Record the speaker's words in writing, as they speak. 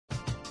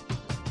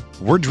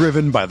We're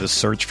driven by the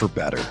search for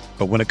better.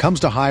 But when it comes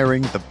to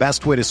hiring, the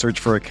best way to search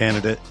for a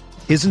candidate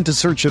isn't to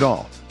search at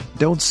all.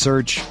 Don't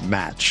search,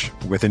 match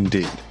with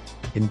Indeed.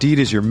 Indeed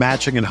is your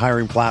matching and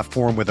hiring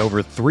platform with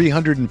over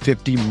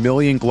 350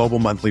 million global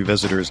monthly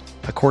visitors,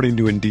 according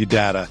to Indeed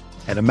data,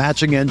 and a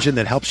matching engine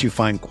that helps you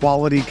find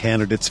quality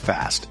candidates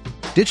fast.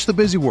 Ditch the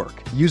busy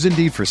work. Use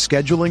Indeed for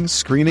scheduling,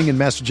 screening, and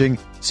messaging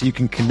so you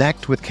can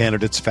connect with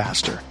candidates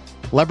faster.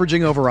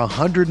 Leveraging over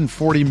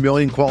 140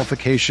 million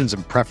qualifications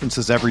and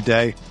preferences every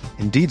day,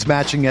 Indeed's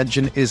matching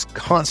engine is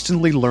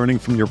constantly learning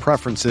from your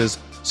preferences,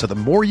 so the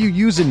more you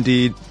use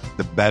Indeed,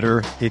 the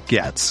better it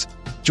gets.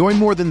 Join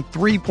more than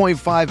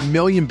 3.5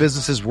 million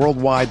businesses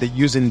worldwide that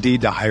use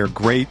Indeed to hire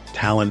great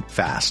talent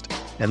fast.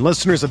 And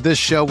listeners of this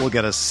show will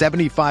get a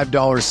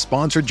 $75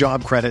 sponsored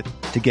job credit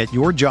to get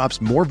your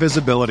jobs more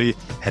visibility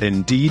at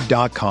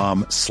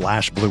Indeed.com/Blue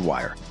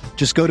Wire.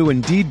 Just go to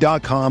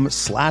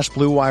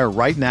Indeed.com/Blue Wire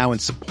right now and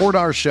support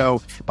our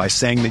show by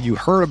saying that you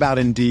heard about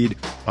Indeed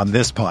on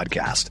this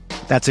podcast.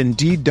 That's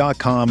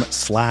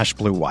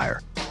Indeed.com/Blue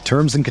Wire.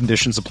 Terms and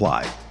conditions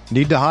apply.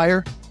 Need to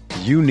hire?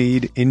 You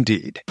need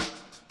Indeed.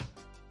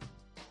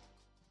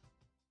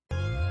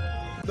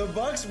 The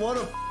Bucks won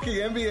a fucking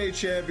NBA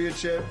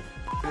championship.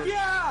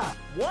 Yeah!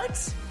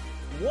 What?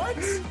 He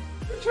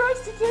tries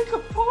to take a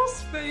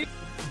pulse fake.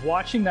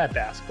 Watching that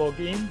basketball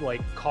game,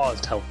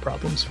 caused health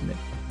problems for me.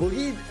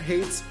 Boogie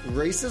hates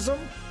racism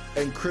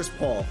and Chris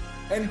Paul.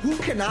 And who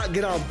cannot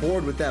get on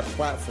board with that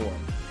platform?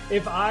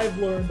 If I've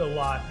learned a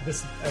lot,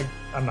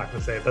 I'm not going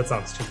to say it. That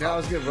sounds too I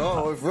was going to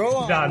roll.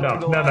 No.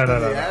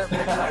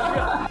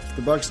 If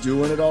the Bucks do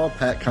win it all,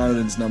 Pat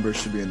Connaughton's numbers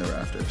should be in the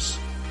rafters.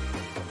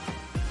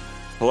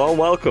 Hello and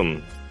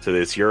welcome to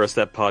this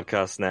Eurostep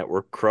Podcast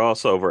Network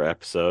crossover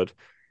episode,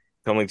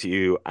 coming to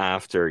you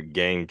after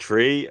Game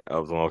 3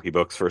 of the Milwaukee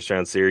Bucks first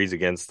round series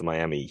against the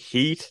Miami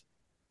Heat.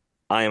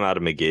 I am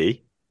Adam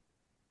McGee.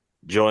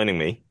 Joining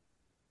me,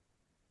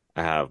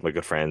 I have my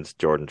good friend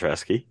Jordan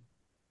Tresky.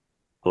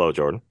 Hello,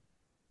 Jordan.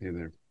 Hey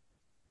there.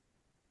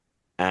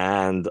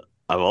 And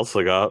I've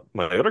also got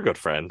my other good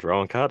friend,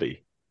 Rowan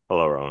Caddy.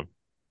 Hello, Rowan.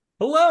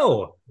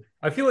 Hello!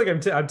 I feel like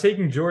I'm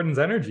taking Jordan's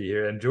energy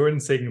here, and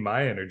Jordan's taking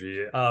my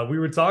energy. We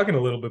were talking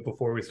a little bit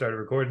before we started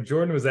recording.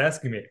 Jordan was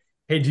asking me,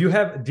 "Hey, do you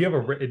have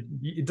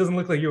it doesn't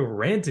look like you have a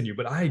rant in you,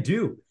 but I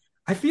do."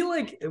 I feel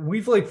like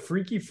we've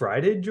Freaky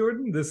Friday,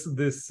 Jordan, this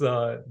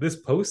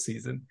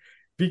postseason.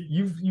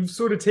 You've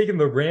sort of taken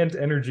the rant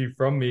energy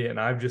from me, and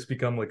I've just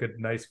become a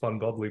nice, fun,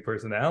 bubbly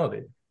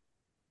personality.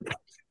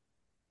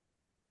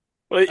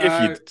 Well, if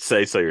you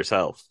say so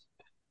yourself.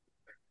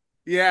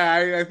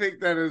 Yeah, I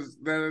think that is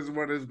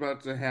what is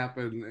about to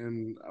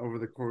happen over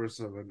the course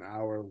of an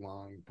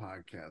hour-long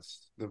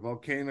podcast. The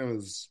volcano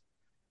is.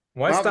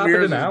 Why stop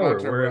at an hour?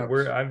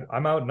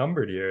 I'm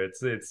outnumbered here.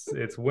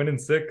 It's winning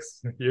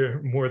 6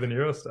 here more than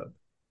Eurostep.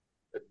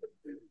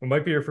 We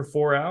might be here for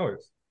 4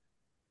 hours.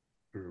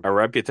 Our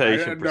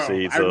reputation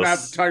precedes us. I'm not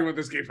talking about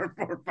this game for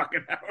 4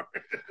 fucking hours.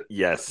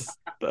 Yes,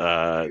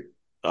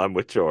 I'm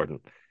with Jordan.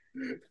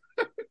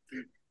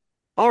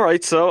 All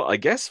right, so I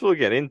guess we'll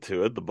get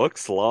into it. The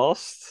Bucks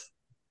lost.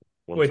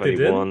 Wait, they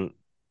did?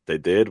 They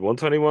did.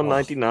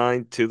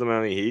 121-99 to the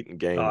Miami Heat in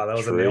game 3. Oh, that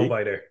was a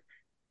nail-biter.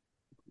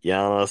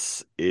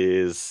 Giannis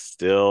is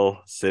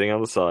still sitting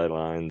on the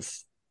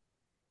sidelines.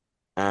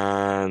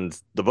 And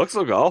the Bucks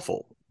look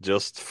awful.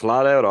 Just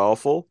flat out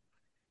awful.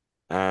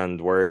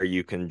 And where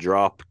you can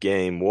drop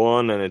game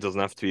 1 and it doesn't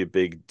have to be a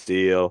big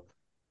deal.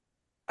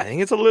 I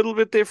think it's a little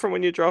bit different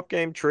when you drop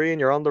game 3 and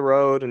you're on the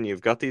road and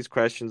you've got these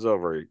questions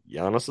over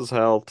Giannis's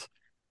health.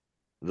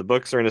 The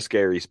Bucks are in a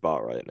scary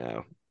spot right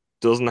now.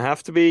 Doesn't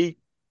have to be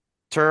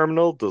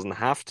terminal, doesn't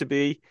have to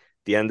be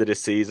the end of the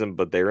season,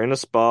 but they're in a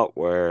spot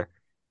where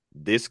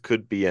this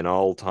could be an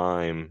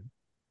all-time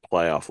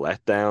playoff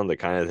letdown, the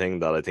kind of thing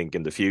that I think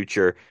in the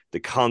future,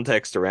 the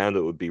context around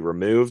it would be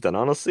removed. And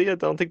honestly, I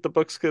don't think the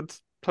Bucks could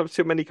have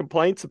too many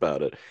complaints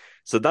about it.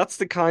 So that's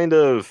the kind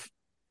of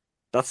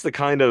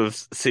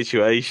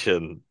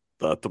situation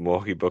that the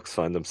Milwaukee Bucks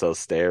find themselves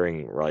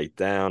staring right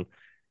down.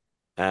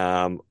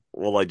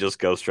 Will I just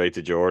go straight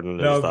to Jordan?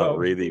 No, is that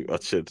really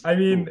what should... I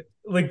mean,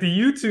 the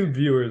YouTube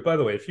viewers, by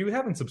the way, if you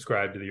haven't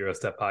subscribed to the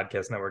Eurostep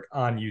Podcast Network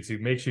on YouTube,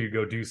 make sure you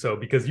go do so,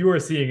 because you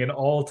are seeing an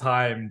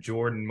all-time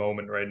Jordan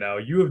moment right now.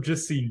 You have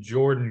just seen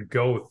Jordan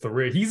go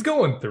through it. He's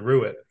going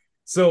through it.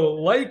 So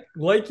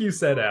like you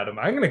said, Adam,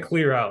 I'm going to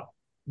clear out.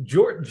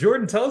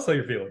 Jordan, tell us how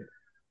you're feeling.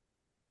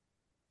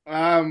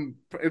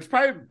 It's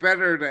probably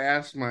better to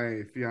ask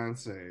my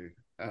fiance.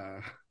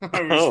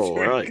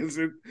 Right. Because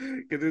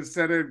it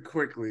set in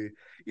quickly.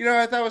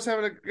 I thought I was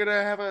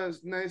gonna have a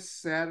nice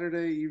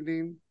Saturday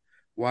evening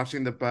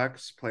watching the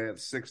Bucks play at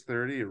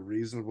 6:30, a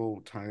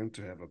reasonable time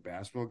to have a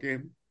basketball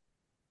game.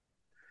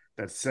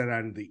 That's set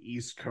on the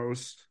East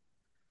Coast.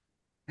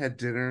 Had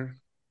dinner.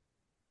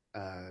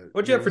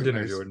 What'd you have for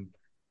dinner, Jordan?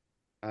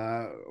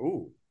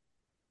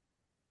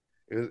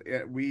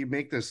 We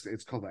make this.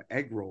 It's called an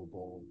egg roll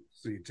bowl.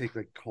 So you take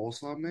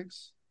coleslaw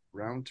mix,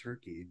 round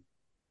turkey,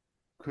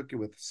 cook it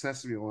with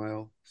sesame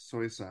oil,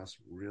 soy sauce,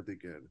 really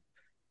good.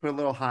 Put a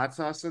little hot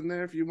sauce in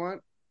there if you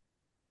want.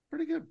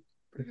 Pretty good.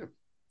 Pretty good.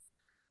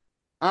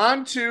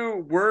 On to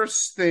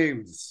worse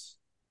things.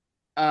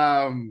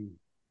 Yeah,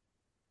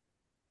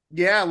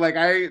 like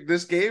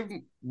this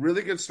game,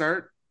 really good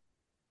start.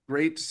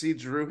 Great to see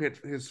Drew hit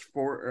his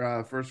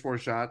first 4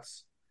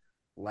 shots.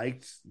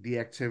 Liked the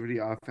activity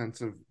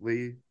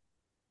offensively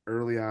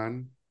early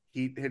on.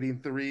 Heat hitting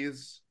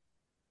threes,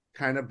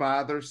 kind of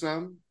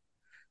bothersome.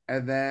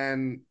 And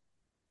then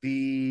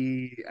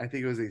I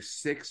think it was a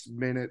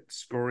 6-minute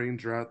scoring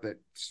drought that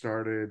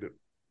started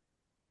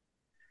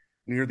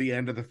near the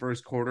end of the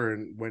first quarter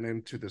and went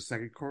into the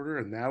second quarter,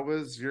 and that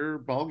was your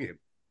ball game.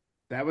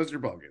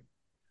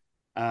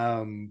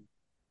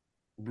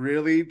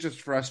 Really just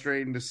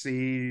frustrating to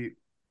see.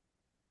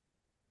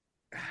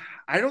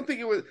 I don't think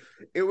it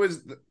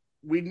was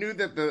we knew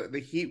that the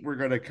Heat were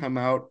going to come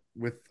out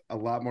with a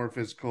lot more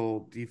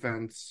physical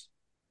defense,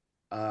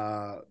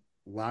 a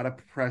lot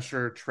of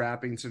pressure,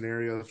 trapping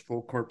scenarios,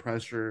 full court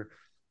pressure,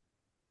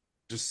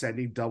 just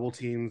sending double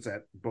teams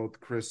at both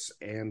Chris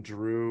and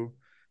Drew.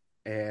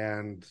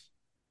 And,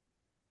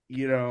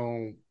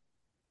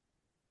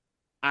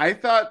 I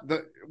thought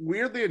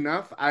weirdly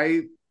enough,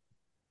 I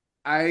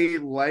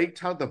liked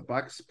how the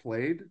Bucks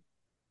played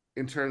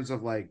in terms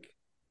of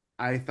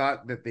I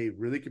thought that they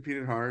really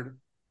competed hard.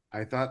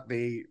 I thought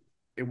it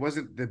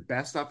wasn't the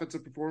best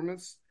offensive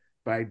performance,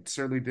 but I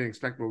certainly didn't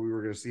expect what we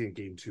were going to see in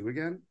game 2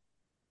 again.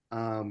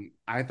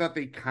 I thought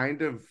they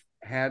kind of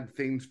had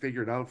things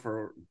figured out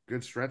for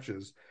good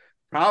stretches.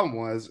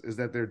 Problem is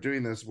that they're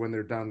doing this when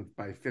they're down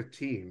by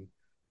 15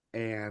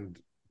 and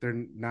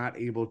they're not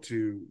able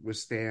to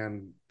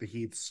withstand the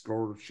Heat's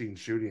scorching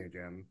shooting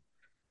again.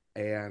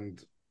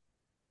 And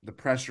the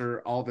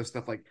pressure, all this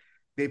stuff,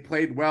 they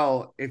played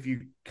well if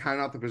you count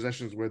out the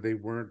possessions where they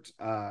weren't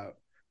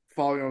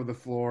falling over the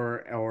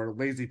floor or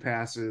lazy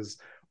passes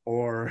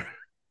or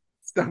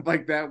stuff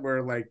like that,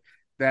 where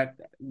that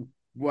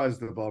was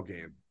the ball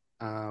game.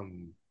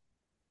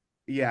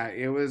 Yeah,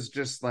 it was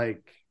just I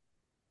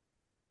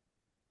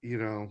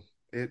don't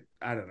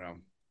know.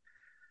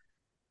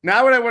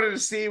 Not what I wanted to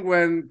see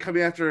when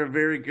coming after a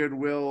very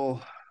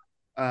goodwill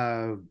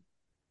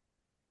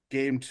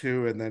game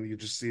 2, and then you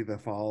just see the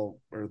floor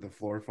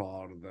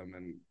fall out of them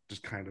and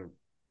just kind of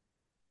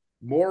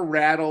more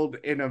rattled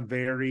in a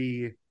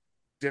very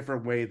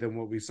different way than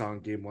what we saw in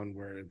game 1,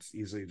 where it's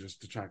easily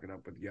just to chalk it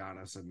up with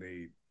Giannis and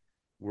they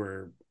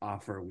were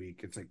off for a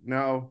week. It's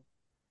no,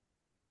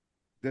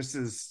 this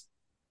is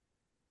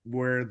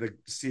where the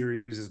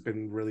series has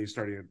been really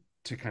starting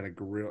to kind of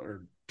grill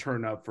or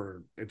turn up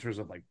in terms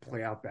of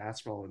playoff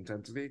basketball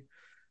intensity,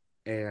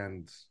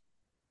 and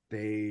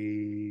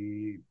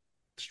they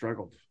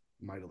struggled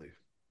mightily.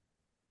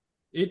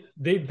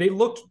 They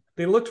looked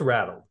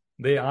rattled.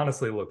 They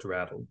honestly looked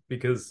rattled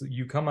because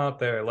you come out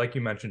there, like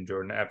you mentioned,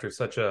 Jordan, after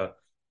such a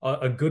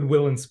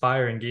goodwill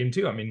inspiring game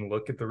 2. I mean,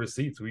 look at the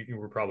receipts. We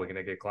were probably going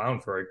to get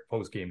clowned for a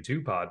post game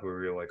 2 pod where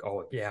we were like,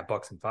 oh yeah,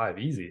 Bucks in 5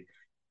 easy,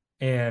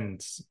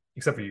 and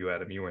except for you,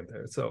 Adam, you weren't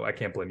there, so I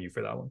can't blame you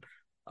for that one.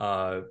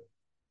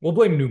 We'll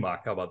blame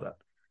Newmark. How about that?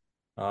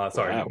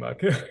 Sorry, wow.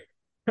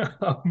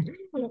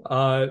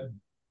 Newmark.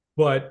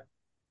 But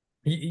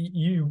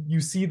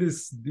you see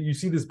this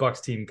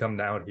Bucks team come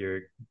down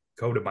here,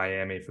 go to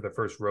Miami for the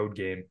first road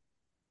game,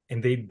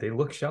 and they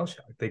look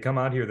shell-shocked. They come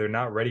out here, they're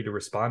not ready to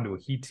respond to a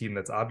Heat team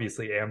that's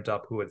obviously amped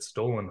up, who had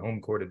stolen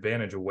home court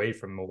advantage away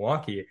from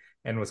Milwaukee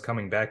and was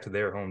coming back to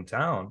their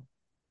hometown.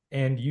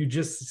 And you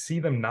just see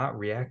them not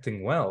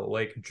reacting well.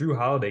 Drew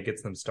Holiday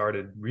gets them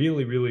started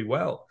really, really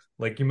well.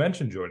 Like you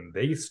mentioned, Jordan,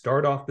 they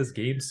start off this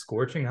game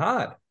scorching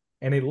hot.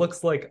 And it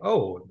looks like,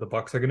 oh, the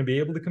Bucks are going to be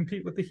able to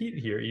compete with the Heat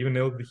here, even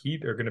though the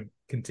Heat are going to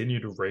continue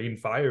to rain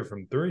fire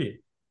from 3.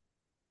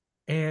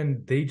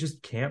 And they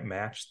just can't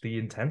match the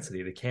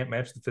intensity. They can't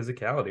match the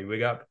physicality. We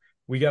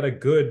got a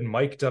good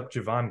mic'd up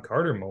Javon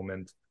Carter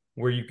moment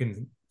where you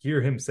can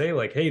hear him say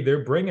hey,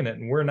 they're bringing it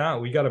and we're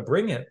not. We got to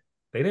bring it.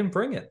 They didn't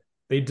bring it.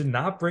 They did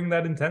not bring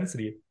that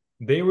intensity.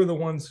 They were the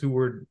ones who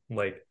were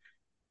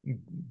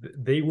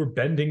they were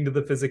bending to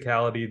the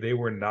physicality. They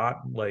were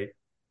not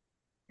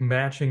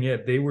matching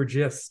it. They were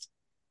just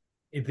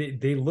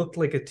they looked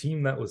like a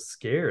team that was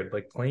scared,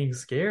 playing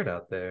scared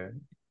out there.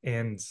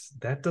 And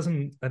that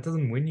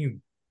doesn't win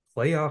you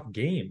playoff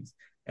games.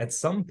 At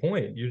some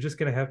point, you're just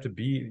going to have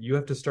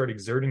to start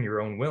exerting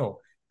your own will,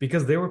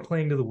 because they were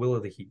playing to the will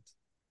of the Heat.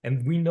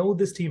 And we know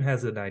this team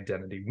has an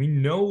identity. We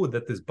know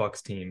that this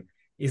Bucks team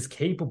is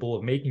capable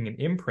of making an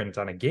imprint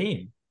on a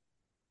game.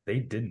 They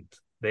didn't.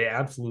 They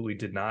absolutely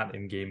did not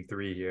in game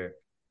 3 here.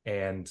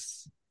 And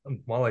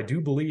while I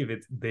do believe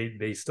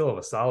they still have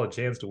a solid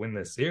chance to win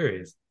this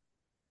series,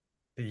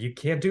 you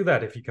can't do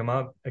that if you come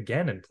out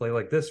again and play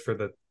like this for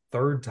the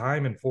 3rd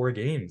time in 4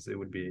 games. It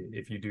would be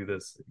if you do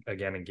this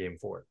again in game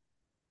 4.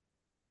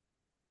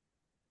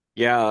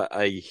 Yeah,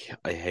 I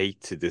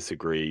hate to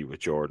disagree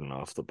with Jordan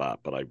off the bat,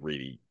 but I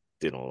really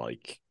didn't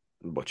like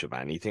much of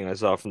anything I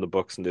saw from the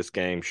Bucks in this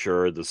game.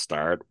 Sure, the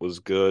start was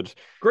good.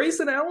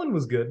 Grayson Allen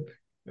was good.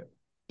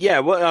 Yeah,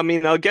 well, I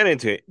mean, I'll get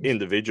into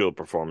individual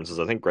performances.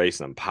 I think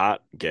Grayson and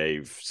Pat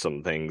gave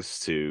some things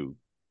to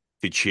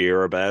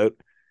cheer about.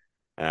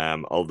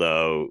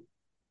 Although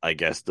I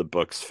guess the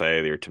Bucks'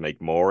 failure to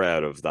make more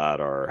out of that,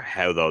 or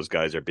how those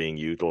guys are being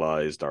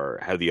utilized, or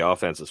how the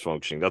offense is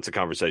functioning, that's a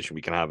conversation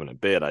we can have in a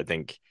bit. I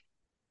think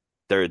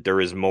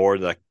there is more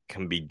that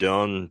can be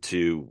done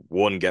to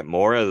one, get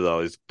more out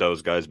of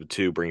those guys, but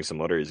two, bring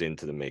some others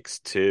into the mix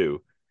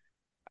too.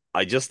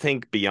 I just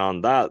think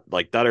beyond that,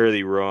 like that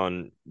early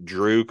run,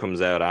 Drew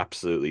comes out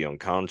absolutely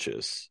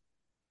unconscious.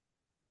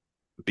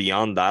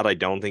 Beyond that, I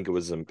don't think it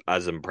was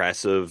as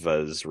impressive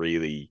as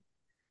really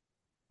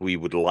we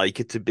would like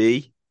it to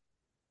be.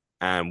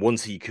 And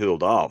once he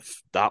cooled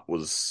off, that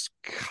was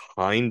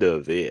kind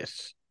of it.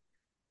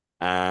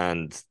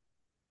 And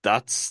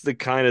that's the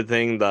kind of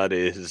thing that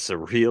is a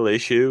real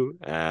issue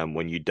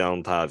when you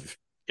don't have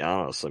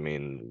Giannis. I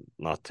mean,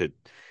 not to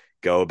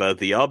go about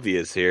the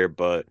obvious here,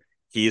 but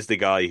he's the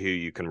guy who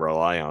you can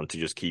rely on to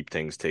just keep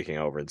things ticking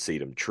over and see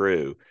them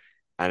through.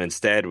 And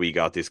instead, we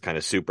got this kind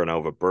of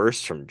supernova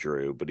burst from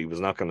Drew, but he was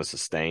not going to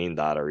sustain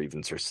that or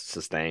even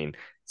sustain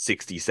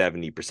 60,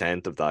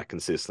 70% of that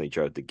consistently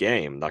throughout the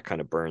game. That kind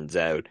of burns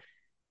out.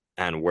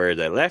 And where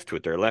they're left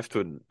with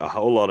a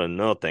whole lot of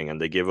nothing, and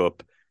they give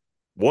up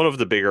one of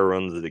the bigger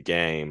runs of the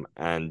game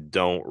and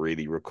don't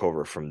really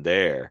recover from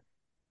there.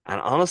 And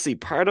honestly,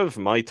 part of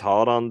my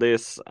thought on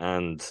this,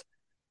 and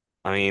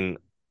I mean,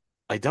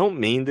 I don't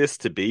mean this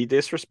to be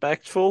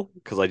disrespectful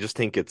because I just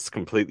think it's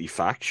completely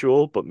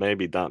factual, but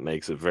maybe that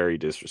makes it very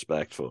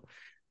disrespectful.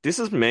 This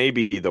is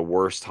maybe the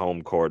worst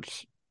home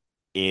court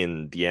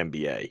in the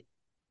NBA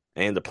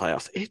and the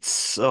playoffs. It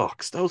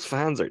sucks. Those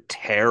fans are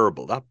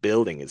terrible. That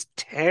building is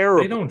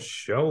They terrible. don't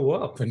show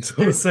up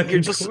until the You're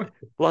second just quarter.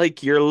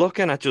 like you're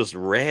looking at just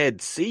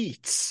red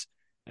seats,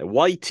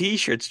 white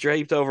t-shirts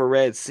draped over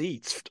red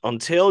seats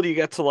until you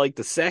get to like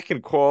the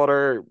second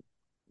quarter.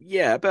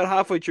 Yeah, about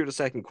halfway through the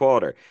second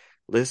quarter.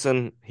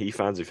 Listen, Heat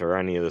fans, if you're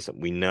any of this,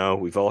 we know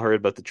we've all heard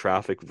about the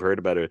traffic. We've heard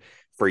about it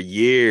for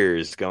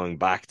years, going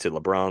back to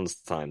LeBron's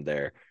time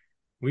there. It's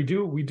We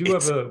do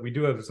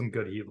have some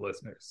good Heat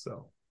listeners,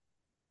 so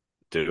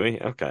Do we?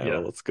 Okay, yeah.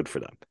 well, that's good for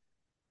them.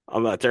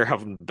 I'm not They're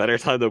having a better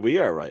time than we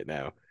are right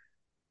now.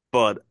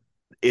 But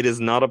it is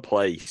not a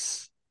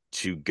place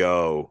to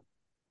go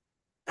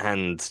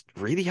and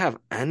really have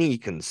any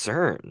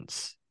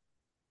concerns.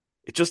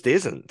 It just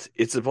isn't.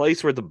 It's a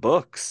place where the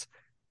Bucks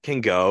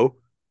can go,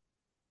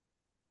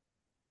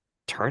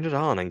 turn it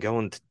on, and go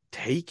and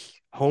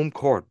take home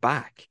court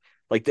back.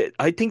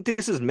 I think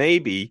this is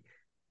maybe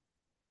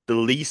the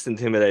least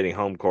intimidating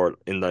home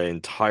court in the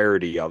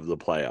entirety of the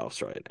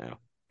playoffs right now.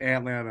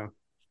 Atlanta.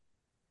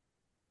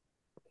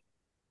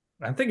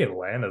 I think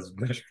Atlanta's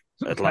better.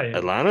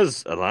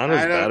 Atlanta's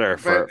I don't, better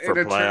but for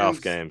in playoff terms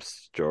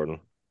games,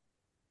 Jordan.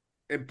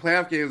 in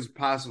playoff games,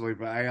 possibly,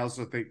 but I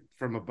also think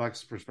from a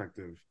Bucks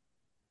perspective,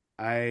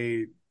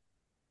 I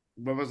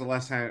when was the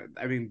last time?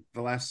 I mean,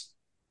 the last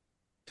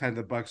time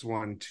the Bucks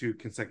won two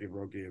consecutive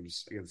road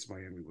games against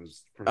Miami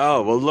was first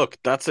Oh, well, round. look,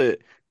 that's a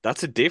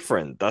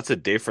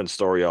different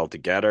story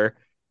altogether.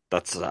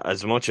 That's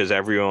as much as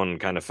everyone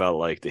kind of felt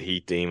like the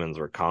Heat Demons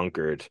were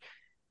conquered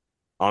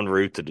en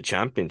route to the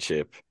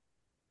championship.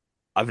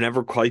 I've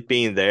never quite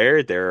been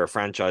there. They're a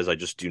franchise I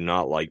just do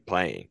not like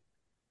playing.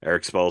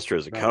 Eric Spoelstra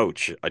as a No,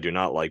 coach, I do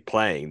not like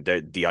playing.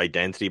 The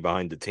identity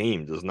behind the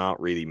team does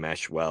not really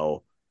mesh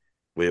well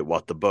with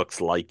what the Bucks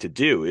like to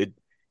do.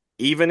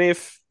 Even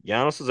if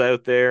Giannis is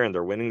out there and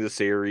they're winning the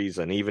series,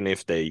 and even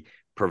if they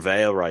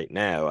prevail right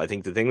now, I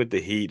think the thing with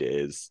the Heat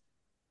is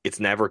it's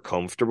never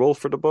comfortable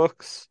for the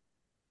Bucks,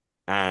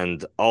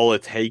 and all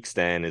it takes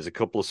then is a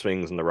couple of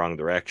swings in the wrong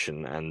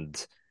direction,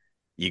 and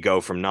you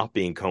go from not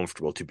being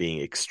comfortable to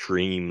being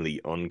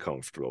extremely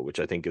uncomfortable, which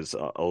I think is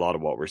a lot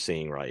of what we're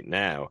seeing right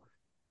now.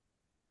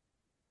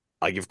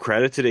 I give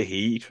credit to the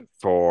Heat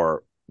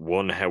for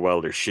one, how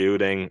well they're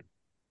shooting.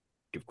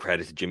 Give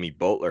credit to Jimmy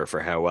Butler for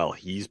how well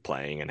he's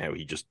playing and how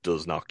he just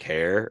does not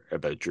care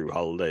about Drew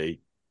Holiday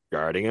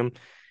guarding him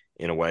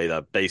in a way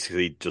that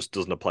basically just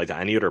doesn't apply to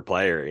any other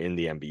player in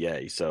the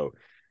NBA. So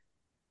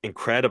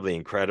incredibly,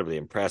 incredibly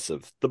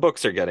impressive. The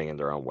Bucks are getting in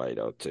their own way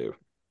though too.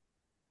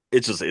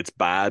 It's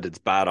bad. It's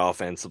bad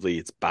offensively.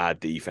 It's bad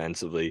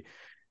defensively.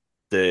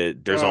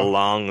 There's a oh,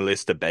 long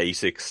list of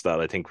basics that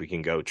I think we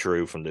can go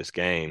through from this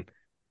game.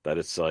 That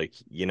it's like,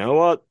 you know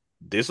what?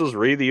 This was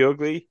really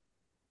ugly.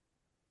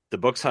 The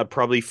Bucks had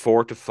probably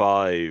 4 to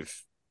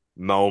 5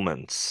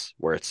 moments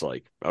where it's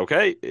like,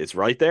 okay, it's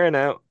right there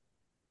now.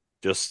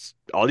 Just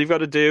all you've got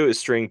to do is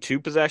string two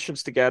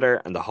possessions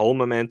together, and the whole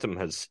momentum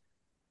has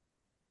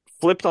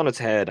flipped on its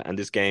head, and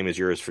this game is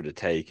yours for the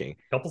taking.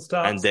 Couple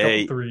And stops, couple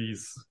they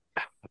threes.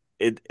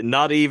 it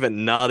not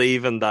even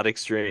that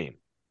extreme,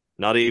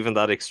 not even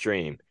that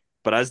extreme.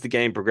 But as the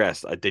game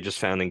progressed, they just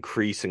found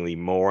increasingly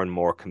more and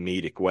more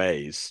comedic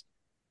ways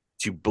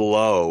to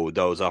blow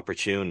those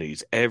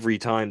opportunities every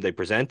time they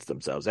present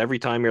themselves. Every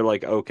time you're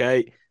like,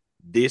 okay,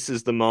 this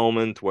is the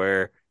moment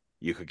where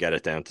you could get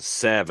it down to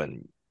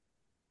 7.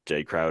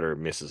 Jay Crowder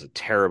misses a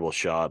terrible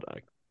shot.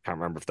 Can't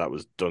remember if that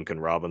was Duncan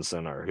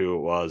Robinson or who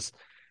it was.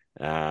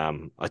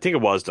 I think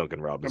it was Duncan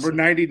Number Robinson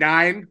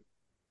 99.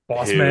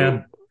 Boss who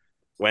man.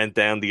 went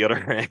down the other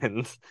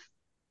end,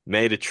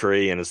 made a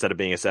three, and instead of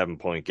being a 7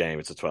 point game,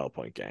 it's a 12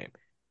 point game.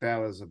 That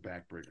was a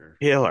backbreaker.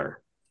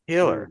 Killer,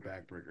 Total killer.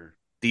 backbreaker.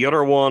 The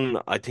other one,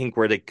 I think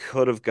where they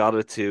could have got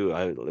it to,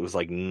 it was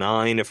like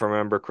 9, if I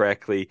remember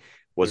correctly,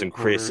 was Third when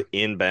Chris quarter.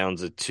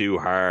 inbounds it too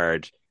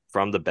hard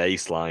from the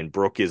baseline.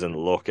 Brooke isn't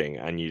looking,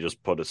 and you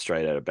just put it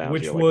straight out of bounds.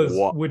 which You're like, was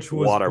what? which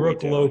was What are we Brooke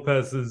doing?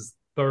 Lopez's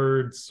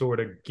third sort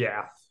of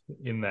gaffe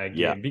in that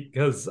Yeah, game,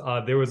 because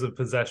there was a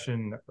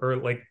possession or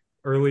like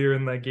earlier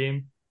in that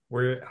game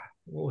where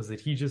what was it?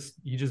 He just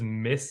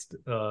missed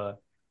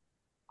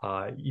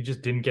he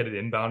just didn't get it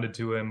inbounded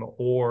to him,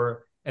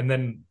 or and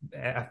then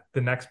at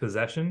the next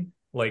possession,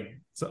 like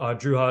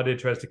Drew Holiday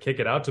tries to kick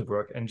it out to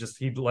Brooke and just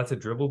he lets it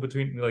dribble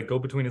between like go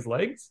between his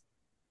legs,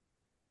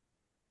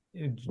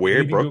 weird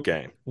leading Brooke to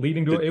game.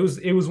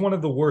 it was one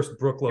of the worst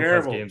Brooke Lopez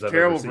Terrible, games I've ever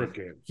terrible seen. Brook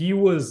game. He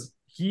was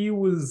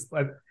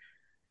like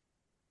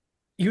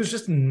he was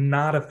just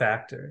not a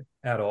factor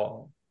at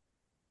all,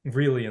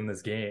 really, in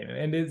this game,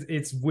 and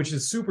it's which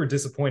is super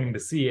disappointing to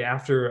see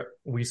after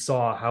we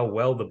saw how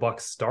well the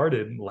Bucks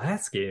started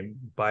last game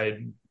by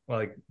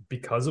like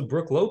because of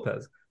Brooke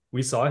Lopez.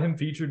 We saw him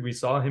featured, we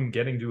saw him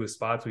getting to his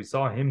spots, we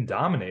saw him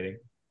dominating.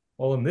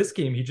 Well, in this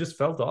game, he just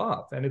felt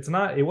off, and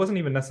it wasn't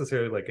even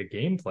necessarily like a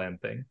game plan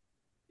thing.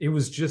 It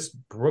was just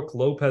Brooke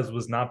Lopez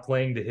was not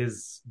playing to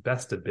his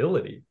best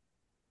ability.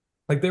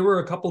 Like there were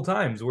a couple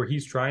times where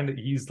he's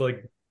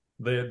like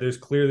there's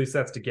clearly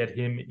sets to get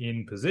him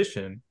in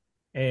position,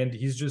 and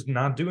he's just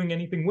not doing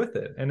anything with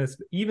it. And it's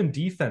even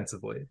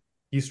defensively,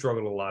 he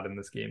struggled a lot in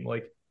this game.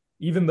 Like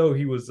even though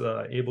he was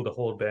able to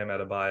hold Bam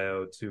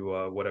Adebayo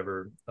to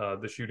whatever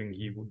the shooting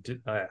he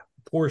did,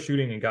 poor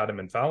shooting and got him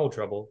in foul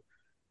trouble,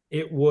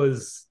 it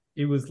was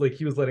like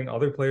he was letting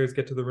other players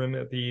get to the rim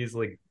at these.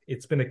 Like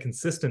it's been a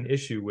consistent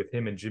issue with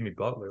him and Jimmy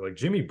Butler. Like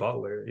Jimmy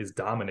Butler is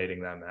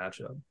dominating that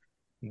matchup.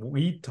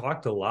 We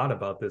talked a lot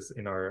about this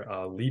in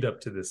our lead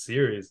up to this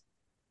series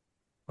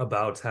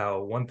about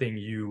how one thing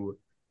you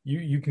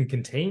can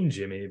contain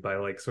Jimmy by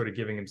like sort of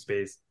giving him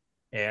space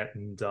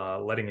and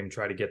letting him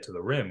try to get to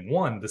the rim.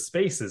 One, the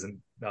space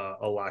isn't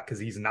a lot because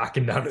he's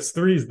knocking down his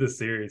threes this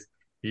series.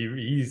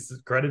 He's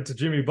credit to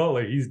Jimmy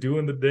Butler. He's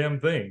doing the damn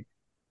thing.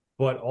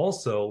 But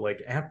also,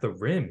 like at the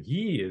rim,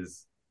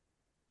 he's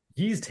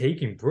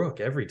taking Brooke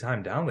every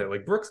time down there.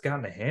 Like Brooke's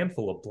gotten a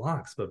handful of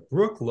blocks, but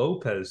Brooke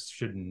Lopez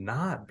should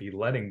not be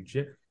letting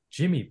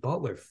Jimmy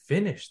Butler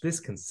finish this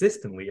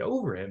consistently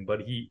over him,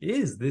 but he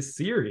is this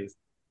series.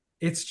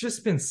 It's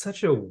just been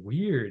such a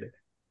weird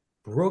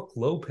Brooke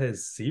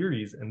Lopez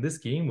series, and this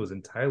game was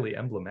entirely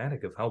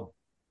emblematic of how,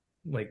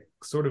 like,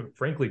 sort of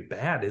frankly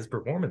bad his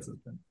performance has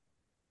been.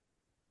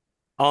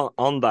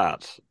 On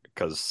that,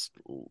 because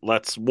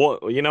let's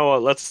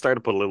start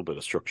to put a little bit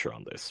of structure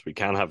on this. We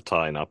can't have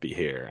Ty not be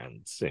here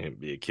and see him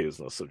be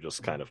accusing us of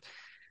just kind of,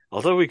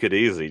 although we could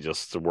easily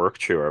just work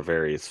through our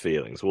various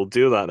feelings. We'll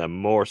do that in a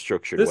more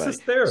structured This way. is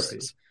therapy.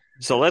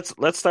 So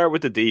let's start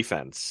with the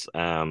defense,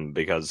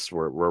 because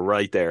we're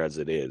right there as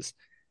it is.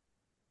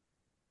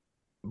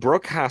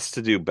 Brooke has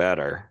to do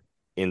better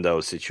in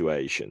those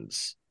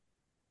situations.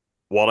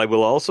 What I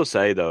will also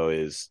say though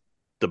is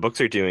the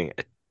Bucks are doing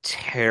a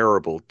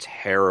terrible,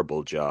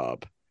 terrible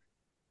job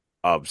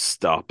of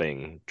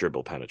stopping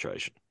dribble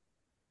penetration.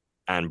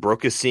 And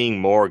Brooke is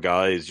seeing more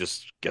guys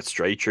just get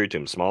straight through to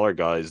him, smaller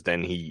guys,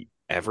 than he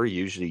ever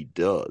usually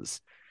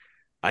does.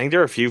 I think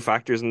there are a few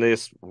factors in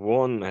this.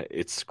 One,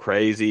 it's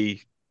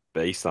crazy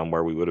based on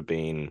where we would have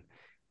been,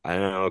 I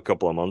don't know, a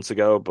couple of months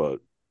ago, but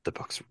the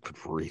Bucks could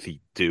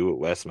really do with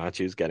Wes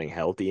Matthews getting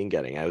healthy and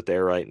getting out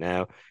there right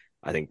now.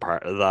 I think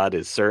part of that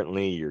is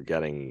certainly you're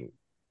getting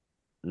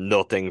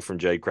nothing from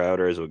Jay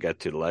Crowder, as we'll get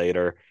to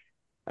later.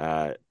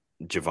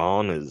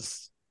 Javon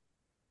is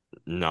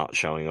not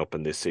showing up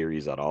in this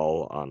series at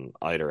all on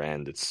either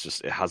end. It's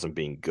just, it hasn't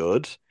been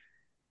good.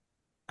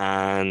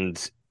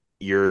 And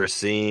you're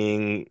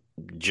seeing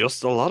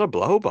just a lot of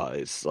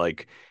blow-bys.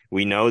 Like,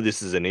 we know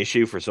this is an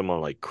issue for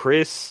someone like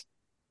Chris.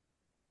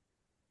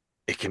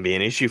 It can be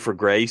an issue for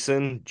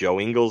Grayson. Joe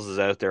Ingles is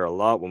out there a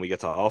lot. When we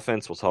get to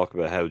offense, we'll talk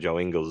about how Joe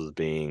Ingles is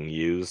being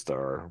used,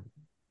 or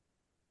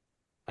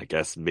I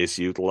guess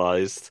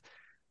misutilized,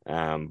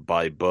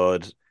 by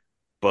Bud.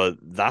 But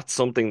that's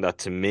something that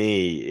to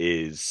me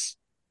is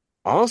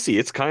honestly,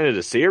 it's kind of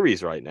the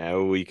series right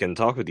now. We can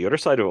talk about the other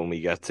side of it when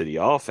we get to the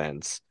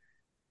offense.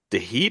 The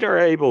Heat are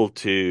able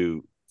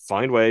to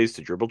find ways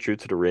to dribble through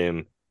to the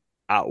rim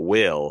at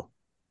will,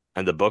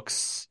 and the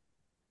Bucks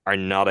are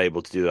not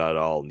able to do that at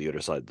all on the other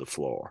side of the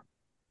floor.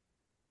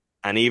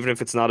 And even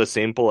if it's not as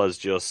simple as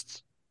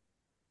just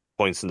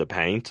points in the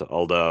paint,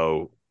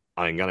 although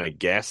I'm going to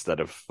guess that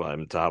if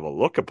I'm to have a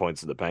look at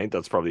points in the paint,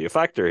 that's probably a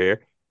factor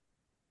here.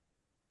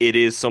 It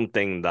is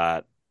something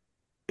that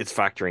it's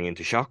factoring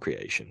into shot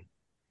creation.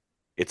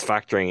 It's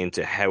factoring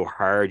into how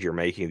hard you're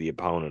making the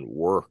opponent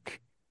work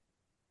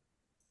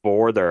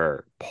for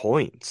their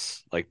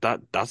points. Like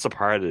that's a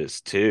part of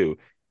this too.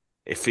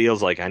 it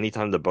feels like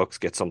anytime the Bucks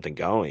get something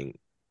going,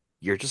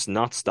 you're just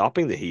not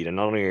stopping the Heat, and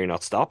not only are you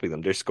not stopping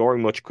them, they're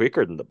scoring much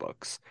quicker than the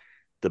Bucks.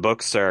 The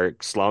Bucks are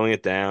slowing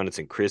it down. It's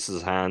in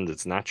Chris's hand.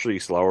 It's naturally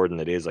slower than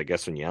it is, I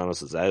guess, when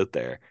Giannis is out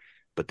there.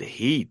 But the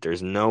Heat,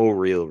 there's no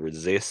real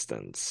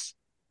resistance.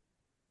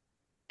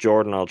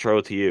 Jordan, I'll throw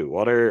it to you.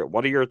 What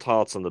are your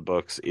thoughts on the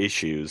Bucks'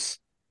 issues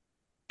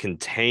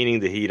containing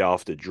the Heat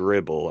off the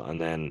dribble,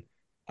 and then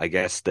I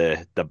guess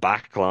the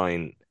back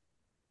line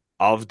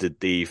of the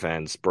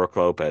defense, Brook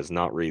Lopez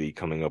not really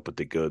coming up with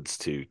the goods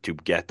to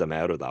get them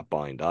out of that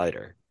bind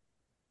either.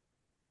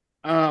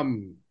 I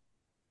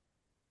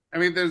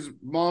mean, there's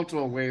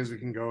multiple ways we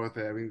can go with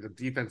it. I mean, the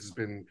defense has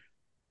been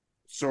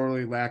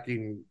sorely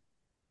lacking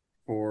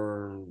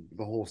for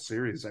the whole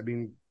series. I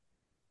mean,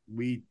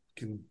 we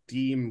can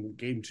deem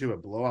game 2 a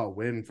blowout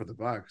win for the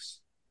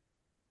Bucks.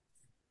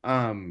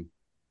 And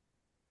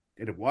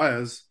it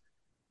was,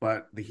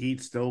 but the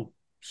Heat still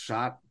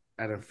shot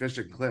at an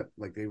efficient clip.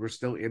 Like, they were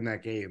still in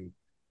that game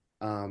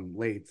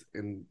late,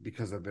 and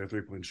because of their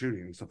 3-point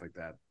shooting and stuff like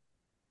that.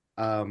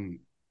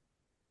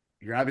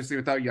 You're obviously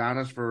without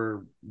Giannis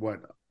for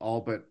all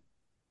but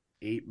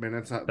 8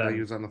 minutes that he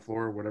was on the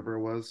floor, or whatever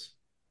it was.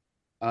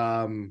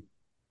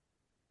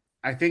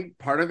 I think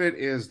part of it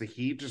is the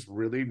Heat just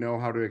really know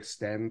how to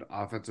extend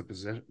offensive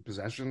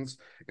possessions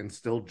and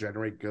still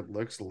generate good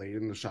looks late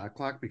in the shot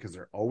clock, because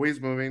they're always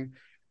moving.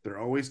 They're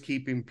always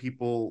keeping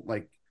people,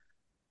 like,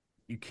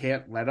 you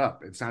can't let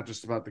up. It's not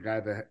just about the guy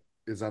that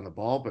is on the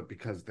ball, but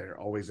because they're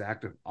always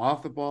active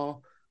off the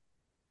ball.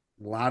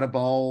 A lot of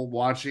ball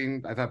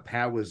watching. I thought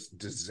Pat was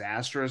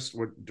disastrous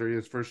during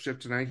his first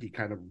shift tonight. He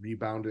kind of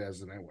rebounded as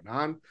the night went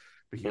on,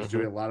 but he was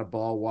doing a lot of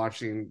ball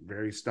watching,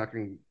 very stuck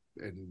in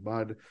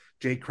mud.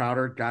 Jay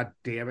Crowder, god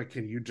damn it,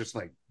 can you just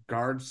like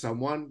guard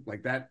someone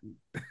like that?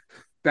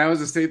 That was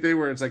the same thing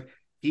where it's like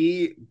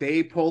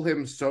they pull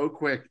him so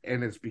quick,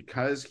 and it's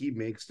because he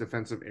makes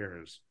defensive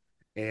errors,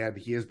 and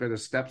he has been a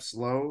step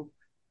slow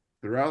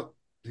throughout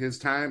his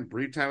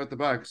brief time with the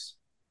Bucks.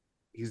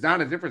 He's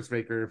not a difference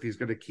maker if he's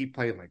going to keep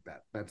playing like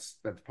that. That's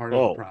part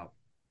of the problem.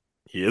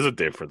 He is a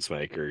difference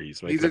maker.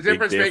 He's making a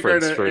difference maker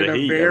for the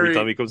Heat every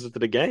time he comes into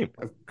the game.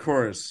 Of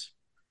course.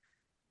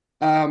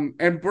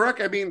 And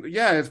Brooke, I mean,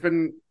 yeah, it's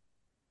been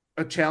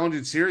a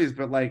challenging series,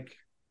 but like,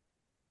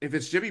 if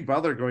it's Jimmy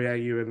Butler going at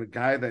you and the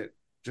guy that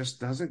just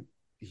doesn't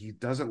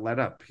let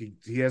up.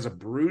 He has a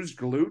bruised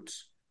glute,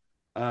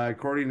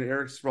 according to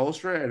Eric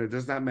Spoelstra, and it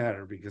does not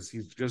matter, because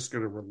he's just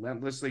going to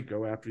relentlessly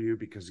go after you,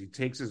 because he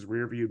takes his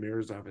rear view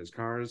mirrors off his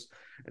cars.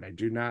 And I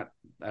do not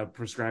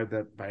prescribe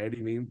that by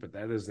any means, but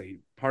that is a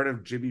part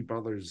of Jimmy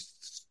Butler's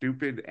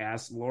stupid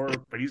ass lore.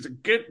 But he's a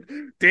good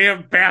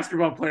damn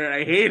basketball player.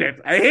 I hate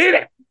it.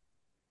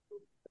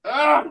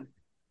 Oh,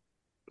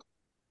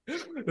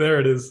 there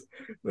it is.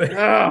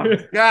 Oh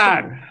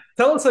God!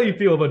 Tell us how you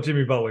feel about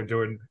Jimmy Butler,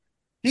 Jordan.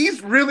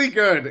 He's really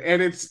good,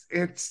 and it's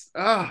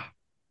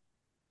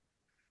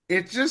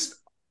just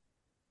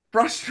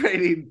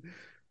frustrating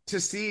to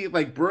see,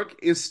 like, Brooke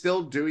is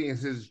still doing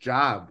his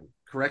job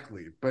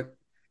correctly, but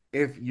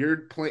if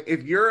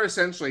you're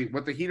essentially,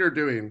 what the Heat are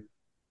doing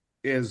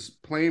is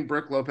playing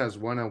Brook Lopez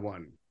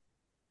 1-on-1.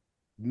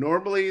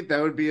 Normally,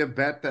 that would be a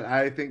bet that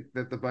I think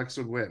that the Bucks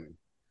would win.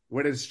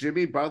 When it's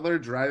Jimmy Butler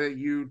driving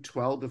you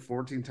 12 to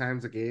 14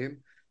 times a game,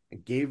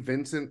 and Gabe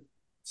Vincent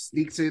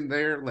sneaks in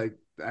there, like,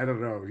 I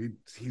don't know,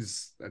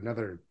 he's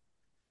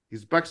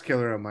Bucks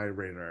killer on my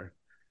radar.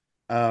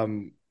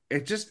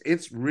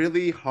 It's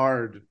really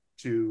hard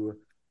to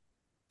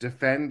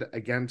defend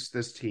against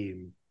this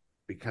team,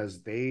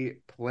 because they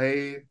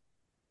play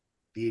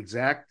the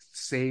exact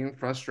same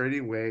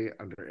frustrating way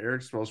under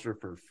Eric Spoelstra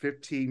for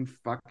 15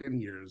 fucking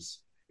years,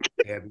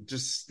 and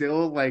just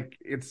still, like,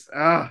 it's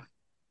I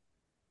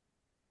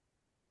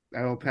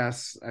will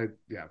pass.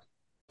 Yeah.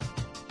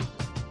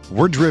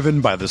 We're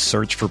driven by the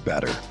search for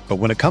better. But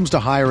when it comes to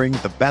hiring,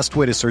 the best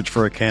way to search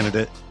for a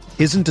candidate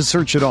isn't to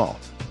search at all.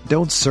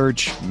 Don't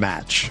search,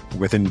 match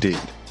with Indeed.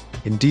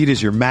 Indeed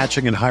is your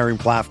matching and hiring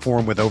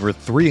platform with over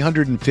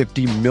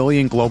 350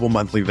 million global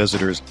monthly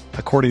visitors,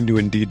 according to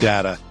Indeed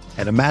data,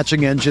 and a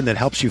matching engine that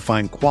helps you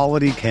find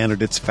quality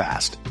candidates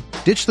fast.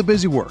 Ditch the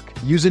busy work.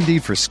 Use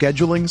Indeed for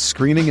scheduling,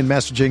 screening, and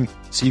messaging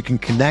so you can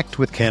connect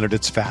with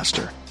candidates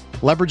faster.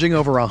 Leveraging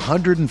over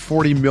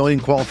 140 million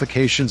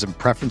qualifications and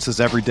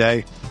preferences every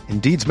day,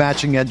 Indeed's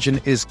matching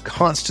engine is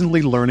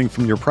constantly learning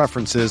from your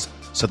preferences,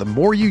 so the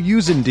more you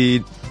use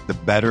Indeed, the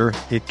better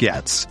it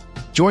gets.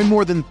 Join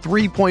more than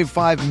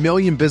 3.5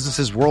 million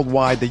businesses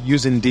worldwide that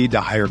use Indeed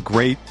to hire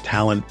great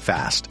talent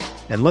fast.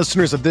 And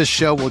listeners of this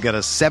show will get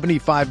a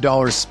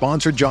 $75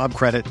 sponsored job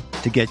credit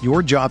to get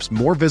your jobs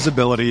more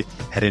visibility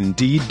at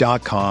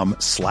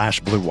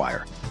Indeed.com/Blue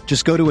Wire.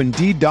 Just go to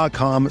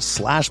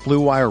Indeed.com/Blue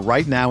Wire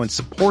right now and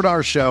support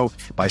our show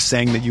by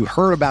saying that you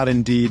heard about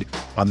Indeed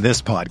on this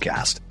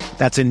podcast.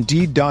 That's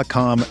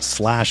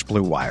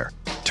Indeed.com/Blue Wire.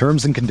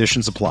 Terms and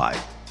conditions apply.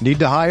 Need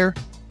to hire?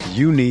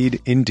 You need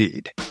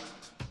Indeed.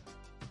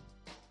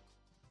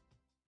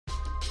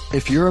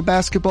 If you're a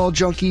basketball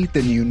junkie,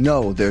 then you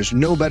know there's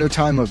no better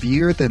time of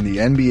year than the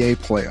NBA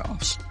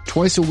playoffs.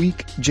 Twice a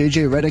week,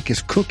 JJ Redick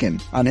is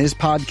cooking on his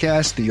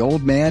podcast, The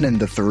Old Man and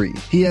the Three.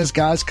 He has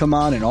guys come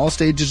on in all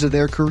stages of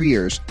their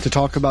careers to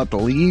talk about the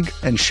league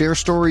and share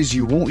stories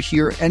you won't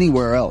hear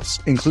anywhere else,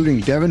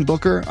 including Devin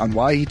Booker on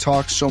why he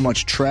talks so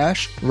much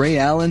trash, Ray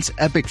Allen's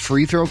epic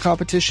free throw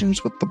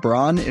competitions with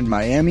LeBron in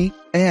Miami,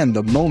 and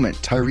the moment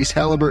Tyrese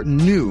Halliburton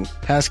knew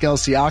Pascal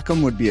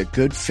Siakam would be a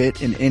good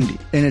fit in Indy.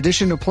 In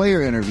addition to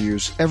player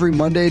interviews, every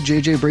Monday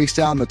JJ breaks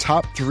down the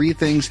top 3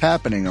 things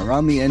happening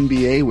around the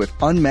NBA with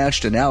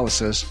unmatched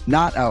analysis,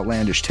 not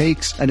outlandish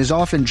takes, and is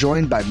often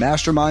joined by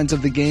masterminds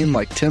of the game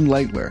like Tim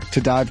Legler to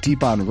dive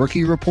deep on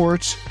rookie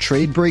reports,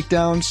 trade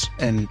breakdowns,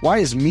 and why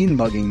is mean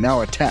mugging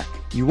now a tech?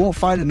 You won't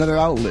find another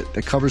outlet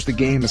that covers the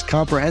game as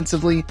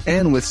comprehensively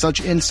and with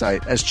such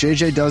insight as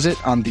JJ does it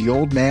on The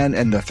Old Man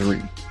and the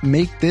Three.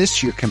 Make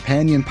this your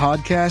companion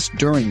podcast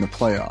during the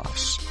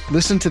playoffs.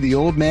 Listen to The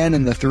Old Man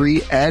and the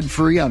Three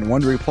ad-free on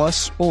Wondery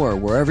Plus or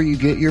wherever you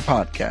get your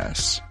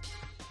podcasts.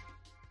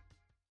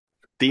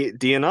 Do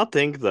you not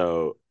think,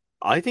 though,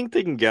 I think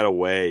they can get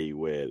away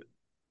with,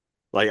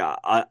 like,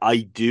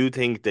 I do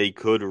think they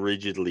could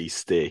rigidly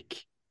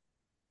stick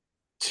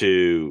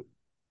to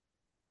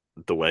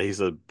the ways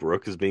that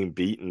Brooke is being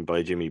beaten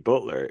by Jimmy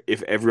Butler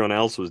if everyone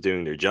else was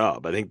doing their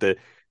job. I think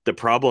the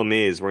problem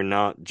is we're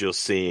not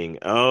just seeing,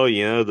 oh,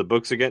 the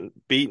Bucks are getting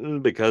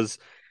beaten because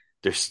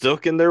they're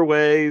stuck in their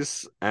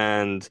ways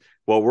and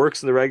what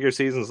works in the regular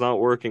season is not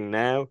working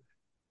now.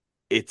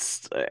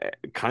 It's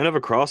kind of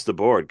across the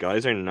board.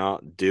 Guys are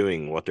not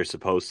doing what they're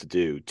supposed to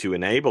do to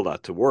enable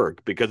that to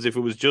work, because if it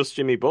was just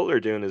Jimmy Butler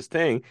doing his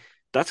thing,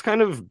 that's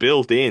kind of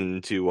built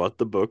into what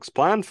the Bucks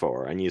planned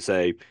for. And you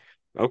say,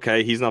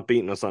 okay, he's not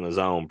beating us on his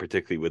own,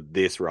 particularly with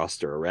this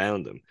roster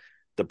around him.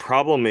 The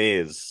problem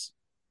is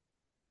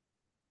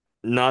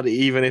not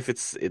even if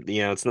it's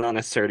not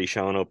necessarily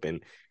showing up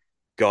in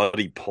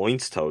gaudy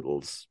points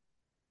totals,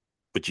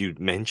 but you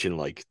mentioned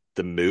like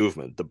the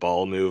movement, the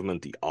ball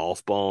movement, the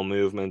off-ball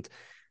movement.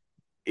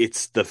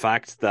 It's the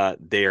fact that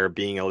they are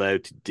being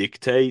allowed to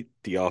dictate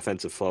the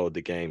offensive flow of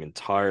the game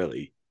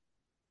entirely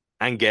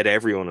and get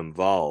everyone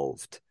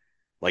involved.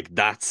 Like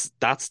that's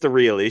the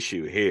real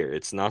issue here.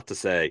 It's not to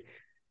say,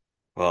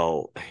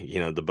 well,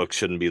 the Bucks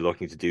shouldn't be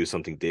looking to do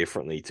something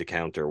differently to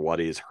counter what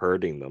is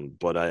hurting them.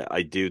 But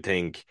I do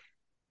think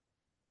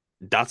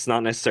that's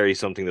not necessarily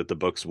something that the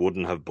Bucks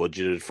wouldn't have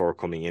budgeted for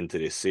coming into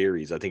this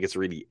series. I think it's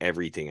really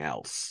everything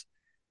else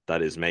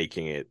that is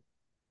making it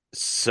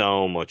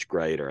so much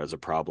greater as a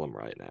problem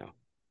right now.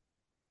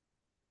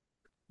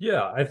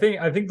 Yeah, I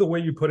think the way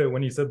you put it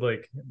when you said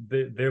like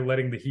they're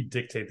letting the Heat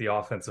dictate the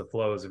offensive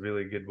flow is a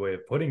really good way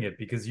of putting it,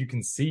 because you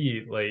can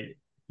see like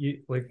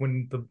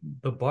when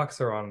the Bucks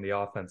are on the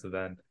offensive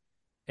end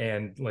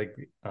and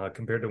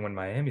compared to when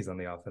Miami's on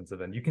the offensive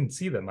end, you can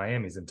see that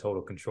Miami's in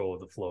total control of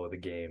the flow of the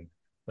game.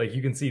 Like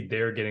you can see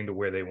they're getting to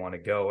where they want to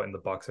go, and the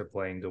Bucks are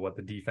playing to what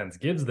the defense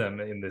gives them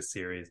in this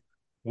series,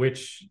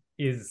 which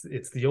is,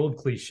 it's the old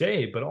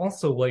cliche, but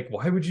also like,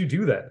 why would you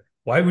do that?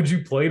 Why would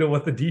you play to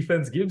what the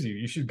defense gives you?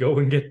 You should go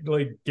and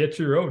get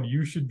your own.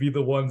 You should be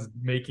the ones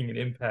making an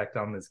impact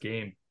on this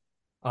game.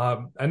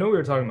 I know we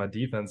were talking about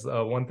defense.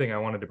 One thing I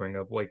wanted to bring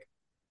up,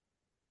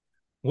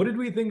 what did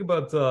we think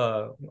about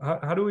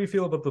how do we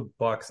feel about the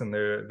Bucks and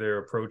their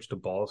approach to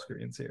ball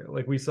screens here?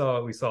 Like we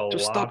saw a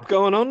Just lot. stop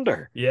going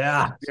under.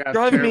 Yeah, it's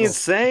driving me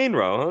insane,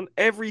 Rohan.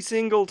 Every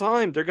single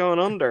time they're going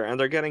under and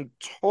they're getting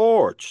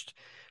torched.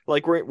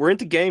 Like we're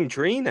into game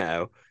 3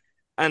 now.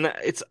 And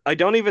I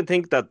don't even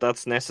think that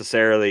that's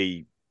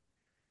necessarily,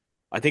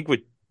 I think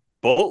with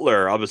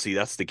Butler, obviously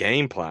that's the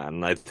game plan.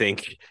 And I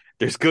think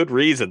there's good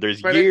reason.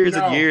 There's years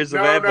and years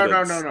of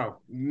evidence.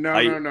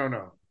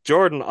 No.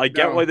 Jordan, I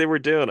get why they were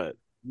doing it.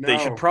 No. They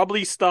should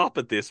probably stop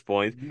at this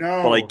point.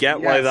 No. But I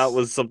get why that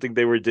was something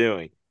they were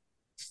doing.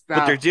 Stop.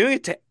 But they're doing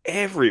it to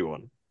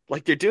everyone.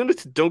 Like they're doing it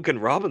to Duncan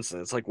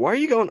Robinson. It's like, why are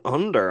you going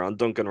under on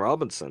Duncan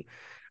Robinson?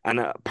 And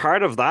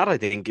part of that, I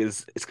think,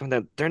 is it's coming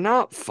down. They're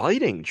not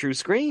fighting through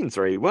screens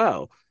very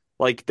well.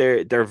 Like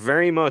they're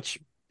very much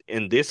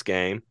in this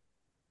game.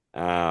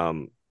 I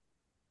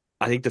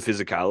think the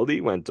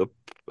physicality went up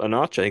a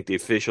notch. I think the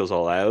officials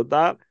allowed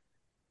that.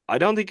 I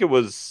don't think it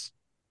was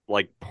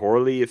like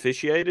poorly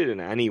officiated in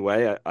any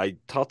way. I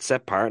thought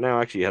Seth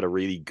Partnow actually had a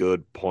really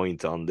good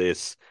point on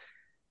this,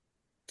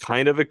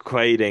 kind of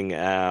equating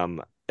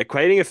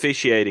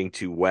officiating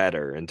to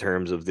weather in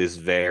terms of this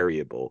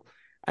variable.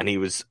 And he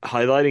was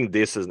highlighting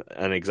this as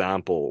an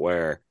example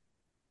where,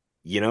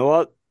 you know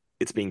what?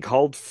 It's being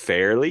called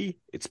fairly.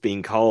 It's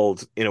being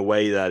called in a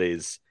way that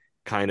is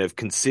kind of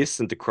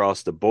consistent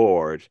across the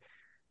board,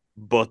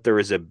 but there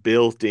is a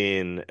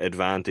built-in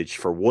advantage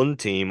for one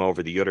team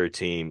over the other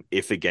team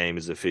if a game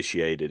is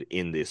officiated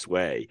in this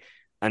way.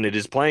 And it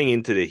is playing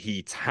into the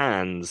Heat's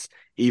hands,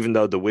 even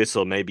though the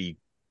whistle may be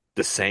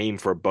the same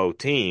for both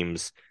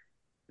teams.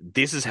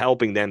 This is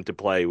helping them to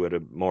play with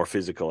a more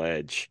physical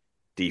edge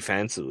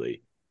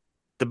defensively.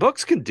 The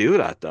Bucks can do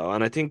that though,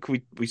 and I think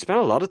we spent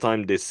a lot of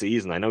time this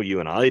season, I know you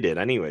and I did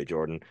anyway,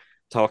 Jordan,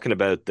 talking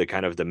about the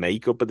kind of the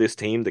makeup of this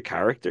team, the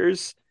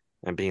characters,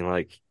 and being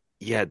like,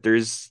 yeah,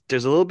 there's a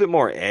little bit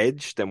more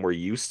edge than we're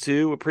used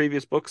to with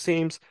previous Bucks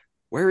teams.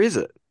 Where is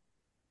it?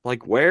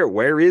 Like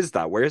where is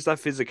that? Where's that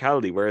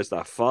physicality? Where is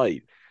that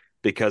fight?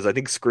 Because I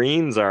think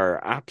screens are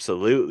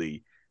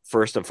absolutely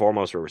first and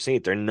foremost where we're seeing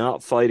it. They're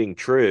not fighting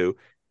true,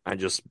 and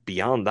just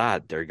beyond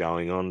that, they're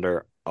going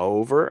under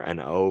over and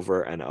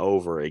over and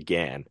over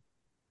again,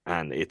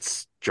 and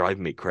it's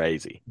driving me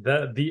crazy.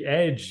 The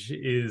edge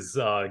is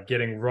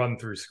getting run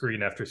through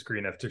screen after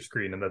screen after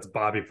screen, and that's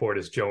Bobby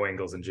Portis, Joe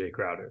Ingles, and Jay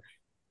Crowder.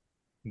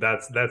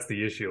 That's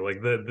the issue.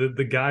 Like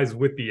the guys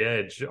with the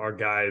edge are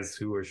guys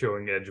who are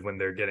showing edge when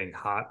they're getting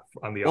hot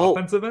on the Well,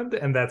 offensive end,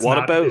 and that's what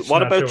not about it's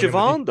not showing in the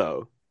Javon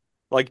though?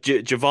 Like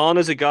Javon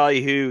is a guy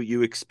who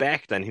you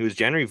expect and who's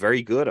generally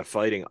very good at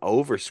fighting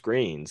over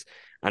screens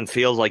and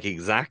feels like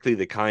exactly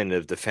the kind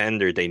of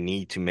defender they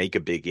need to make a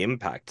big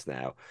impact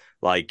now.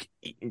 Like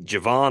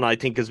Javon, I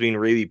think has been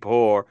really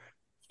poor.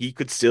 He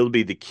could still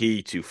be the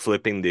key to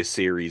flipping this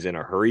series in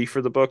a hurry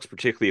for the Bucks,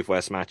 particularly if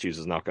Wes Matthews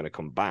is not going to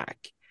come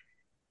back,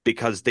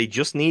 because they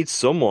just need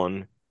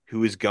someone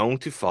who is going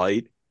to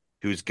fight,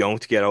 who's going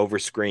to get over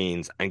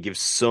screens and give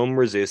some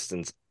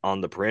resistance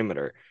on the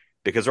perimeter.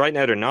 Because right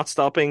now they're not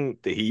stopping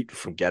the Heat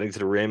from getting to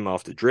the rim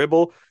off the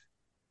dribble.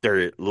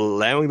 They're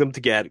allowing them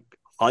to get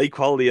high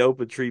quality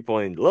open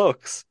 3-point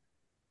looks.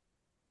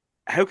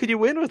 How could you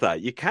win with that?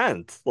 You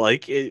can't.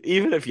 Like,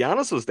 even if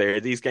Giannis was there,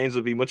 these games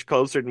would be much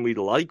closer than we'd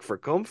like for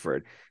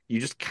comfort. You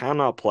just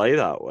cannot play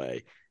that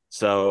way.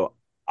 So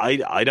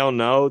I don't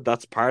know.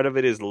 That's part of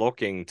it, is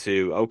looking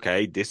to,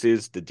 okay, this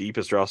is the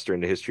deepest roster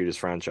in the history of this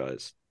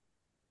franchise.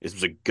 This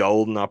was a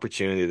golden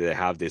opportunity that they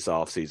have this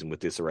offseason with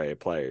this array of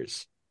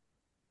players.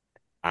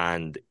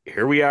 And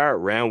here we are,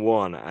 round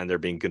one, and they're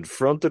being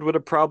confronted with a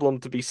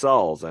problem to be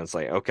solved. And it's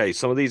like, okay,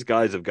 some of these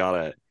guys have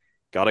gotta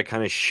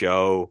kind of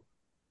show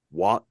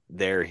what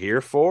they're here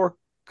for.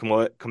 Come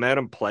out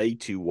and play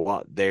to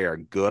what they are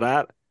good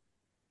at.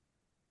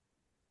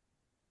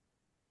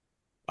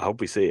 I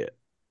hope we see it.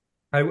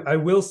 I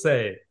will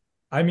say,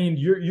 I mean,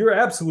 you're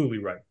absolutely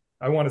right.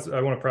 I want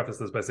to preface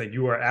this by saying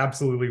you are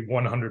absolutely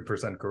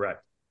 100%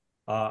 correct.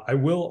 I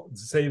will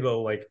say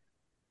though, like,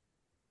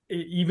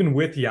 even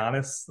with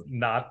Giannis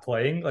not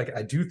playing, like,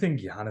 I do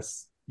think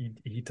Giannis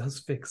he does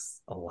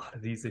fix a lot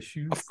of these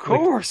issues. Of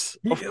course,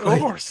 like, of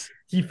course.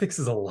 Like, he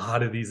fixes a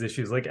lot of these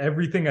issues. Like,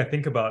 everything I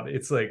think about,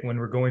 it's like when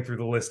we're going through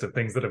the list of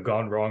things that have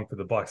gone wrong for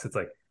the Bucks, it's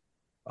like,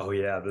 oh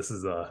yeah, this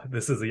is a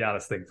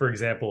Giannis thing. For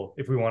example,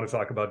 if we want to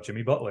talk about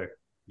Jimmy Butler,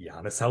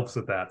 Giannis helps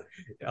with that,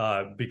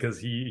 because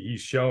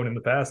he's shown in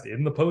the past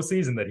in the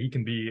postseason that he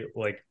can be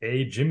like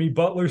a Jimmy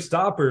Butler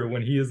stopper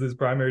when he is his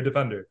primary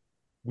defender.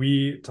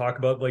 We talk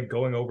about like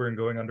going over and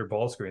going under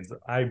ball screens.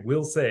 I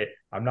will say,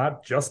 I'm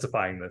not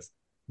justifying this,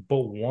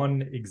 but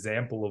one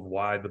example of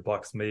why the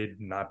Bucks may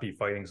not be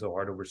fighting so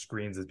hard over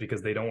screens is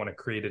because they don't want to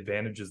create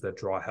advantages that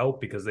draw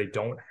help, because they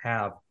don't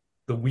have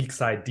the weak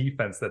side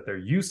defense that they're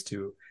used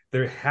to.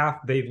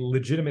 They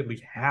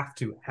legitimately have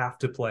to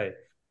play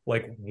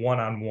like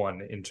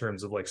one-on-one in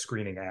terms of like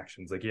screening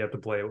actions. Like, you have to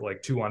play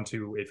like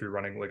 2-on-2 if you're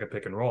running like a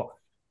pick and roll.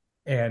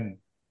 And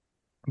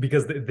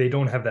because they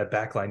don't have that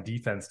backline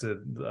defense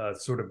to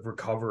sort of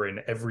recover in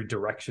every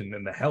direction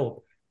in the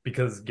help,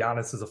 because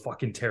Giannis is a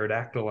fucking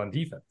pterodactyl on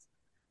defense.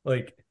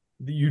 Like,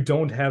 you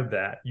don't have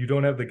that. You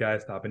don't have the guy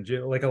stopping.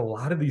 Like, a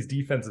lot of these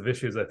defensive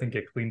issues, I think,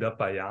 get cleaned up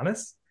by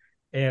Giannis.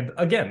 And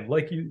again,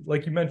 like you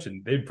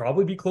mentioned, they'd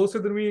probably be closer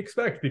than we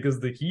expect, because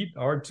the Heat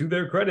are, to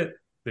their credit,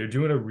 they're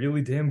doing a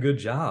really damn good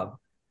job.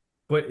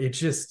 But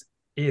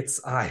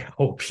I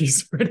hope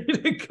he's ready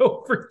to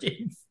go for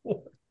game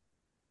 4.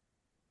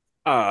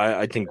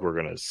 I think we're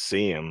gonna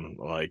see him,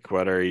 like,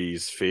 whether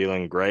he's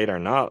feeling great or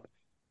not.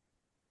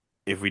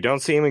 If we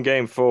don't see him in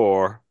game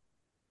 4,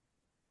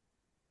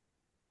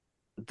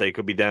 they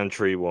could be down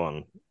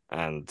 3-1,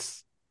 and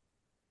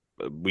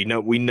we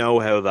know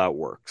how that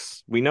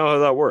works. We know how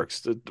that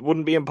works. It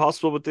wouldn't be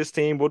impossible with this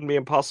team, wouldn't be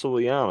impossible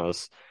with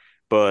Giannis.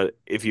 But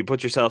if you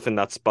put yourself in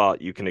that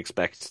spot, you can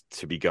expect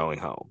to be going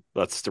home.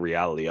 That's the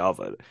reality of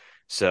it.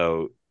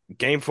 So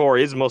game 4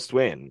 is must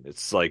win.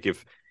 It's like,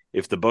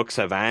 if the Bucks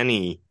have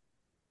any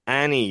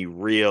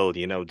real,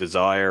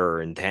 desire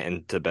or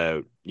intent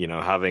about,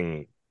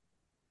 having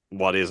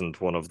what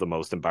isn't one of the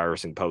most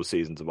embarrassing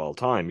postseasons of all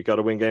time, you got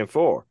to win game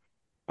 4.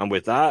 And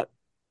with that,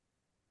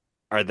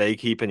 are they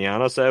keeping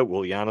Giannis out?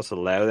 Will Giannis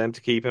allow them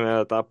to keep him out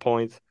at that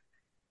point?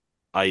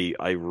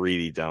 I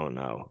really don't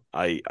know.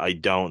 I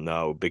don't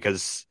know,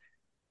 because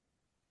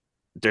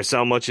there's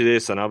so much of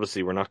this, and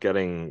obviously we're not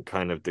getting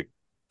kind of the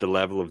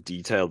level of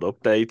detailed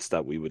updates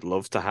that we would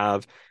love to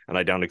have, and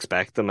I don't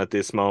expect them at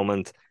this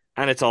moment.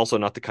 And it's also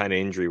not the kind of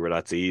injury where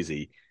that's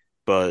easy.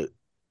 But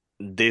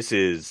this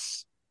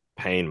is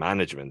pain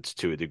management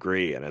to a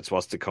degree, and it's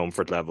what's the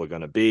comfort level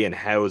going to be, and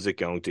how is it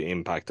going to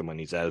impact him when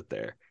he's out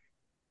there?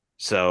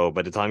 So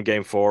by the time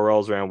game 4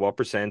 rolls around, what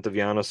percent of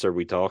Giannis are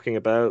we talking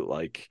about?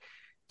 Like,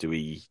 do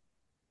we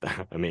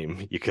I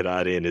mean, you could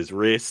add in his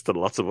wrist and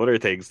lots of other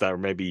things that are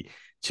maybe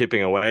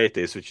chipping away at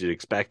this, which you'd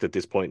expect at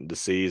this point in the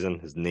season.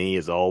 His knee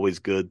is always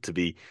good to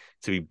be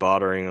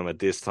bothering him at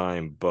this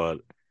time, but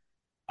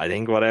I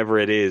think whatever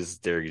it is,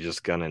 they're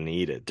just gonna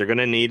need it. They're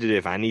gonna need it,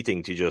 if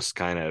anything, to just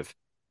kind of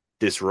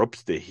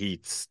disrupt the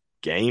Heat's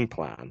game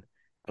plan.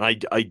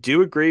 And I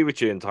do agree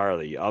with you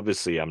entirely.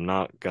 Obviously, I'm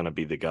not gonna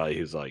be the guy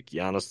who's like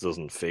Giannis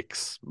doesn't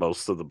fix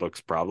most of the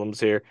Bucks' problems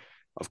here.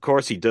 Of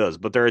course he does,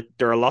 but there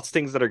are lots of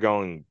things that are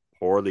going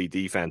poorly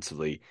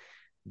defensively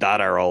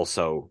that are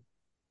also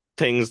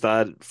things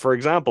that, for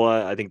example,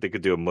 I think they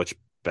could do a much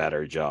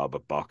better job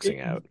of boxing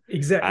out.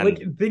 Exactly. And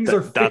Like things are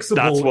that's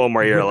fixable one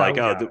where you're like,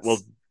 without oh, well,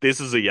 Giannis. this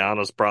is a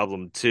Giannis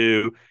problem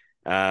too.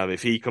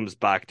 If he comes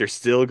back, they're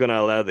still going to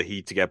allow the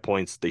Heat to get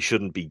points they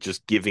shouldn't be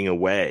just giving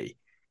away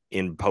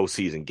in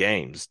postseason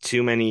games.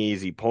 Too many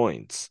easy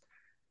points.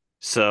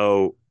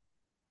 So,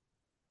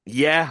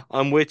 yeah,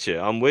 I'm with you.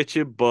 I'm with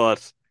you,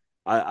 but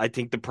I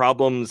think the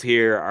problems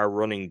here are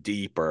running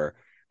deeper.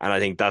 And I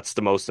think that's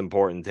the most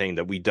important thing,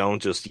 that we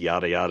don't just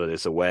yada yada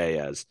this away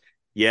as,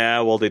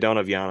 yeah, well, they don't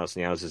have Giannis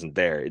and Giannis isn't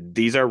there.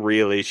 These are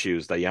real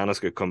issues that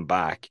Giannis could come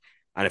back.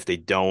 And if they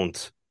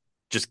don't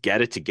just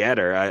get it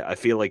together, I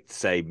feel like to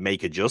say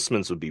make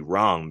adjustments would be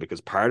wrong,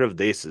 because part of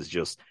this is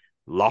just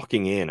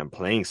locking in and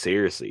playing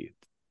seriously.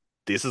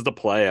 This is the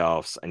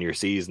playoffs and your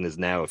season is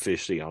now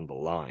officially on the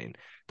line.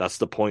 That's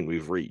the point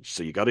we've reached.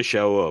 So you got to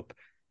show up.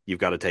 You've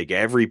got to take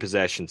every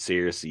possession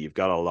seriously. You've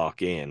got to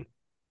lock in.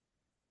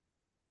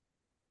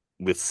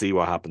 We'll see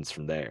what happens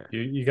from there.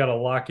 You got to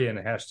lock in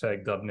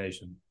hashtag Dub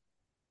Nation.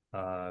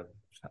 I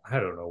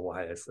don't know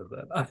why I said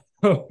that,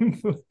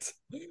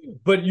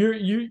 but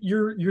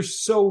you're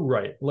so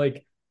right.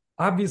 Like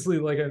obviously,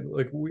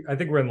 I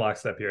think we're in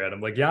lockstep here,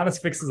 Adam. Like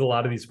Giannis fixes a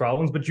lot of these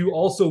problems, but you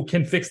also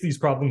can fix these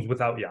problems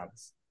without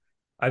Giannis.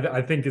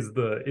 I think is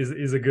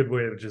a good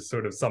way of just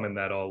sort of summing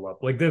that all up.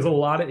 Like there's a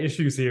lot of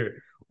issues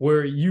here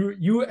where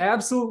you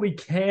absolutely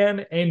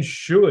can and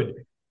should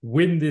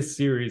win this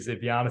series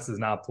if Giannis is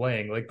not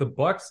playing. Like the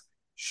Bucks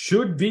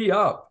should be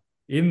up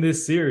in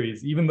this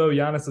series, even though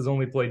Giannis has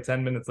only played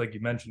 10 minutes, like you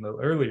mentioned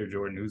earlier,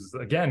 Jordan, who's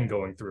again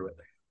going through it.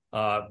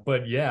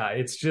 But yeah,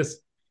 it's just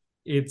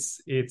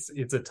it's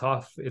a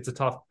tough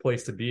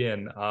place to be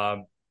in.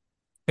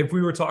 If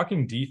we were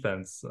talking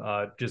defense,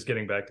 just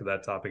getting back to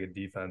that topic of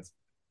defense,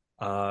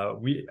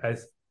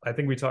 I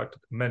think we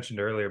mentioned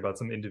earlier about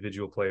some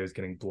individual players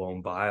getting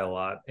blown by a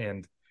lot,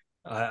 and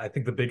I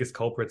think the biggest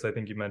culprits, I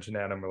think you mentioned,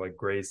 Adam, are like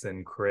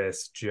Grayson,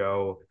 Chris,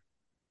 Joe.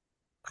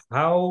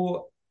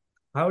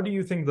 How do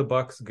you think the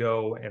Bucks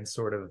go and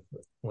sort of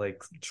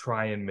like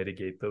try and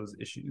mitigate those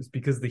issues?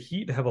 Because the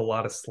Heat have a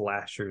lot of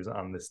slashers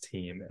on this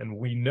team, and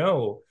we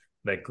know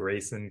that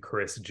Grayson,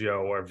 Chris,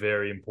 Joe are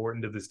very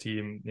important to this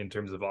team in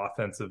terms of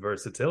offensive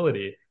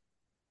versatility.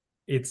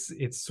 It's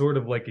sort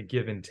of like a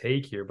give and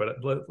take here, but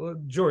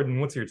Jordan,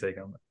 what's your take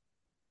on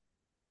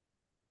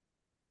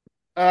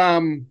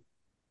that?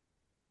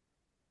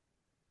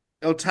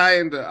 It'll tie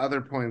into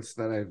other points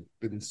that I've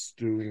been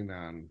stewing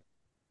on.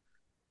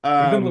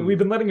 We've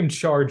been letting him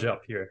charge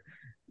up here.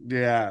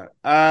 Yeah.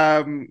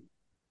 I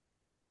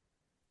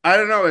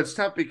don't know. It's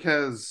tough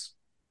because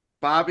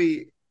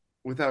Bobby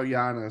without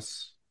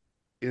Giannis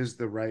is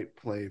the right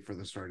play for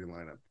the starting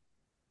lineup.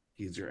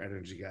 He's your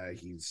energy guy.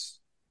 He's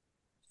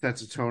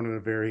sets a tone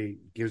in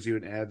gives you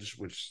an edge,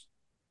 which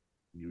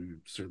you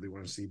certainly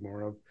want to see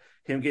more of.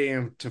 Him getting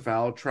into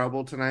foul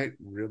trouble tonight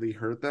really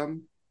hurt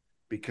them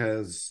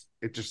because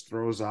it just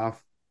throws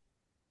off,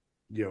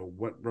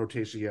 what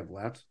rotation you have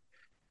left.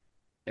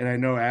 And I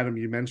know, Adam,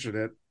 you mentioned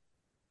it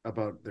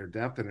about their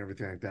depth and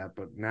everything like that,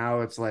 but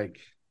now it's like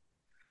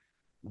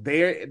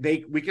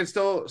we can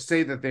still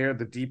say that they're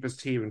the deepest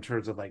team in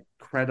terms of like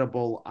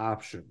credible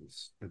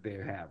options that they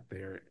have.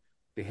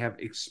 They have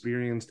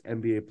experienced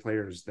NBA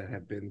players that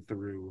have been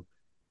through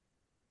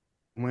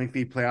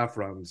lengthy playoff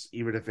runs,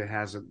 even if it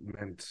hasn't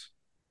meant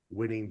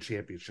winning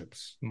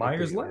championships.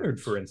 Myers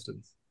Leonard, for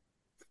instance.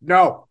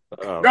 No.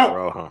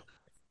 No.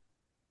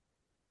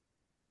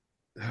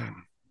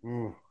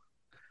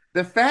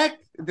 The fact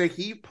that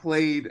he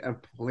played a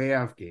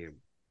playoff game.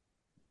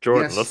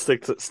 Jordan, yes.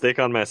 Let's stick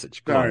on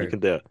message. Come on, you can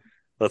do it.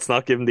 Let's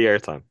not give him the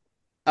airtime.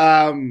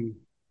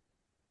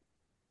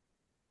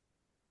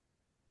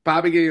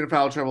 Bobby getting in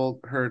foul trouble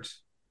hurt.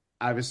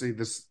 Obviously,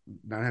 this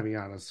not having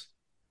Giannis.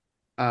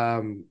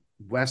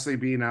 Wesley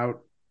being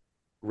out.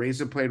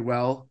 Raisin played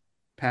well.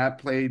 Pat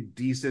played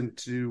decent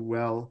to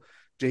well.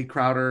 Jay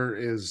Crowder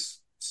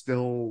is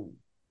still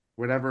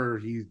whatever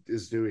he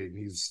is doing.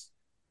 He's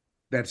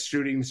that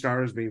shooting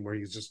stars meme where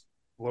he's just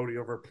floating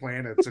over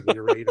planets and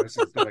Uranus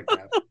and stuff like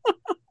that.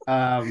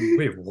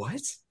 Wait,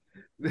 what?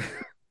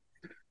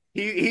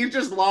 he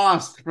just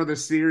lost for the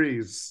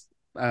series,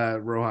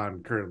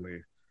 Rohan, currently.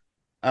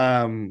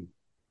 Javon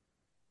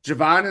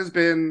has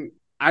been,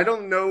 I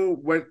don't know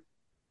what,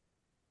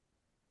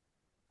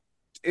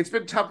 it's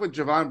been tough with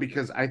Javon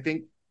because I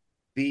think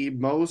the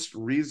most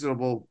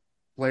reasonable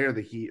player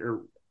that he,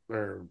 or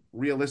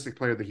realistic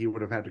player that he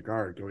would have had to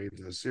guard going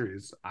into the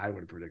series, I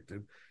would have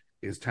predicted,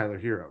 is Tyler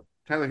Hero.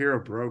 Tyler Hero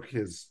broke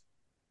his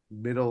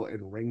middle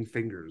and ring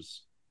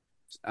fingers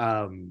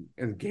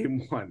in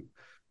game one.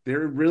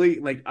 They're really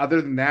like,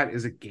 other than that,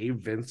 is it Gabe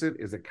Vincent?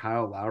 Is it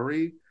Kyle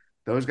Lowry?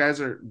 Those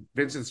guys are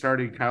Vincent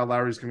starting, Kyle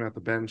Lowry's coming out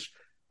the bench.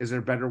 Is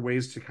there better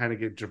ways to kind of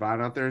get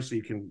Javon out there so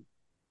you can,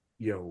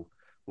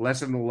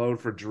 lessen the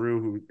load for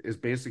Drew, who is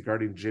basically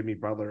guarding Jimmy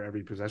Butler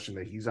every possession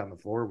that he's on the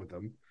floor with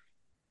him?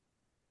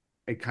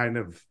 It kind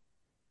of,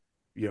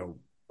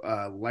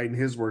 lighten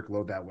his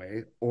workload that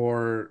way.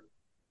 Or,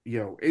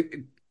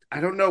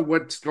 I don't know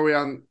what's going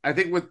on. I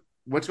think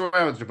what's going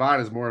on with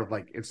Javon is more of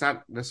like, it's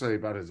not necessarily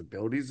about his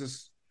abilities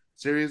this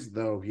series,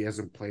 though he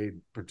hasn't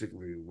played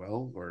particularly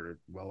well or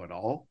well at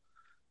all.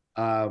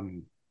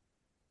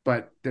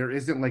 But there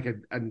isn't like a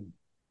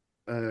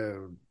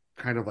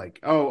kind of like,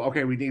 oh,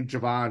 okay, we need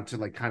Javon to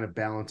like kind of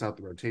balance out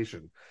the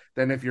rotation.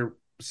 Then if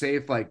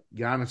like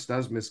Giannis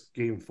does miss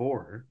game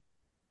 4,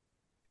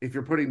 if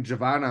you're putting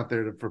Javon out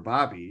there for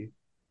Bobby,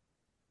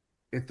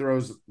 it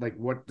throws like,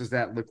 what does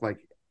that look like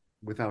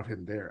without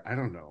him there? I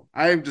don't know.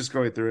 I'm just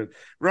going through it.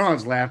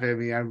 Rohan's laughing at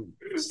me.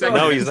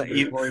 No,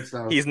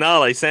 he's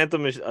not. I sent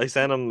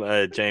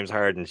him James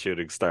Harden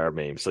shooting star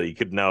meme so you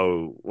could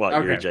know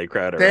what your Jay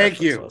Crowder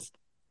Thank you. Was.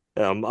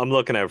 I'm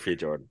looking out for you,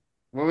 Jordan.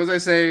 What was I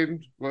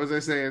saying?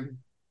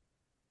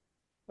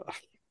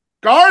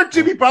 Guard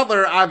Jimmy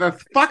Butler on the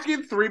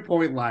fucking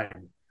 3-point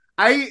line.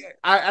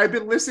 I've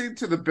been listening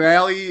to the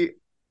Bally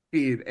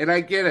feed, and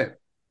I get it.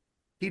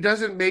 He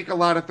doesn't make a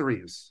lot of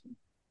threes.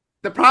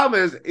 The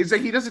problem is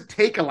that he doesn't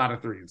take a lot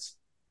of threes.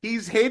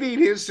 He's hitting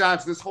his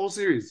shots this whole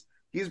series.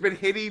 He's been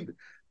hitting.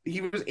 He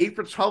was 8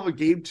 for 12 in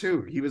game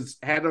 2. He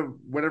had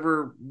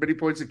whatever many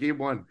points in game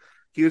 1.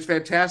 He was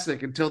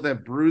fantastic until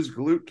that bruised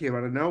glute came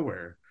out of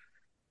nowhere.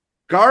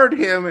 Guard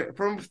him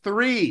from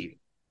 3.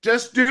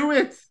 Just do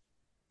it.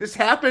 This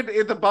happened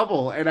in the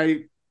bubble, and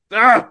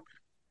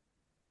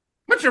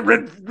put your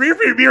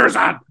rearview mirrors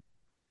on.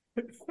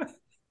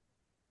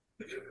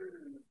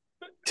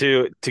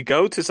 To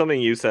go to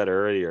something you said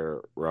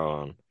earlier,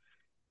 Rowan,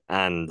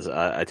 and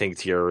I think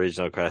to your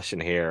original question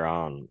here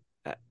on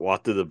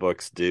what do the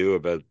Bucks do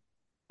about,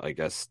 I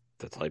guess,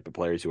 the type of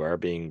players who are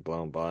being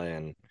blown by,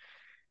 and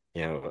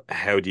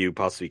how do you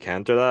possibly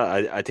counter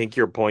that? I think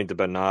your point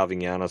about not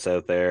having Giannis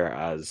out there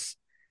as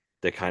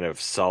the kind of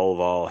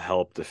solve-all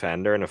help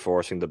defender and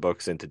forcing the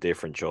Bucks into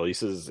different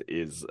choices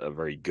is a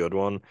very good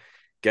one.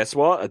 Guess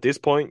what? At this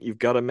point, you've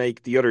got to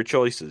make the other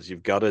choices.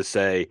 You've got to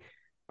say,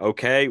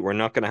 okay, we're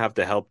not going to have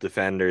the help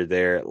defender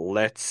there.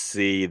 Let's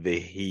see the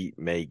Heat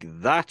make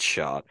that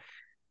shot,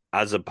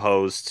 as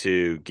opposed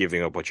to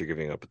giving up what you're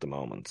giving up at the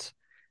moment.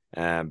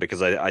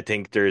 Because I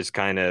think there's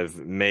kind of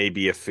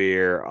maybe a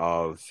fear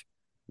of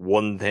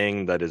one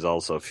thing that is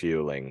also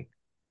fueling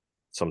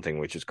something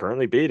which is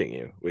currently beating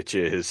you, which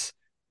is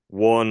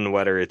one,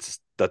 whether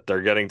it's that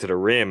they're getting to the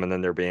rim and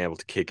then they're being able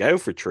to kick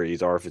out for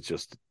trees, or if it's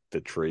just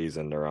the trees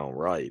in their own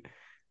right.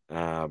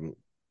 I'm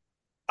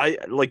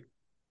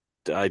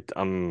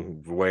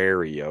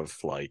wary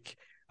of, like,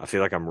 I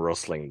feel like I'm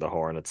rustling the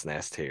hornet's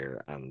nest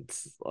here, and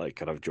I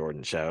could have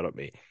Jordan shout at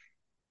me.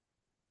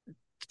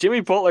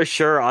 Jimmy Butler,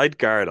 sure, I'd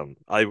guard him.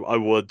 I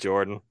would,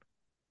 Jordan.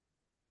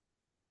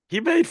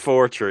 He made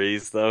 4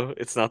 trees, though.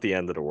 It's not the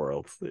end of the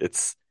world.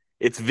 It's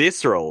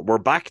visceral. We're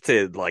back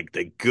to like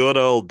the good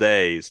old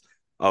days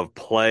of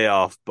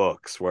playoff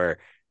Bucks, where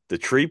the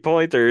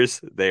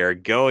 3-pointers, they are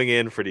going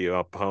in for the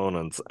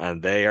opponents,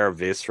 and they are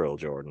visceral,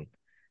 Jordan.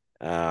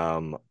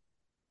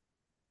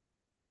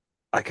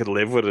 I could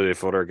live with it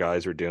if other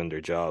guys were doing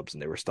their jobs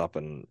and they were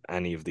stopping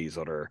any of these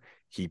other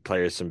Heat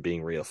players from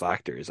being real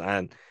factors.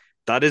 And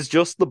that is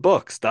just the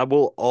Bucks. That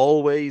will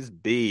always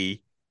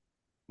be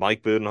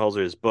Mike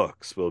Budenholzer's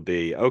Bucks. Will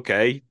be,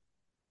 okay,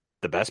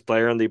 the best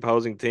player on the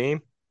opposing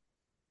team,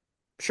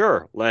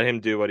 sure, let him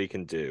do what he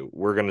can do.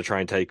 We're going to try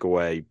and take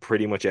away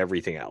pretty much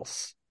everything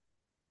else.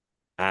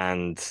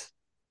 And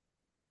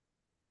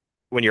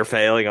when you're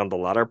failing on the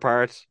latter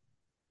part,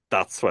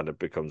 that's when it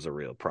becomes a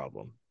real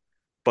problem.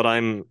 But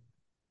I'm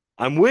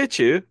with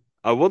you.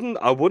 I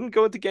wouldn't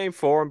go into game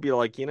 4 and be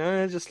like,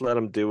 just let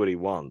him do what he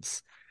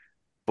wants.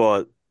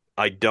 But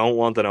I don't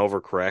want an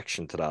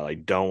overcorrection to that. I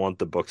don't want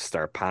the Bucks to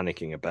start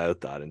panicking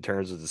about that. In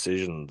terms of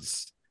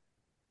decisions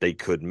they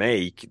could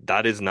make,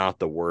 that is not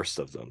the worst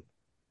of them.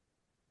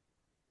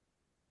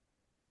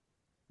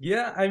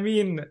 Yeah, I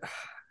mean,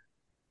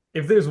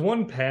 if there's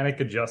one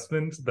panic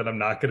adjustment that I'm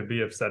not going to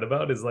be upset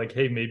about, is like,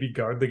 hey, maybe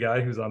guard the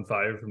guy who's on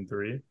fire from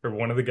 3, or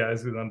one of the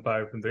guys who's on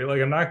fire from 3.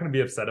 Like, I'm not going to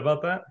be upset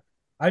about that.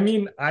 I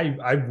mean,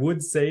 I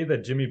would say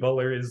that Jimmy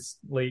Butler is,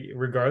 like,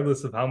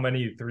 regardless of how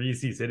many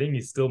threes he's hitting,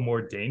 he's still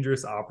more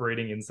dangerous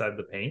operating inside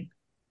the paint.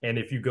 And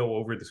if you go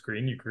over the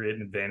screen, you create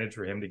an advantage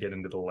for him to get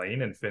into the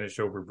lane and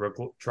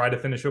try to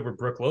finish over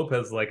Brook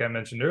Lopez. Like I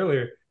mentioned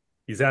earlier,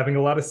 he's having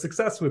a lot of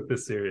success with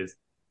this series.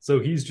 So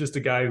he's just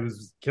a guy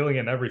who's killing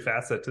in every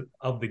facet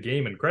of the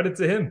game, and credit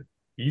to him.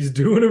 He's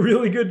doing a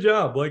really good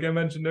job, like I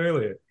mentioned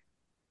earlier.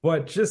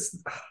 But just,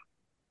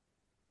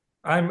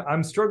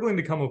 I'm struggling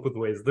to come up with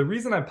ways. The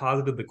reason I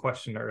posited the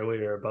question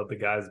earlier about the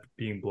guys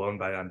being blown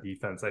by on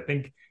defense, I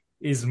think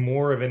is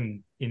more of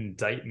an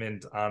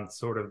indictment on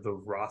sort of the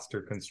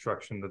roster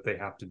construction that they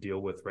have to deal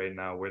with right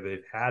now, where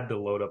they've had to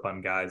load up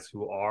on guys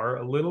who are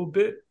a little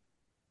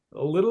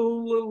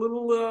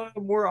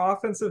more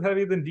offensive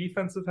heavy than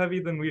defensive heavy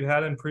than we've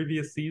had in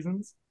previous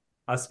seasons,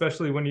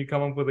 especially when you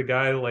come up with a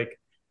guy like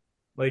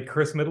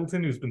Chris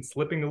Middleton, who's been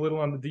slipping a little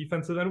on the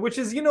defensive end, which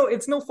is,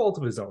 it's no fault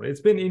of his own.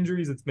 It's been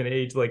injuries, it's been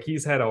age. Like,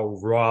 he's had a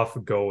rough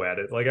go at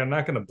it. Like, I'm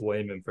not going to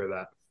blame him for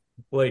that.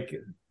 Like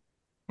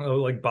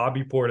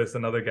Bobby Portis,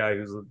 another guy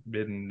who's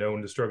been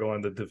known to struggle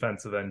on the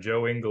defensive end.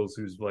 Joe Ingles,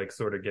 who's like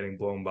sort of getting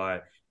blown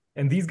by.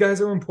 And these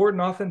guys are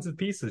important offensive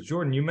pieces.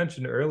 Jordan, you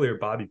mentioned earlier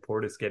Bobby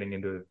Portis getting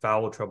into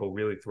foul trouble,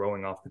 really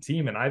throwing off the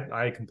team. And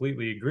I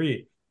completely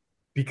agree,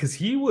 because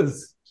he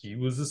was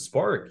a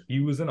spark. He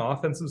was an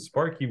offensive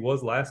spark. He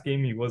was last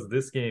game. He was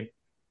this game.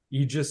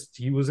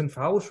 He was in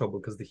foul trouble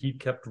because the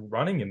Heat kept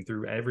running him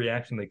through every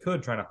action they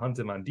could, trying to hunt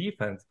him on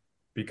defense,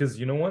 because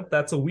you know what?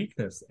 That's a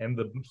weakness. And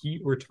the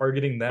Heat were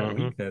targeting that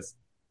weakness.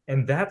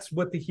 And that's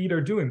what the Heat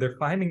are doing. They're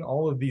finding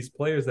all of these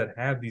players that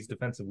have these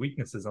defensive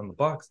weaknesses on the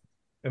Bucks,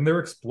 and they're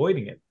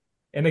exploiting it.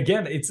 And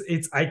again,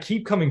 it's I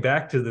keep coming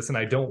back to this, and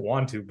I don't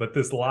want to, but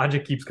this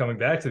logic keeps coming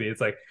back to me.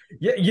 It's like,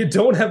 yeah, you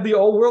don't have the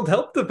all-world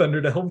help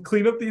defender to help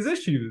clean up these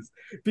issues,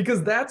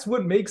 because that's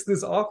what makes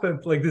this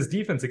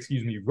defense,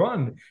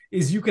 run,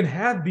 is you can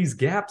have these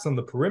gaps on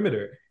the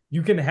perimeter.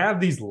 You can have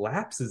these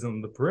lapses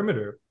on the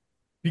perimeter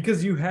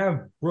because you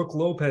have Brook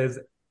Lopez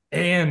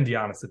and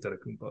Giannis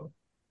Antetokounmpo.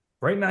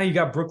 Right now, you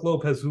got Brook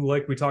Lopez, who,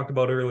 like we talked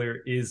about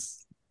earlier,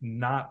 is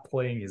not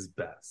playing his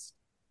best.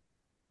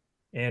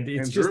 And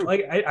it's just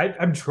like,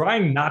 I'm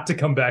trying not to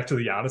come back to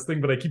the Giannis thing,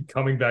 but I keep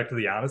coming back to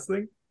the Giannis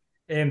thing.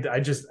 And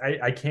I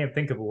can't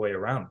think of a way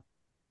around it.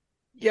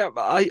 Yeah,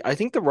 but I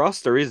think the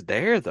roster is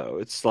there, though.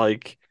 It's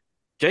like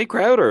Jay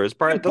Crowder is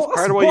part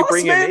of why you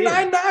bring him in.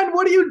 99,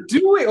 what are you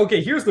doing?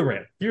 Okay, here's the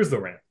rant.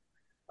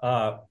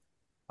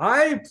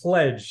 I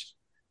pledged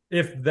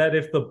for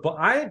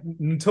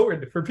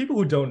people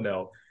who don't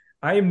know,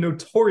 I am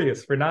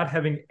notorious for not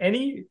having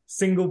any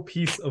single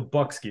piece of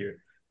Bucks gear.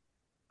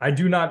 I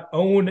do not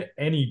own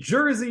any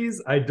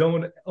jerseys. I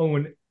don't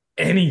own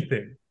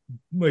anything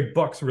like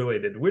Bucks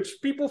related, which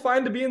people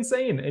find to be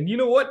insane. And you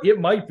know what? It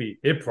might be.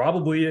 It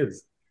probably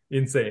is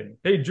insane.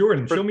 Hey,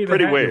 Jordan, show me the hat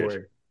you're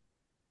wearing.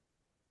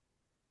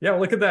 Yeah,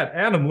 look at that.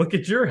 Adam, look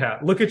at your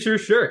hat. Look at your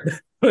shirt.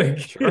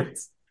 Sure.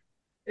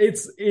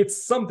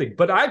 It's something.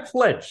 But I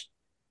pledged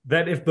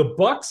that if the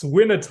Bucks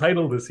win a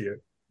title this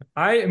year,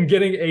 I am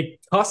getting a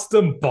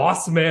custom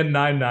Bossman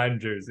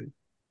 99 jersey.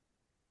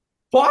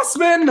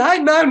 Bossman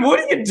 99,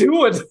 what are you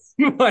doing?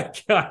 My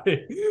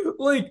guy.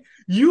 Like,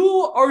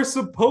 you are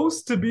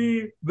supposed to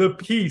be the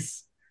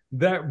piece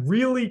that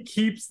really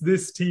keeps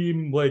this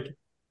team, like,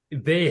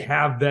 they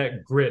have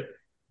that grit.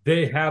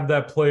 They have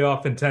that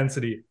playoff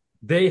intensity.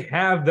 They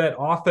have that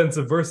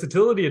offensive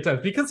versatility at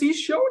times, because he's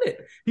shown it.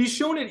 He's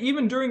shown it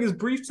even during his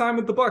brief time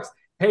with the Bucks.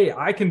 Hey,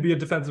 I can be a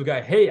defensive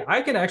guy. Hey,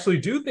 I can actually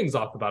do things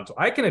off the bounce.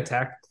 I can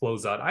attack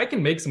closeout. I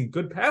can make some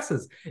good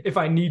passes if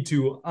I need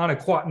to on a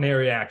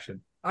quaternary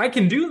action. I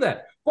can do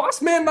that.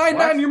 Bossman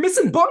 99, you're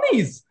missing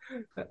bunnies.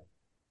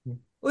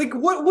 Like,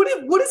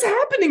 what is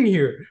happening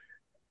here?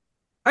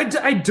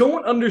 I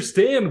don't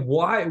understand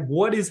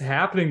what is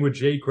happening with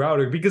Jay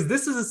Crowder, because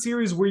this is a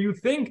series where you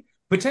think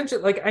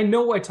potentially, like, I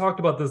know I talked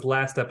about this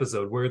last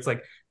episode where it's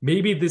like,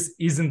 maybe this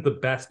isn't the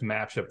best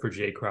matchup for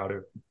Jay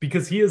Crowder,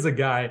 because he is a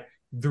guy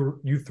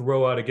you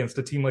throw out against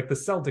a team like the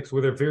Celtics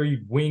where they're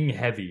very wing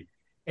heavy.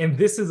 And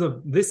this is a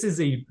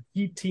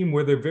Heat team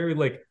where they're very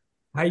like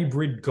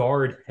hybrid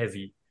guard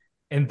heavy.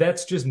 And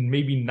that's just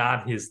maybe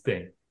not his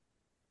thing.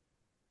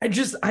 I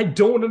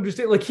don't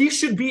understand. Like, he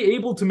should be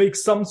able to make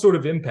some sort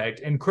of impact.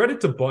 And credit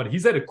to Bud,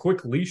 he's had a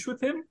quick leash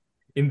with him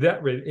in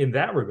that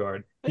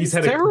regard. He's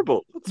had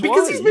terrible.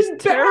 Because he's been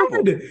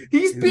terrible. Bad.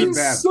 He's been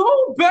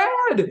so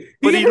bad.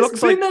 But he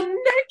looks like a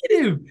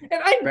negative.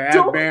 And I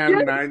don't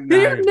get it.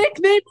 Their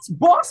nickname is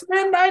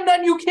Bossman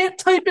 99. You can't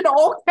type in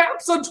all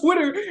caps on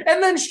Twitter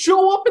and then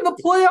show up in the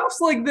playoffs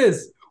like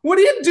this. What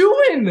are you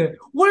doing?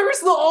 Where's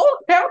the all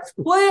caps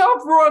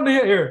playoff run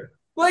here?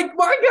 Like,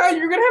 my guy,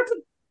 you're gonna have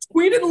to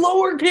tweet in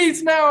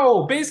lowercase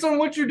now, based on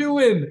what you're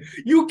doing.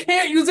 You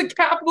can't use a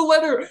capital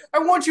letter. I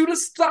want you to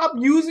stop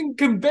using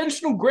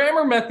conventional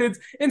grammar methods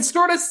and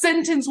start a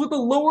sentence with a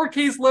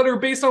lowercase letter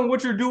based on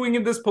what you're doing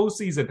in this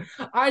postseason.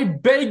 I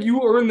beg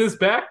you earn this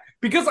back,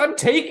 because I'm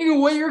taking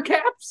away your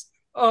caps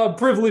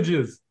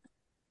privileges.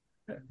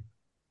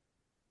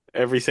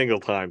 Every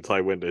single time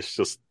Ty Windish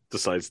just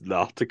decides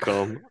not to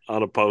come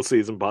on a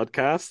postseason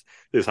podcast,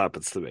 this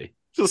happens to me.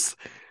 Just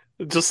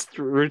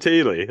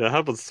routinely, it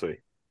happens to me.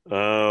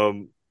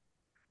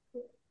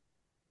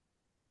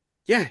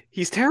 Yeah,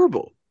 he's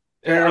terrible.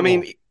 I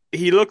mean,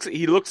 he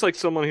looks like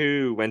someone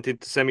who went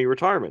into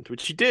semi-retirement,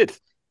 which he did,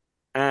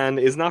 and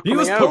is not coming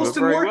out of it very well. He was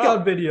posting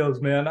workout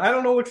videos, man. I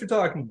don't know what you're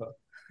talking about.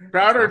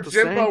 Crowder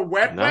Jimbo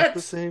wet. Not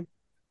the same.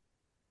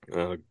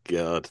 Oh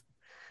God,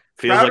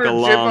 feels Crowder, like a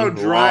long,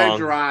 Jimbo,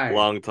 dry.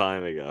 Long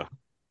time ago.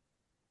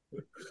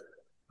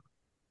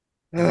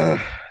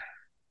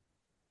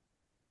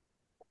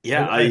 Yeah,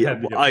 Yeah, I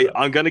had to get to that.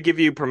 I'm gonna give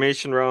you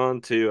permission,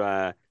 Ron,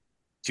 to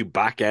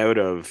back out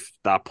of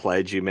that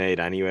pledge you made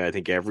anyway. I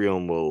think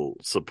everyone will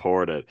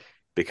support it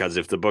because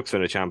if the Bucks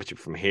win a championship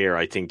from here,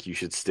 I think you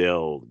should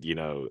still,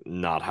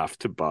 not have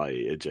to buy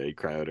a Jay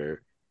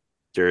Crowder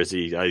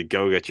jersey. I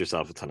go get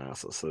yourself a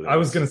Thanasis. I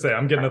was gonna say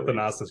I'm getting a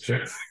Thanasis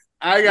jersey.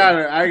 I got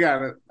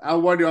it.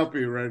 I'll one up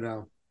you right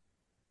now.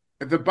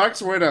 If the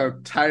Bucks win a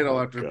title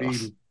after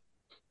being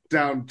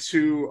down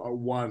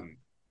 2-1,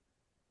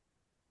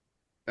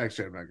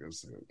 actually, I'm not gonna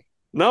say it.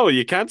 No,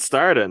 you can't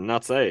start it and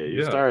not say it.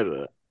 You started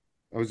it.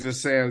 I was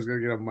just saying I was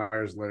gonna get a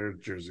Myers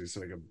Leonard jersey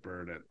so I could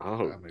burn it.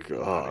 Oh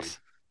God.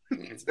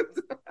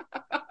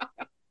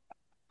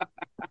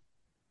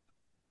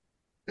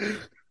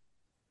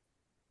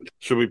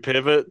 Should we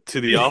pivot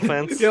to the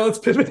offense? Yeah, let's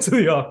pivot to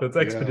the offense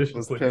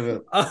expeditiously.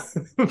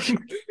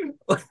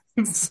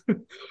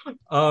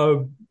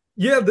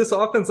 This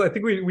offense, I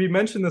think we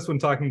mentioned this when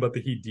talking about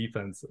the Heat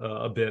defense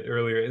a bit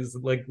earlier, is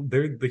like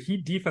the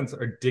Heat defense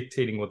are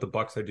dictating what the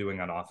Bucks are doing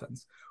on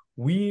offense.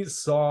 We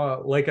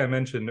saw, like I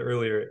mentioned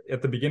earlier,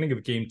 at the beginning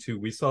of game 2,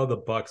 we saw the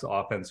Bucks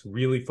offense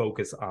really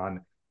focus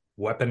on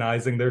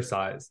weaponizing their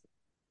size.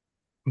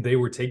 They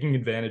were taking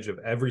advantage of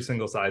every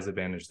single size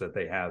advantage that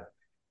they have.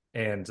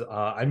 And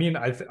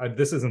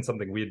this isn't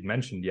something we had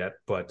mentioned yet,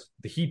 but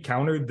the Heat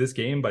countered this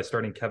game by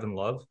starting Kevin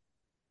Love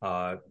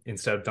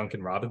instead of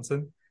Duncan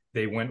Robinson.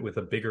 They went with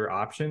a bigger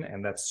option,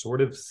 and that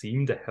sort of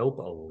seemed to help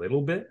a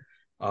little bit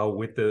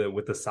with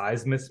the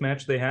size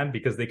mismatch they had,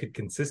 because they could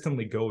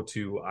consistently go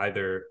to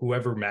either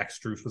whoever Max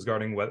Strus was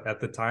guarding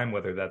at the time,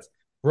 whether that's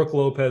Brook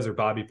Lopez or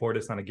Bobby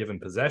Portis on a given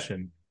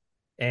possession.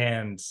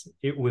 And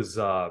it was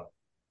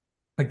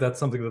that's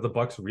something that the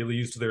Bucks really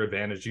used to their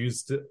advantage.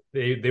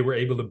 They were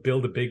able to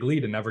build a big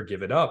lead and never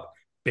give it up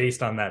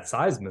based on that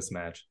size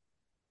mismatch.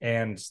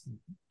 And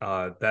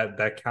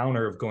that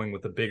counter of going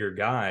with a bigger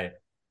guy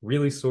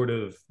really sort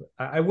of,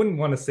 I wouldn't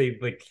want to say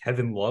like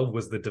Kevin Love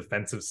was the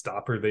defensive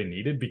stopper they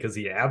needed, because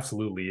he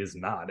absolutely is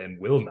not and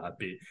will not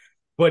be.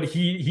 But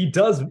he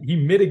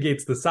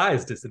mitigates the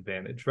size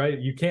disadvantage, right?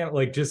 You can't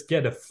like just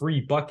get a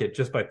free bucket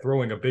just by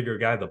throwing a bigger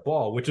guy the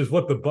ball, which is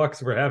what the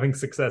Bucks were having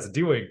success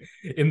doing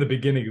in the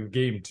beginning of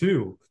game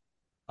 2.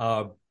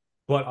 But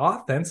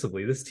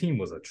offensively, this team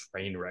was a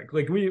train wreck.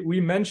 Like we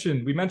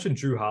mentioned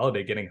Jrue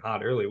Holiday getting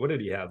hot early. What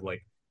did he have?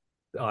 Like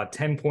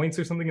 10 points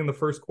or something in the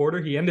first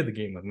quarter. He ended the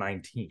game with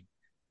 19.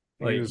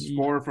 He was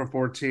 4 for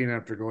 14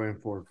 after going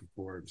 4 for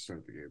 4 to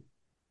start the game.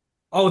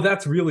 Oh,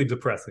 that's really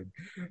depressing.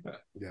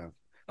 Yeah.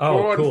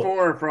 Oh,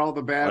 4-4 for all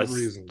the bad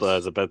reasons. I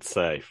was about to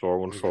say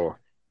 4-4.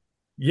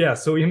 Yeah,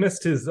 so he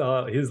missed his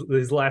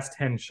last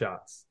 10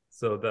 shots.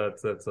 So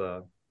that's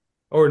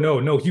or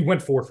no, he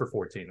went 4 for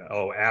 14.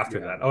 Oh, after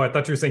that. Oh, I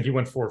thought you were saying he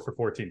went 4 for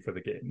 14 for the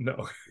game.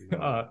 No.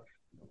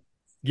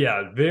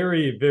 Yeah,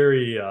 very,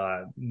 very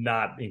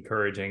not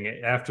encouraging.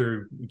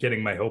 After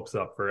getting my hopes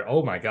up for,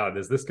 oh my God,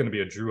 is this going to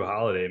be a Jrue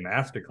Holiday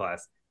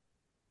masterclass?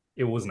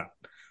 It was not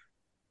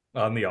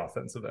on the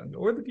offensive end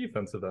or the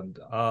defensive end.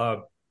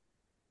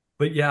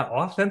 But yeah,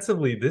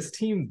 offensively, this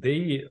team,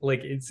 they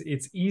like it's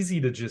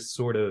easy to just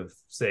sort of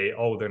say,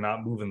 oh, they're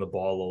not moving the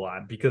ball a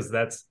lot, because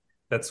that's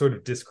sort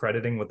of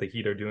discrediting what the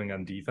Heat are doing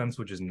on defense,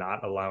 which is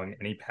not allowing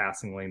any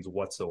passing lanes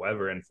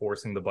whatsoever and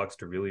forcing the Bucks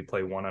to really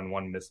play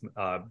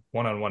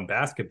one-on-one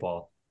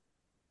basketball.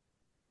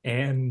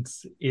 And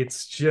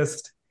it's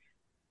just,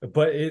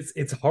 but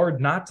it's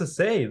hard not to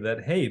say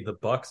that, hey, the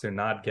Bucks are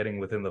not getting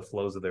within the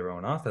flows of their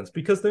own offense,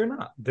 because they're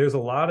not. There's a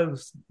lot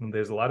of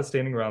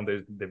standing around.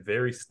 There's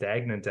very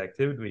stagnant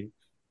activity,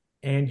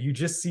 and you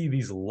just see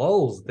these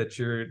lulls that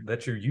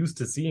you're used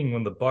to seeing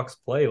when the Bucks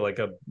play like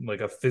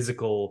a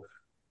physical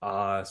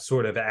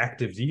sort of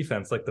active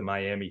defense like the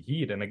Miami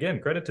Heat. And again,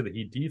 credit to the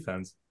Heat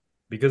defense,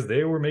 because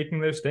they were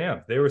making their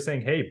stamp. They were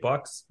saying, hey,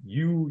 Bucks,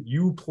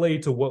 you play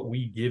to what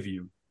we give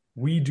you.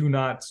 We do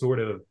not sort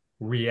of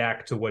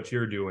react to what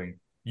you're doing.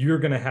 You're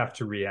going to have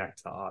to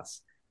react to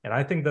us. And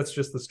I think that's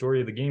just the story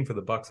of the game for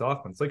the Bucks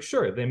offense. Like,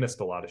 sure, they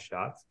missed a lot of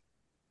shots.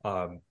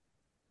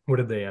 What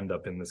did they end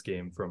up in this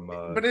game from?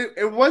 But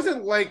it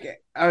wasn't like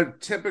a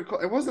typical.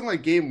 It wasn't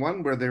like game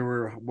 1 where they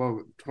were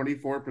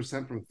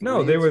 24% from 3.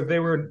 No, they were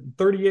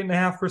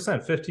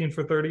 38.5%, 15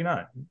 for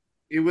 39.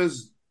 It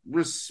was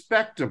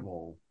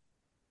respectable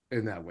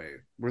in that way,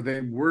 where they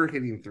were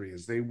hitting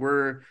threes. They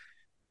were,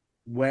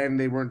 when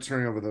they weren't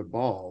turning over the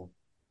ball.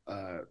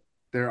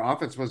 Their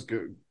offense was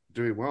good,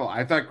 doing well.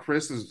 I thought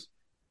Chris is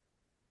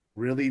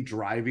really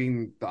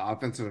driving the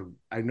offense.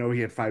 I know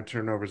he had 5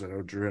 turnovers. I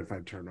know Jrue had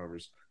 5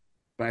 turnovers.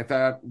 But I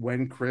thought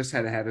when Chris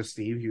had ahead of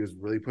Steve, he was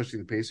really pushing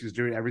the pace. He was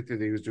doing everything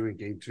that he was doing in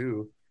game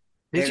 2.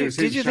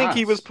 Did you think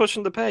he was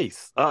pushing the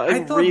pace?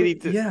 I thought really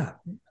did. Yeah.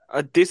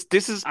 This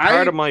is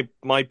part of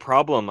my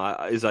problem.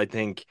 I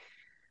think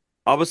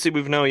obviously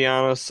we've known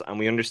Giannis and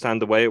we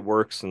understand the way it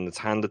works, and it's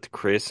handed to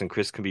Chris, and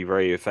Chris can be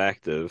very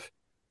effective.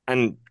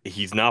 And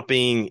he's not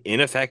being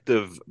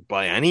ineffective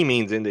by any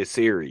means in this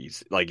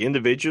series. Like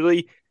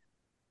individually,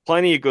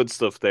 plenty of good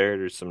stuff there.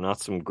 There's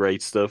some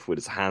great stuff with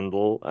his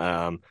handle.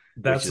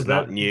 Which is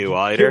not new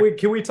either.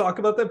 Can we talk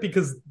about that?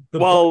 Because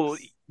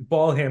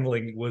ball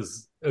handling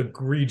was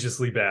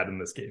egregiously bad in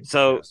this game.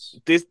 So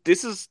Yes.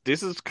 this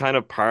is kind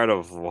of part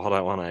of what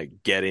I want to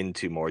get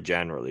into more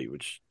generally,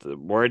 which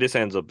where this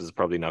ends up is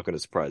probably not going to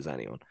surprise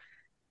anyone.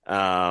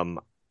 Um,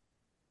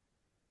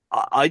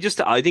 I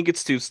think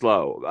it's too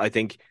slow. I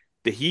think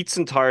the Heat's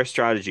entire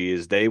strategy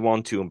is they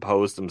want to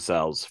impose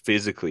themselves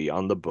physically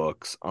on the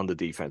Bucks on the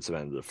defensive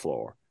end of the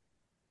floor.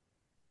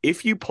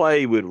 If you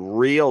play with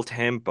real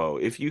tempo,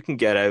 if you can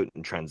get out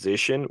and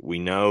transition, we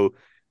know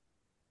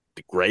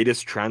the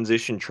greatest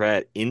transition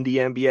threat in the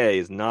NBA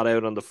is not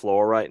out on the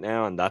floor right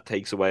now, and that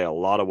takes away a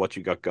lot of what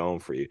you got going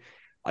for you.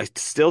 I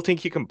still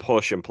think you can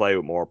push and play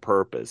with more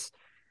purpose.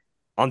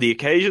 On the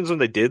occasions when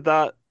they did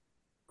that,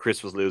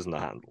 Chris was losing the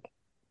handle.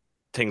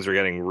 Things were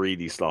getting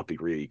really sloppy,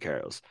 really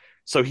careless.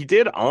 So he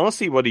did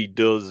honestly what he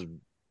does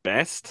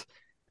best.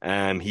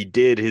 He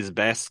did his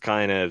best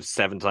kind of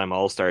seven-time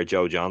All-Star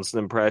Joe Johnson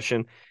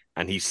impression,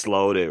 and he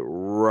slowed it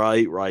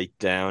right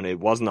down. It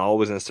wasn't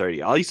always necessarily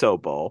ISO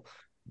ball,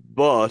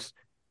 but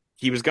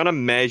he was going to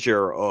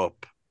measure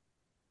up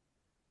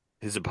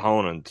his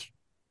opponent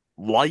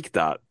like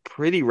that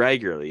pretty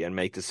regularly and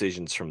make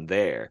decisions from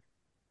there.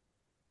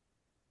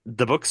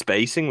 The book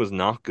spacing was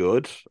not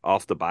good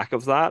off the back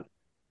of that.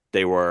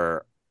 They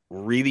were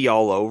really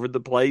all over the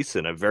place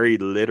in a very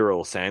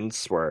literal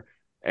sense where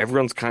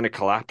everyone's kind of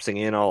collapsing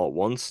in all at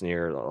once and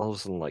you're all of a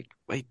sudden like,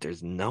 wait,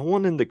 there's no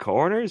one in the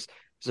corners?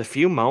 There's a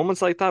few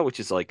moments like that, which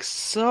is like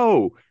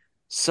so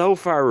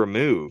far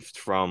removed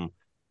from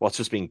what's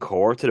just been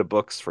core to the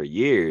Bucks for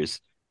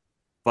years.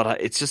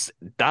 But it's just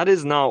that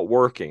is not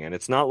working, and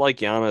it's not like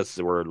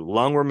Giannis. We're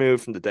long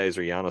removed from the days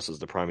where Giannis was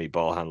the primary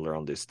ball handler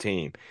on this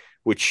team,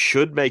 which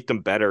should make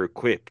them better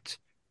equipped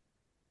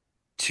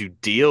to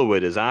deal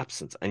with his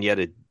absence, and yet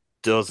it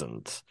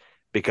doesn't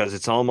because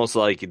it's almost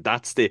like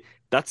that's the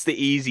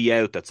easy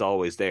out that's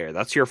always there.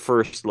 That's your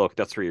first look.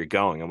 That's where you're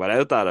going, and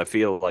without that, I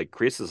feel like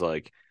Chris is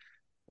like,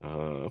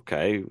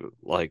 okay,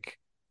 like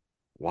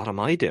what am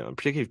I doing?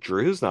 Particularly if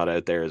Drew's not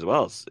out there as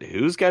well.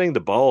 Who's getting the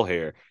ball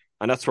here?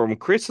 And that's where when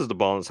Chris has the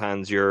ball in his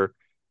hands, you're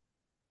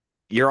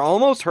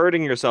almost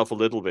hurting yourself a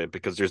little bit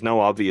because there's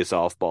no obvious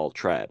off-ball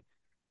threat.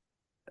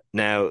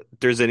 Now,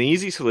 there's an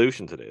easy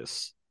solution to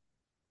this.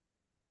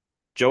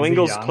 Joe Is it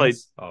Ingles played.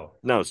 Giannis? Oh,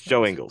 No, it's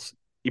Joe Ingles.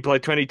 He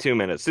played 22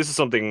 minutes. This is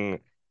something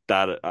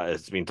that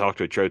has been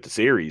talked about throughout the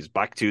series.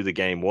 Back to the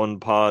game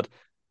one pod.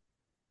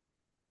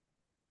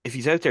 If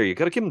he's out there, you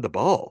got to give him the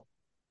ball.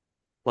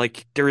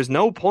 Like there is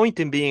no point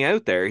in being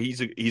out there.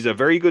 He's a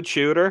very good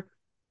shooter.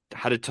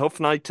 Had a tough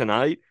night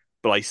tonight,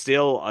 but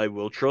I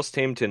will trust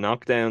him to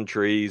knock down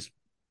trees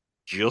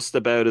just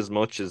about as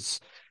much as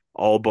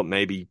all but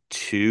maybe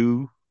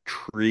two,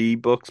 three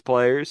Bucks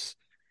players.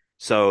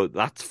 So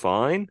that's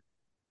fine.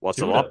 What's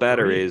a two lot to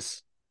better three.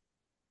 is,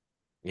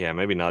 yeah,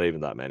 maybe not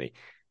even that many.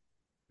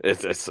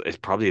 It's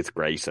probably it's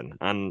Grayson,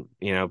 and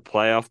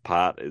playoff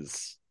Pat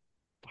is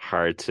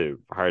hard to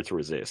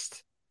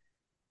resist.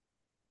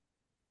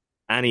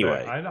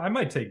 Anyway, I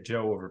might take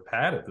Joe over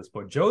Pat at this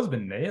point. Joe's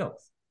been nailed.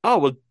 oh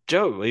well,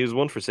 Joe, he was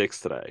 1 for 6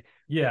 today,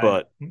 Yeah,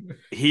 but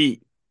he's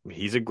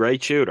a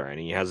great shooter, and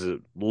he has a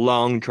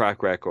long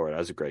track record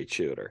as a great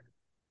shooter.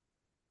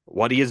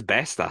 What he is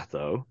best at,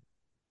 though,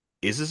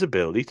 is his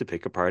ability to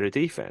pick apart a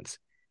defense.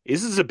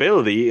 Is his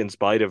ability, in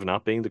spite of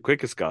not being the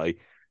quickest guy,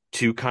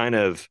 to kind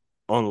of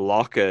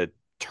unlock a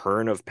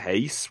turn of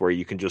pace where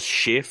you can just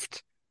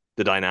shift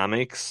the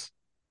dynamics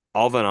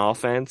of an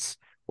offense,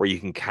 where you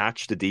can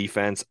catch the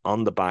defense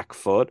on the back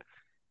foot.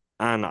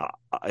 And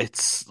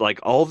it's like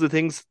all of the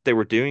things they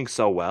were doing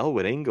so well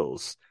with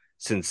Ingles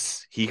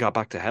since he got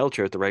back to health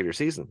throughout the regular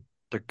season,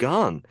 they're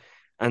gone.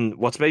 And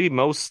what's maybe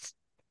most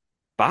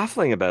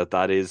baffling about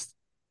that is,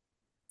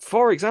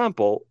 for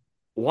example,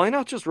 why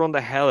not just run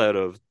the hell out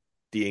of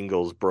the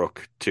Ingles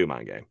Brook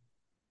two-man game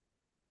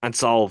and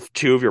solve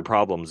two of your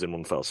problems in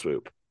one fell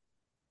swoop?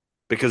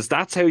 Because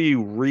that's how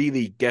you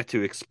really get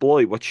to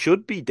exploit what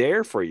should be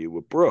there for you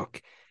with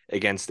Brook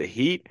against the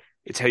Heat.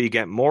 It's how you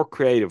get more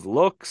creative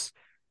looks.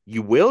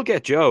 You will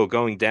get Joe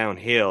going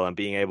downhill and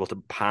being able to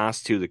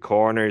pass to the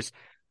corners.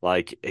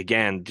 Like,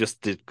 again,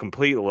 just the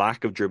complete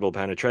lack of dribble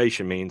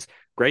penetration means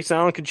Grayson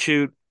Allen can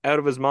shoot out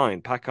of his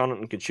mind. Pat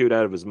Connaughton can shoot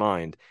out of his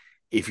mind.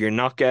 If you're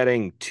not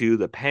getting to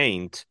the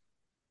paint,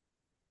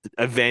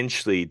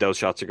 eventually those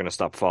shots are going to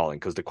stop falling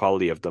because the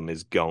quality of them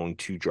is going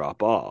to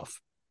drop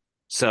off.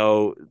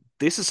 So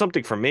this is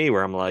something for me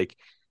where I'm like,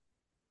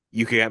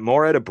 you could get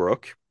more out of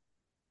Brook.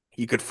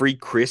 You could free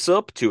Chris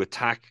up to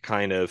attack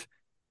kind of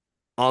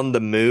on the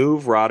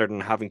move rather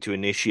than having to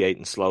initiate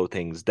and slow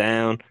things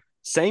down.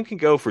 Same can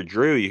go for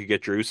Drew. You could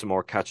get Drew some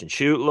more catch and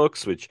shoot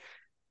looks, which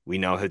we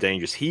know how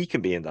dangerous he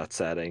can be in that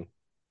setting.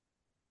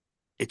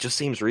 It just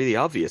seems really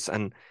obvious,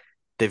 and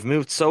they've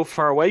moved so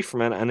far away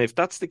from it. And if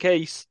that's the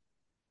case,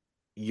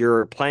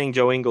 you're playing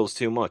Joe Ingles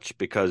too much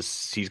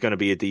because he's going to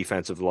be a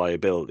defensive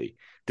liability.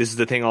 This is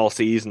the thing all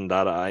season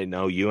that I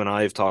know you and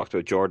I have talked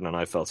about, Jordan, and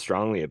I felt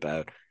strongly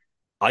about.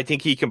 I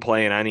think he can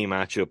play in any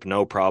matchup,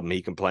 no problem.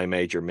 He can play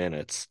major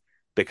minutes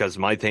because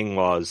my thing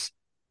was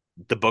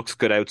the Bucks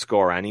could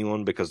outscore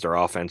anyone because their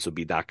offense would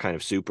be that kind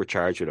of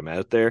supercharged with him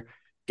out there.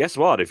 Guess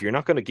what? If you're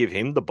not going to give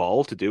him the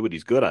ball to do what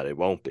he's good at, it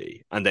won't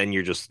be. And then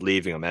you're just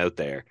leaving him out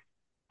there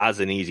as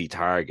an easy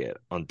target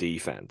on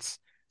defense.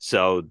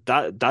 So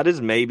that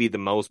is maybe the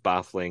most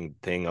baffling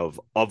thing of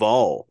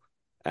all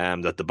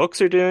that the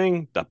Bucks are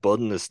doing, that Bud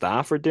and his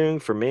staff are doing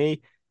for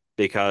me,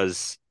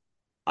 because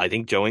I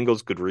think Joe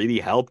Ingles could really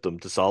help them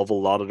to solve a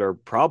lot of their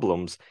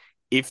problems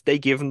if they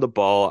give him the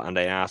ball and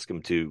they ask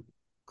him to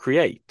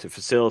create, to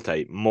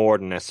facilitate more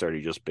than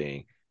necessarily just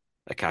being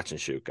a catch and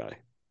shoot guy.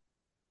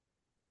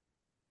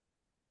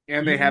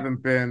 And they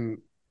haven't been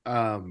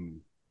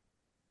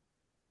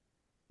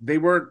he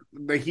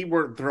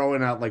weren't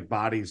throwing out like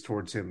bodies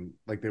towards him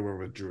like they were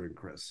with Drew and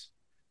Chris.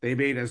 They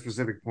made a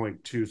specific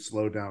point to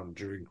slow down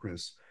Drew and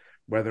Chris,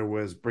 whether it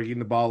was bringing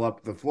the ball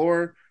up the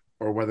floor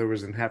or whether it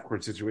was in half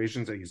court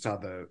situations that you saw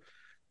the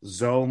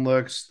zone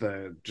looks,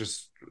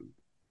 it's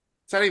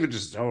not even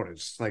just zone.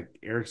 It's just like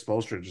Eric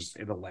Spoelstra just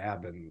in a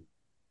lab and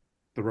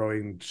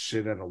throwing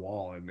shit at a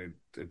wall, and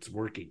it's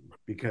working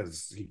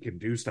because he can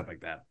do stuff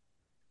like that.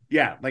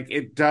 Yeah, like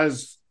it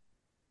does.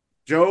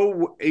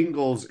 Joe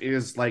Ingles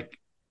is like,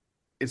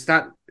 it's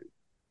not,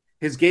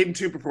 his game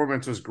 2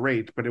 performance was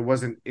great, but it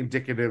wasn't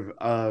indicative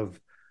of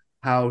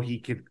how he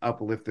could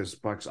uplift this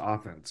Bucks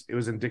offense. It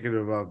was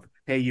indicative of,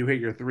 hey, you hit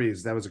your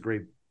threes. That was a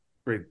great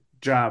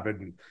job.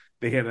 And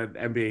they hit an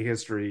NBA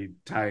history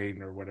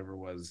tying or whatever it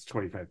was,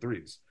 25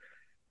 threes.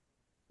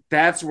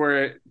 That's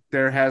where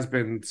there has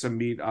been some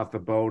meat off the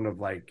bone of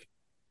like,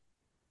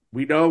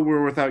 we know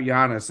we're without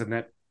Giannis, and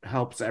that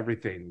helps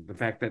everything. The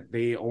fact that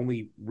they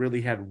only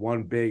really had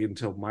one big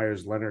until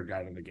Myers Leonard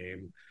got in the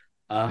game,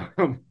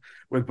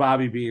 with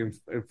Bobby being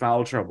in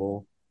foul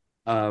trouble,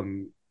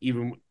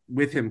 even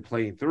with him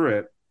playing through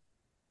it,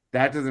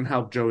 that doesn't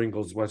help Joe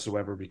Ingles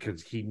whatsoever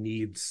because he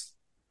needs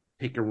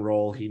pick and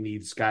roll. He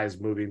needs guys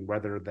moving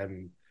rather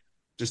than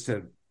just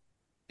to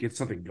get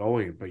something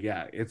going. But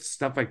yeah, it's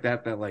stuff like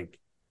that like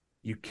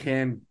you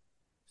can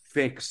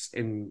fix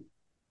and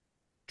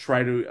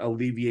try to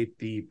alleviate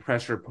the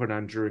pressure put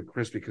on Drew and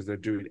Chris because they're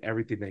doing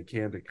everything they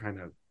can to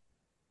kind of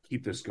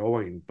keep this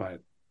going.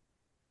 But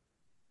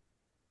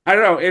I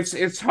don't know.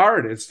 It's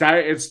hard. It's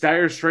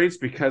dire straits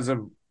because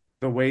of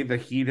the way the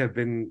Heat have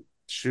been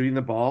shooting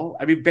the ball.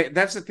 I mean,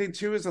 that's the thing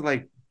too, is that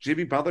like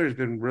Jimmy Butler has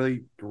been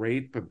really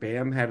great, but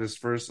Bam had his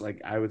first,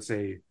 like, I would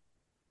say,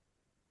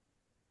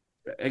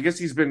 I guess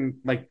he's been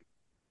like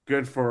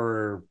good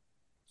for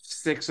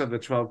 6 of the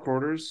 12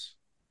 quarters.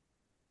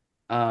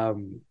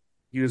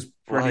 He was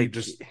pretty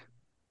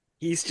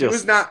he's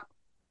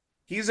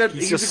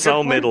just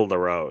so middle of the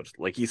road.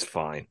 Like, he's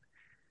fine.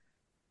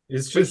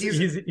 It's just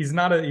he's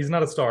not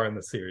a star in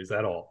the series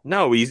at all.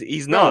 No,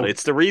 he's not.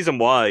 It's the reason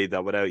why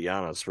that without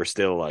Giannis, we're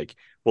still like,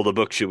 well, the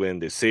Bucks should win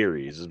this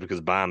series is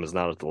because Bam is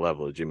not at the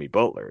level of Jimmy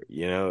Butler.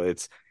 You know,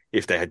 it's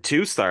if they had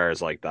 2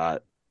 stars like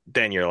that,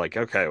 then you're like,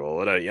 okay, well,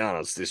 without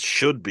Giannis, this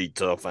should be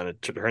tough, and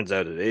it turns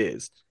out it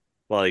is.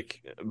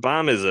 Like,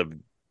 Bam is a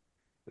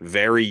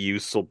very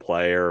useful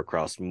player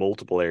across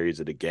multiple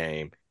areas of the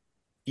game.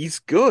 He's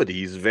good.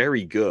 He's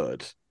very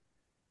good,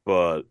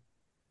 but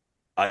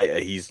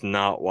he's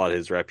not what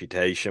his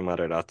reputation,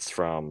 whether that's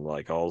from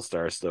like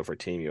All-Star stuff or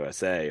Team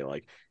USA.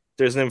 Like,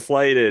 there's an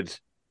inflated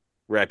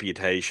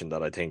reputation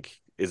that I think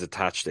is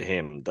attached to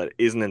him that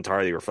isn't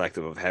entirely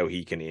reflective of how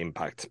he can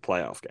impact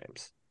playoff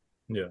games.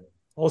 Yeah.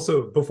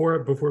 Also,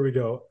 before we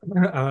go,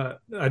 I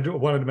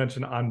wanted to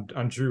mention on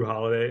Drew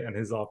Holiday and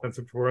his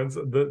offensive performance.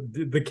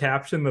 The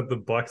caption that the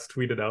Bucks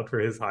tweeted out for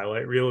his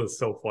highlight reel is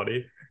so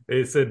funny.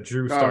 It said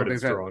Drew started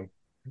strong.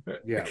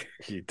 Yeah,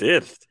 he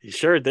did. He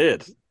sure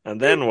did. And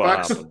then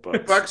what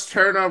happened? Bucks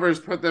turnovers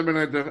put them in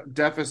a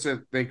deficit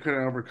they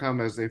couldn't overcome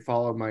as they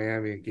followed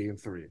Miami in Game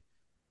 3.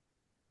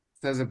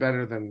 Says it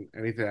better than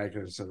anything I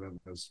could have said on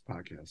this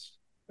podcast.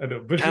 I know,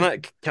 but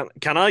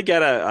can I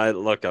get a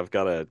look? I've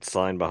got a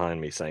sign behind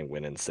me saying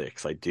 "Win in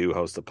 6." I do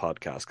host a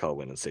podcast called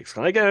 "Win in 6."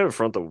 Can I get out in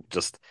front of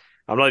just?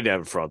 I'm not even out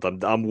in front.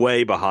 I'm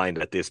way behind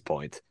at this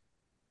point,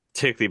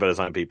 particularly by the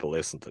time people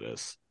listen to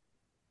this.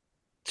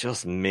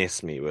 Just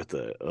miss me with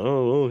the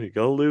you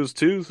gotta lose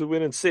 2 to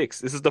win in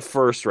 6. This is the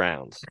first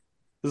round.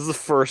 This is the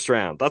first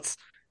round. That's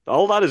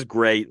all that is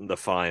great in the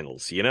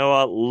finals. You know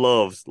what?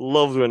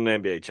 Loves winning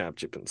an NBA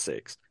championship in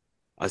 6.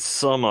 As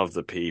some of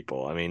the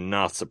people, I mean,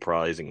 not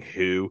surprising,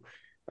 who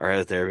are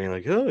out there being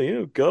like, oh, you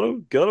know,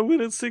 gotta win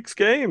in 6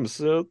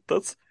 games.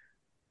 That's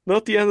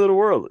not the end of the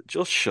world.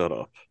 Just shut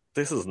up.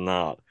 This is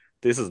not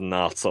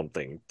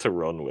something to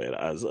run with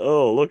as,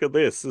 oh, look at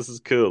this. This is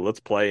cool. Let's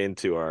play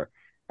into our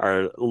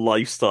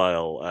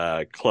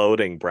lifestyle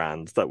clothing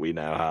brands that we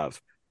now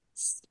have.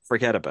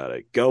 Forget about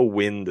it. Go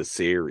win the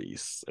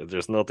series.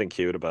 There's nothing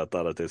cute about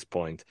that at this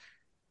point.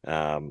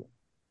 The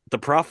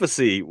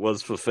prophecy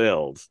was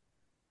fulfilled,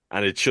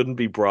 and it shouldn't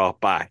be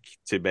brought back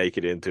to make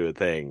it into a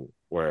thing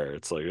where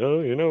it's like, oh,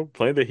 you know,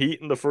 playing the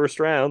Heat in the first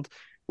round.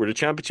 We're the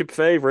championship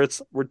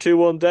favorites. We're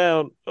 2-1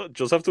 down.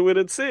 Just have to win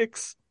in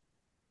 6.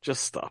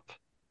 Just stop.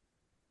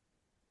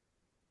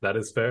 That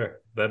is fair.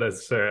 That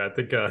is fair. I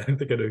think I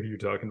know who you're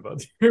talking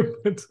about here,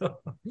 but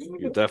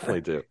You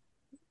definitely do.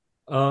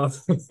 uh,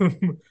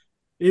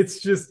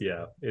 it's just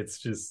yeah, it's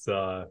just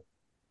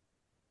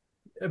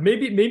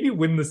maybe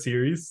win the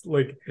series.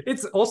 Like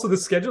it's also the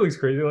scheduling's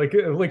crazy.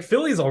 Like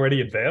Philly's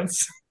already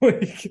advanced.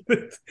 Like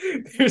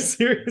their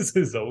series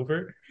is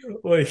over.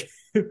 Like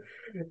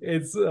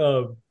it's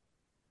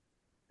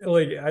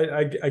like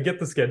I get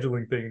the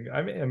scheduling thing.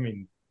 I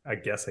mean I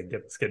guess I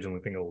get the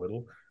scheduling thing a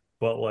little,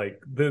 but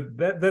like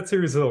that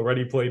series has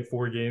already played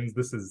 4 games.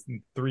 This is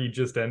 3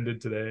 just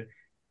ended today.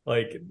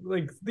 Like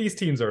these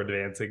teams are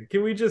advancing.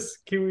 Can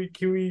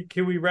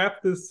we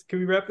wrap this? Can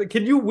we wrap it?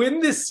 Can you win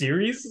this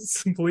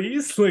series,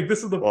 please? Like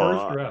this is the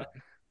first Well, round.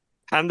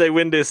 can they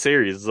win this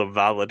series is a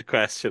valid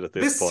question at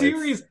this This point.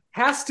 series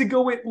has to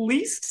go at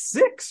least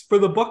 6 for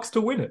the Bucks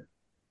to win it.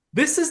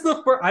 This is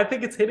the first. I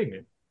think it's hitting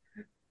me.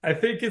 I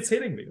think it's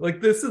hitting me.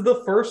 Like this is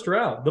the first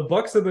round. The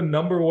Bucks are the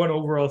 #1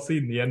 overall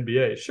seed in the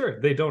NBA. Sure,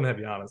 they don't have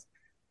Giannis,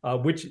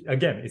 which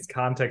again is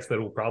context that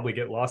will probably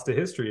get lost to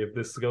history if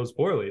this goes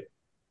poorly.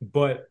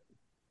 But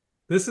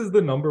this is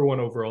the #1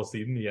 overall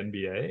seed in the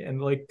NBA,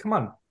 and like, come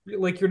on,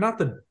 like you're not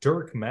the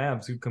Dirk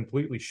Mavs who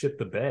completely shit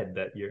the bed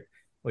that year,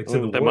 like to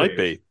the They might Warriors.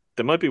 be.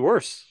 They might be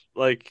worse.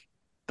 Like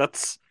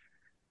that's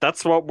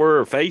that's what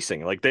we're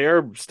facing. Like they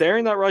are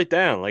staring that right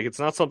down. Like it's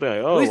not something like,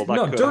 At oh, well, least that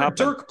no, could happen.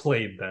 Dirk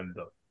played then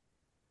though.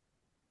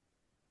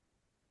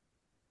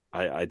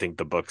 I think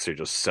the Bucks are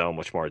just so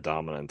much more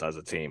dominant as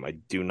a team. I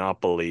do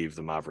not believe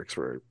the Mavericks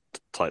were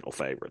title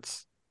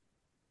favorites.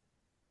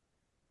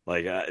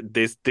 Like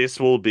this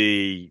will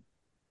be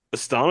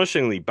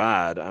astonishingly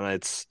bad, and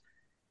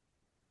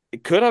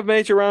it could have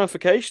major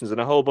ramifications in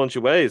a whole bunch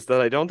of ways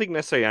that I don't think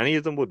necessarily any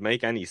of them would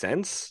make any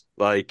sense.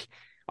 Like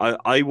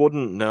I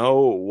wouldn't know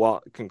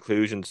what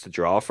conclusions to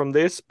draw from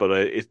this, but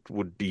it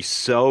would be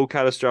so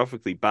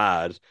catastrophically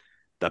bad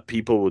that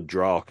people would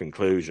draw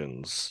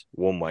conclusions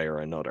one way or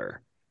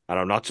another. And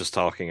I'm not just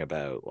talking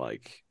about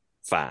like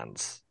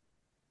fans.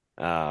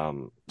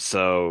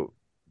 So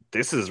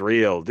this is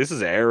real. This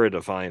is era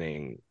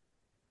defining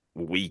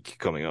week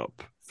coming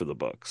up for the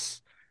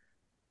Bucks.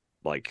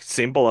 Like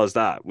simple as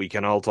that. We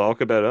can all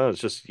talk about it. It's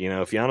just,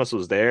 if Giannis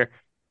was there,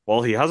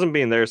 well, he hasn't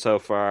been there so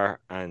far,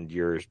 and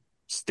you're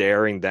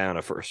staring down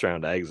a first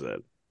round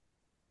exit.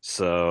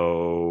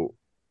 So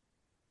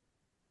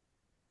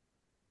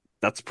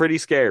that's pretty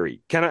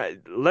scary.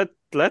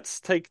 Let's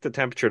take the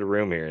temperature of the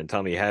room here and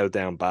tell me how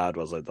down bad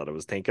was I that I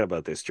was thinking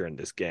about this during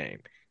this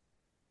game.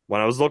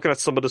 When I was looking at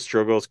some of the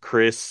struggles,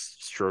 Chris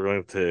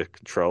struggling to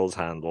control his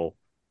handle,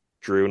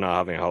 Drew not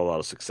having a whole lot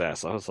of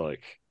success, I was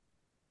like,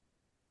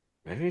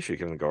 maybe you should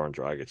give him Goran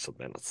Dragic some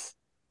minutes.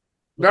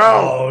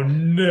 No, Oh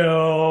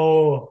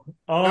no!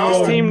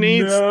 This Oh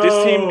no.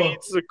 team no!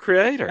 needs a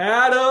creator.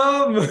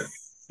 Adam!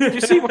 Do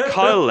you see what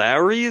Kyle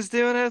Lowry is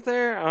doing out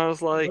there? I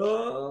was like,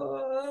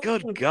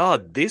 good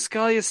God, this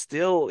guy is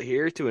still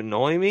here to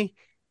annoy me.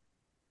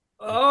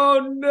 Oh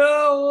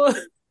no!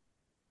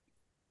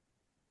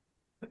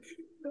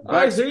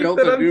 I Bucks hate built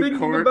that a I'm new thinking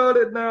court. about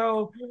it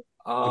now.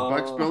 The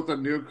Bucks Oh, built a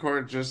new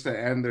court just to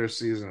end their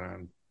season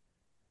on.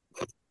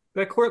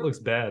 that court looks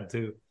bad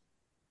too.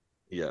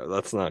 Yeah,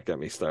 let's not get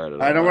me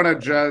started I on don't that want to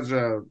right now. judge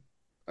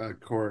a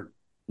court.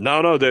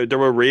 No, there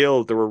were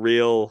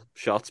real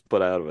shots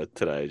put out of it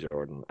today,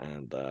 Jordan,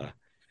 and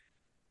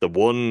the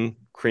one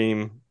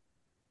cream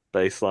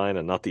baseline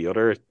and not the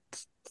other, it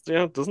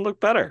doesn't look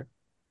better.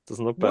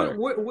 Doesn't look better.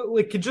 What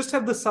like could just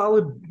have the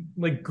solid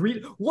like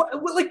green what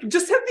like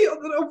just have the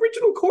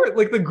original court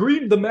like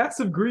the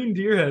massive green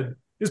deer head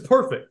is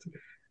perfect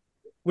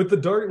with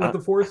Uh, the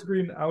forest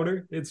green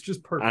outer. It's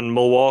just perfect. and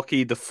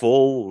Milwaukee, the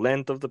full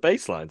length of the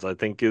baselines, I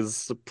think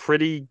is a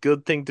pretty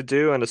good thing to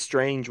do and a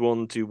strange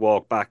one to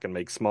walk back and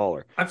make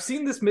smaller. I've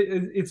seen this.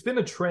 It's been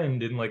a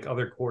trend in like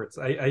other courts.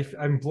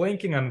 I'm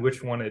blanking on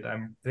which one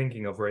I'm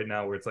thinking of right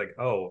now. Where it's like,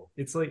 oh,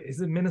 it's like, is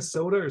it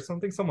Minnesota or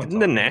something? Someone Didn't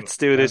the taught me. Nets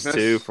do this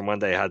too Memphis. from when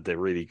they had the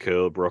really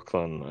cool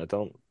Brooklyn? I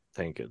don't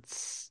think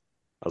it's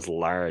as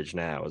large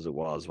now as it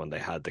was when they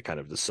had the kind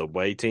of the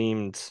subway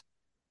teamed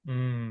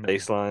Mm.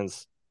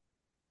 baselines.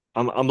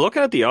 I'm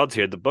looking at the odds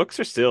here. The Bucks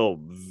are still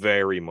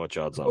very much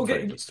odds on Okay,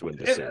 favorites to win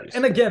this series.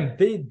 and again,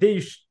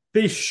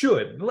 they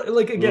should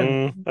like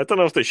again I don't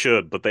know if they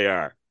should, but they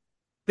are.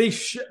 they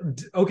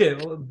should. Okay,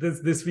 well,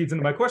 this feeds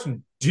into my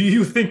question. Do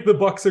you think the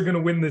Bucks are going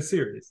to win this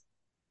series?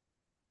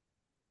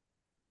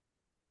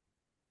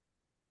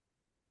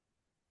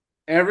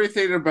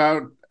 Everything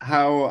about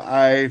how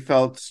I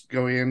felt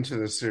going into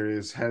the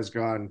series has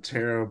gone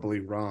terribly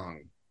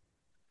wrong.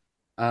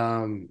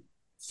 Um,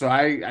 so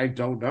I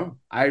don't know.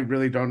 I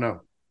really don't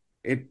know.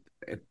 It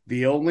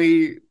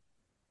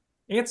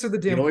Answer the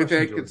the damn only thing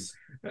question, I could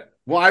Jordan.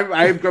 well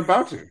I'm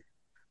about to.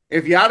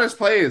 If Giannis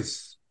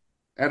plays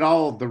at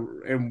all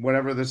in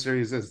whatever the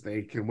series is,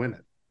 they can win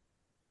it.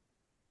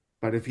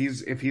 But if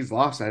he's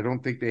lost, I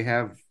don't think they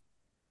have.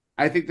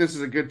 I think this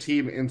is a good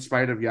team in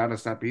spite of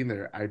Giannis not being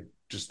there. I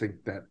just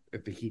think that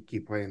if the Heat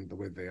keep playing the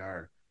way they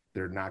are,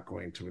 they're not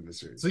going to win the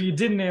series. So you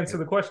didn't answer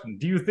the question.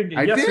 Do you think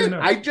I yes did? or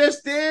no? I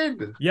just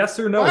did. Yes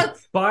or no? What?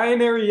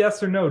 Binary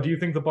yes or no. Do you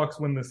think the Bucks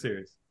win this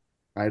series?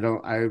 I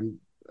don't.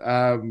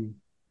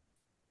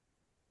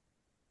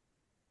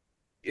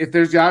 If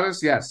there's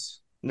Giannis, yes.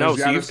 No,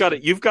 There's so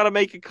Giannis. you've got to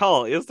make a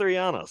call. Is there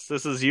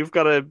Giannis? You've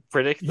got to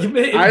predict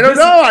it. I don't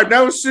know. I'm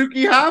no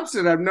Suki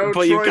Hobson. I'm no. But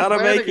Troy you've got to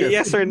make it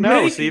yes or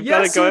no. So you've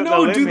got to go out on a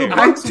limb Do the here.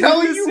 Bucks I'm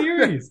telling win the you.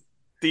 series?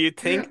 Do you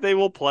think they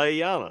will play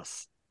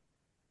Giannis?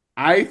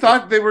 I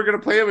thought they were going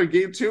to play him in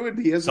game 2, and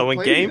he hasn't So in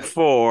played game yet.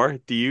 4,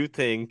 do you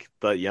think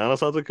that Giannis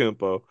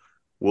Antetokounmpo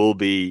will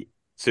be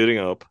suiting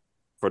up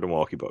for the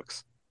Milwaukee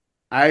Bucks?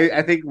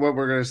 I think what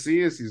we're going to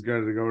see is he's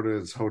going to go to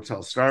his hotel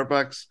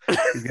Starbucks. He's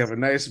going to have a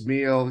nice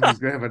meal. He's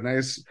going to have a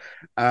nice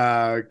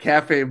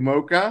cafe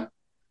mocha.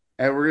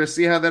 And we're going to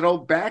see how that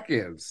old back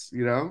is,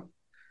 you know?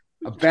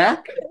 A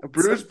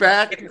bruised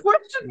back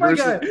Question, my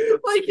guy.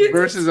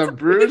 versus a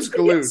bruised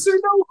glute. Yes or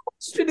no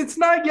question. It's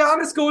not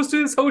Giannis goes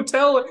to his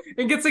hotel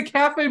and gets a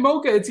cafe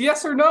mocha. It's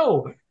yes or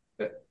no.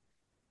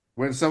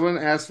 When someone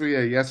asks me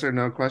a yes or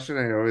no question,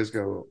 I always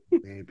go,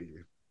 maybe.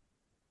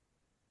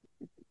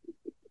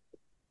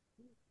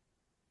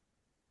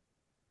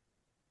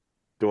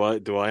 Do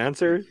I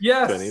answer?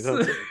 Yes.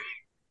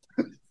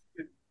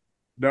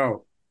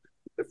 No.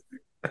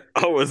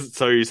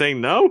 So you're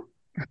saying no?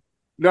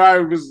 No, I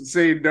was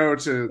saying no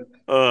to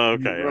Oh,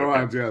 okay.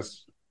 Rohan's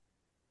yes.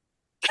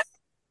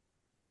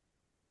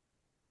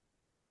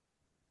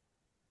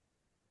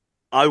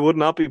 I would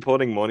not be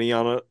putting money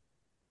on it.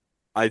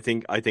 I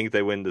think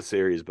they win the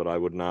series, but I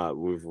would not.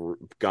 We've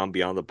gone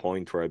beyond the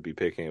point where I'd be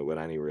picking it with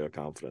any real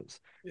confidence.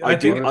 I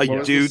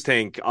do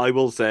think I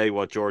will say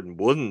what Jordan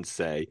wouldn't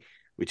say,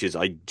 which is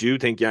I do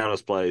think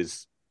Giannis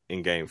plays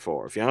in game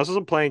 4. If Giannis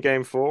doesn't play in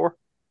game 4,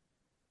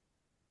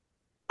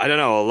 I don't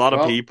know. A lot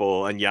of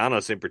people, and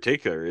Giannis in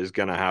particular, is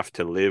going to have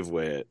to live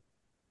with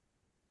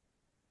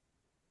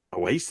a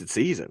wasted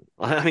season.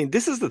 I mean,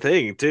 this is the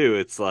thing too.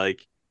 It's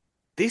like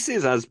this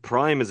is as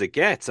prime as it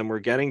gets, and we're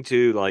getting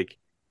to like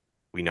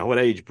we know what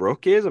age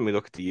Brooke is, and we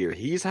look at the year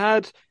he's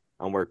had,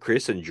 and where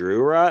Chris and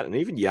Drew are at, and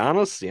even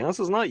Giannis. Giannis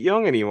is not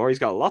young anymore. He's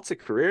got lots of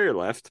career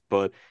left,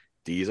 but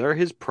these are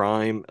his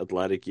prime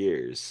athletic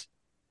years.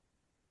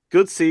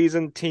 Good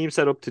season, team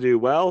set up to do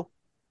well,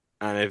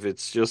 and if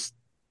it's just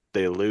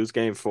they lose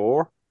game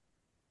 4,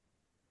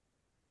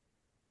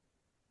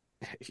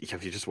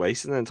 have you just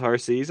wasted an entire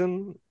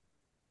season?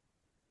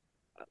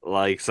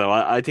 Like, so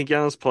I think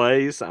Giannis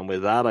plays, and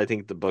with that, I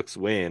think the Bucks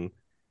win.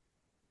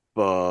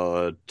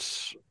 But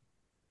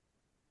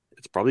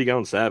it's probably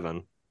going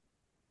 7,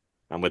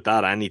 and with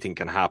that, anything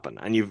can happen.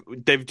 And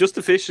they've just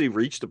officially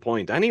reached a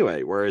point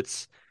anyway where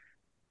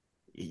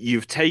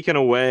you've taken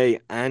away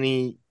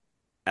any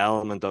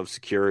element of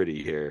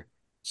security here.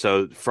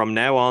 So from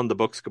now on, the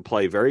Bucks could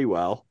play very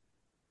well,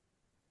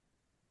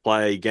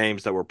 play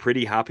games that we're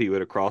pretty happy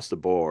with across the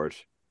board,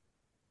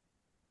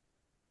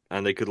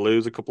 and they could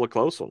lose a couple of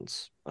close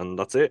ones, and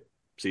that's it.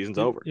 Season's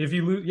over. If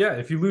you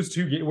lose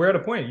 2 games, we're at a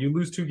point. You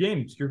lose 2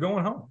 games, you're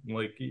going home.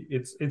 Like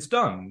it's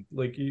done.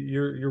 Like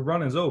your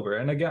run is over.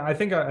 And again, I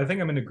think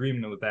I'm in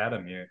agreement with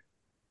Adam here,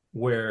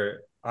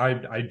 where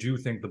I do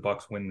think the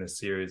Bucks win this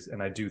series,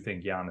 and I do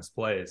think Giannis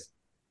plays,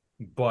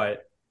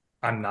 but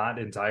I'm not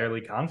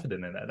entirely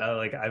confident in it.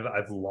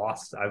 I've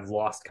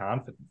lost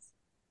confidence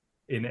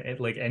in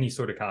like any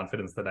sort of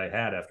confidence that I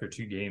had after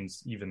 2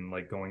 games, even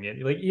like going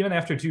in, like even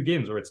after 2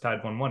 games where it's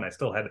tied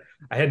 1-1,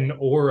 I had an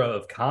aura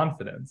of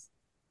confidence.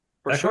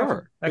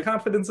 That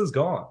confidence is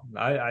gone.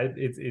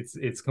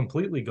 It's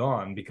completely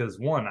gone because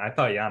one, I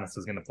thought Giannis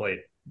was going to play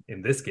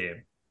in this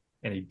game,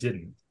 and he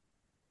didn't.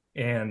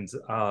 And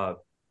I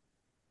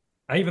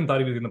even thought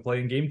he was going to play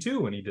in game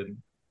 2, and he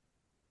didn't.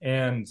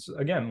 And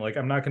again, like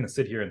I'm not going to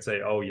sit here and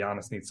say, "Oh,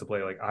 Giannis needs to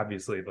play." Like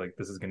obviously, like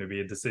this is going to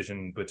be a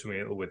decision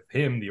with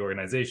him, the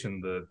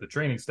organization, the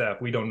training staff.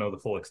 We don't know the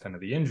full extent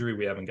of the injury.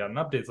 We haven't gotten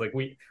updates. Like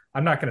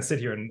I'm not going to sit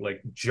here and like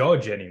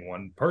judge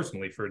anyone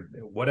personally for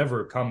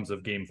whatever comes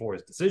of Game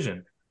 4's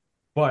decision.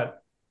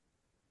 But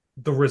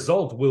the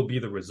result will be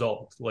the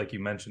result, like you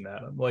mentioned,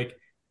 Adam. Like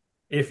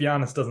if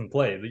Giannis doesn't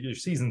play, your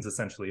season's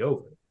essentially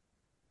over.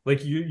 Like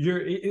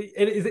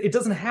it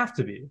doesn't have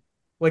to be.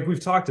 Like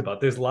we've talked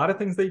about, there's a lot of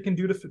things they can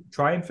do to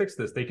try and fix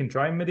this. They can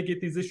try and mitigate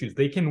these issues.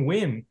 They can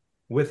win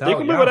without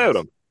Giannis. Win without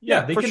him.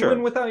 Yeah, they can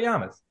win without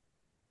Giannis.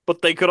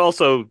 But they could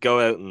also go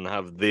out and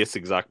have this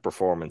exact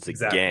performance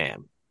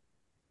again.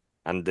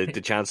 And the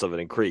chance of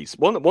it increase.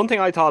 One thing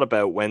I thought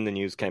about when the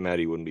news came out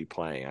he wouldn't be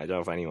playing, I don't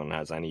know if anyone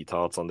has any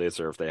thoughts on this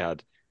or if they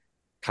had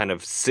kind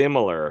of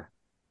similar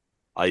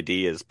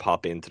ideas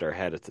pop into their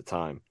head at the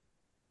time.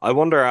 I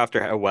wonder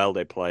after how well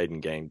they played in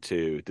game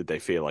 2, did they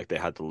feel like they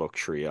had the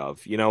luxury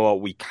of, you know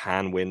what, we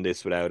can win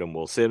this without him.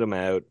 We'll sit him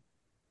out,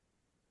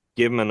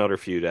 give him another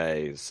few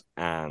days,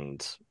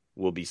 and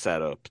we'll be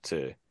set up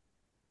to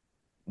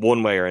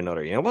one way or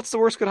another. You know, what's the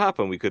worst could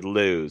happen? We could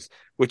lose,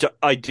 which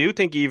I do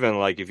think even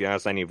like if you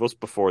asked any of us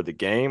before the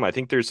game, I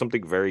think there's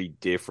something very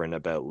different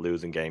about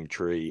losing game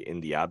 3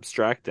 in the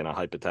abstract, in a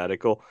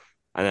hypothetical,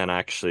 and then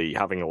actually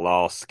having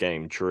lost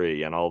game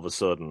 3 and all of a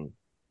sudden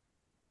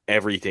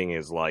everything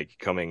is like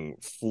coming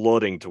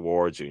flooding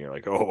towards you, and you're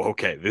like, oh,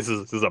 okay, this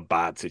is a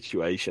bad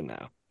situation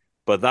now.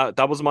 But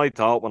that was my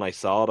thought when I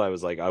saw it. I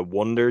was like, I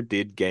wonder,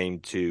 did game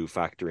two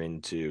factor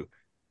into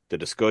the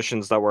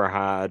discussions that were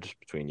had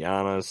between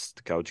Giannis,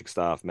 the coaching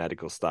staff,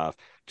 medical staff,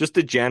 just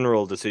the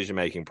general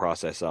decision-making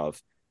process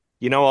of,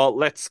 you know what,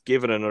 let's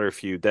give it another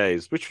few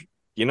days, which,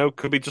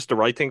 could be just the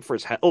right thing for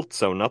his health,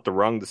 so not the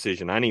wrong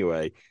decision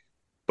anyway.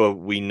 But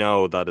we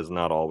know that is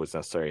not always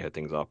necessarily how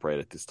things operate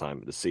at this time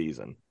of the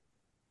season.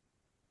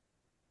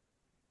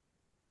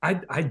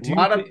 I A do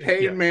lot of think,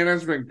 pain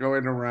management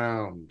going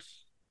around.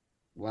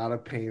 A lot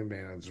of pain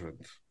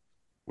management.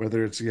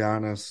 Whether it's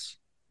Giannis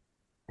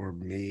or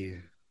me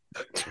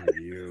or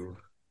you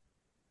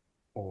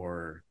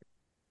or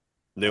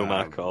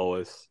Numac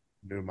always.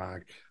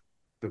 Numac,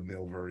 the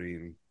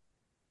Milverine,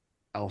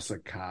 Elsa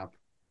Kopp,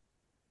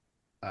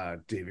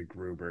 David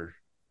Gruber,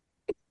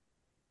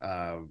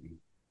 Gucci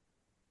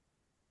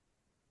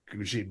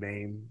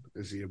Mane.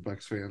 Is he a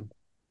Bucks fan?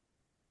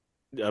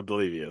 I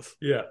believe he is.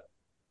 Yeah.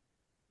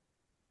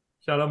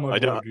 Shout out my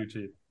boy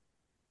Gucci.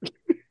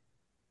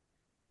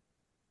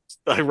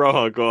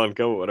 Rohan, go on,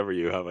 go whatever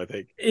you have. I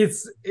think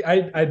It's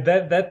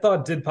that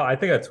thought did pop. I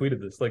think I tweeted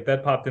this. Like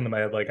that popped into my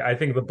head. Like I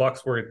think the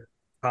Bucks were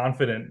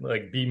confident,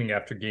 like beaming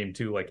after game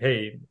two. Like,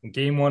 hey,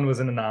 game one was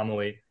an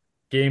anomaly.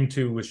 Game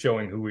two was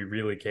showing who we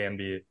really can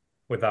be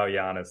without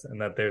Giannis,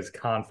 and that there's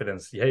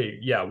confidence. Hey,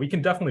 yeah, we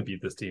can definitely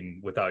beat this team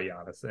without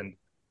Giannis. And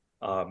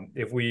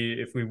if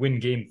we win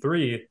game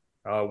three,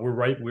 we're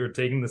right. We're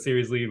taking the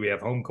series lead. We have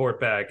home court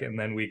back, and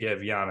then we give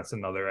Giannis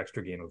another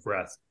extra game of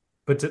rest,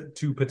 but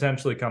to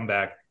potentially come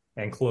back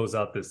and close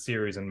out this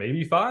series and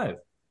maybe five.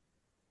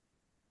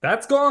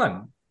 That's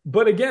gone.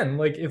 But again,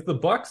 like if the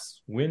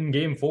Bucks win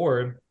game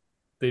four,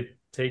 they've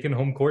taken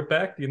home court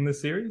back in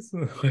this series.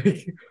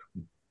 Like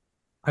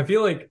I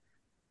feel like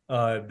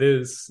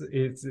it's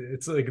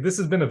like this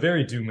has been a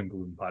very doom and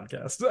gloom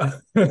podcast.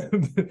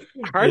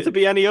 hard to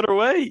be any other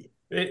way.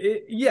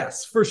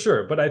 Yes, for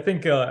sure. But I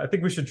think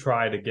we should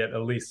try to get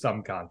at least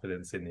some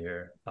confidence in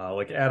here.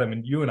 Like Adam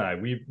and you and I,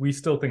 we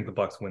still think the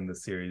Bucks win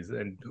this series,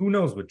 and who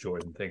knows what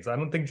Jordan thinks? I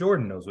don't think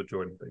Jordan knows what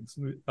Jordan thinks.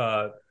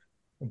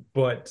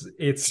 But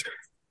it's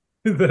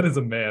that is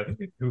a man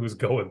who is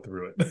going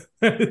through it.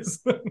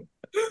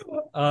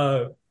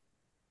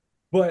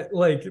 But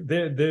like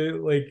they're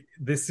like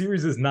this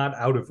series is not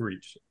out of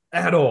reach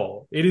at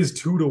all. It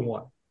is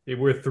 2-1.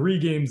 We're 3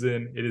 games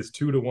in. It is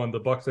 2-1.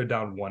 The Bucks are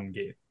down 1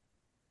 game.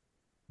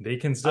 They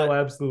can still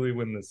absolutely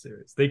win this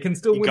series. They can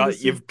still win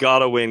this series. You've got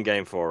to win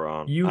game 4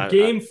 on.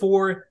 Game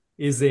 4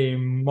 is a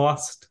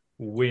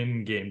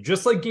must-win game.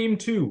 Just like game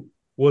 2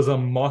 was a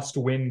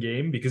must-win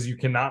game because you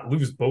cannot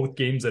lose both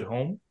games at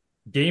home.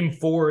 Game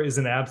 4 is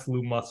an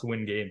absolute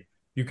must-win game.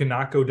 You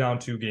cannot go down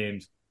 2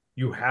 games.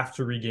 You have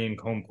to regain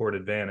home court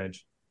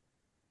advantage.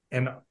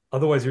 And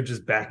otherwise, you're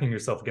just backing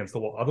yourself against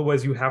the wall.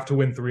 Otherwise, you have to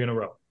win 3 in a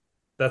row.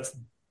 That's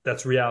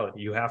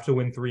reality. You have to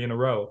win 3 in a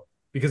row,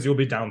 because you'll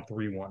be down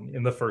 3-1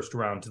 in the first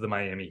round to the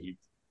Miami Heat.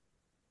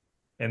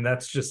 And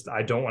that's just,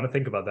 I don't want to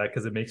think about that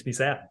because it makes me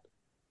sad.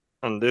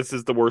 And this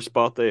is the worst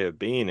spot they have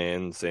been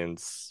in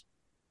since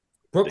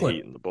Brooklyn. The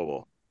Heat in the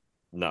bubble.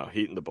 No,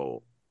 Heat in the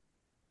bubble.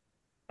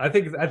 I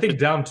think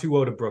down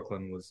 2-0 to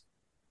Brooklyn was...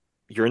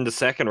 You're in the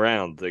second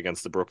round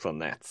against the Brooklyn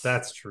Nets.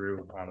 That's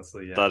true,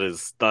 honestly, yeah. That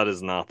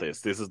is not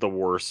this. This is the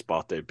worst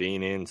spot they've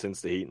been in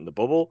since the Heat in the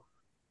bubble.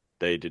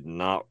 They did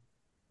not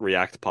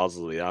react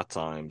positively that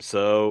time.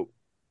 So...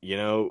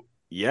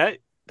 yeah,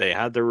 they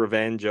had their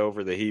revenge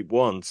over the Heat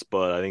once,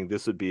 but I think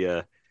this would be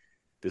an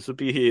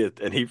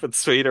even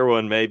sweeter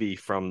one, maybe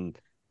from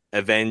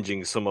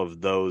avenging some of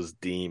those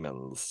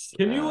demons.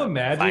 Can you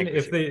imagine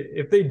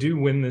if they do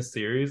win this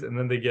series and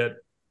then they get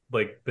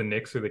like the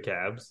Knicks or the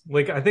Cavs?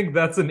 Like, I think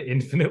that's an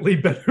infinitely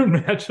better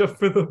matchup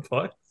for the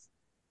Bucks.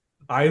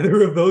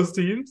 Either of those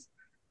teams.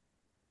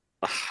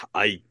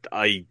 I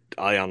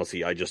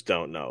honestly, I just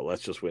don't know.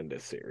 Let's just win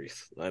this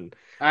series. And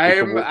I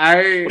am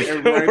right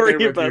there with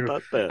you.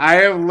 I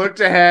have looked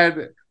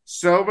ahead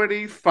so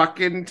many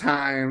fucking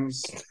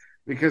times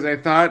because I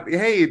thought,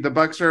 hey, the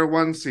Bucks are a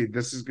 1 seed.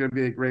 This is going to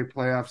be a great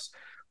playoffs.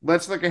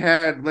 Let's look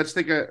ahead. Let's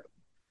think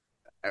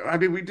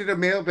we did a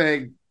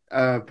mailbag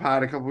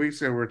pod a couple weeks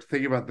ago. We're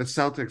thinking about the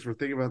Celtics. We're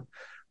thinking about,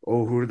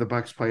 who do the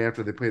Bucks play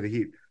after they play the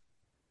Heat?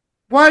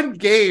 1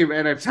 game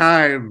at a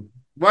time.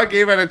 1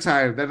 game at a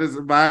time. That is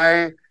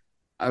my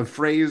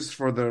phrase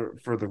for the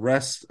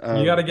rest of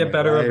you got to get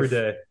better life. every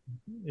day.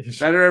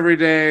 Better every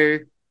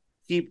day.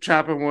 Keep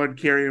chopping wood,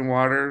 carrying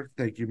water.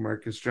 Thank you,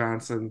 Marcus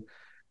Johnson.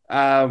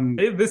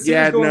 This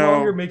series going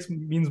longer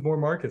means more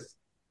Marcus.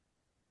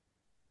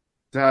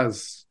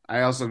 Does. I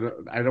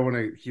don't want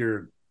to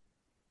hear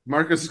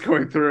Marcus is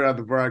going through it on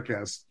the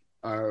broadcast.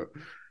 And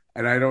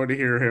I don't want to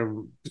hear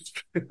him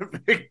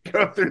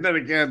go through that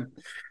again.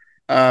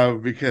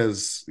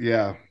 Because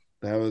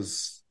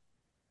it's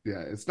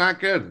not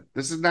good.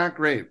 This is not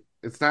great.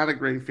 It's not a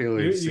great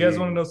feeling. You guys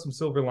want to know some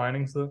silver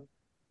linings, though?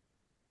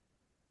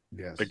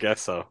 Yes. I guess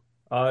so.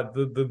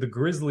 The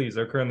Grizzlies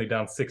are currently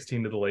down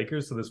 16 to the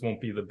Lakers, so this won't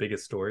be the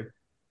biggest story.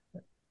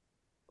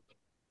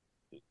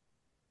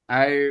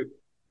 I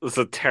It's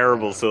a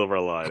terrible silver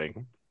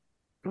lining.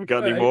 We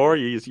got any more?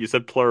 You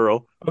said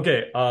plural.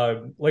 Okay,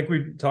 like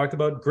we talked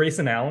about,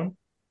 Grayson Allen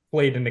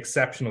played an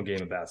exceptional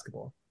game of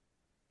basketball.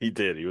 He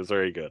did. He was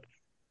very good.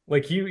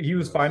 Like he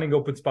was finding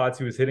open spots,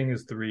 he was hitting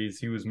his threes,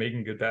 he was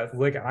making good passes.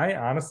 Like I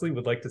honestly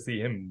would like to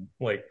see him,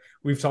 like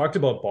we've talked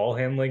about ball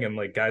handling and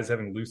like guys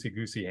having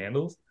loosey-goosey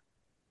handles.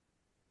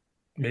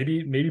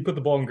 Maybe put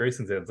the ball in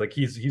Grayson's hands. Like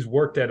he's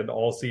worked at it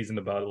all season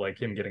about like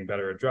him getting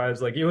better at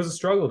drives. Like it was a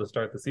struggle to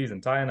start the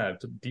season. Ty and I have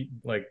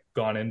like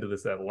gone into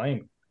this at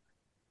length.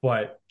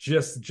 But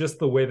just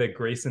the way that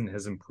Grayson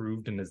has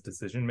improved in his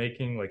decision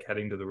making, like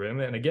heading to the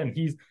rim, and again,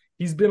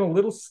 he's been a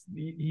little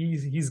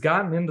he's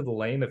gotten into the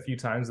lane a few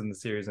times in the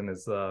series, and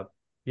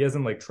he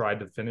hasn't like tried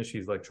to finish.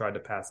 He's like tried to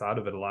pass out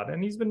of it a lot,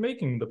 and he's been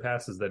making the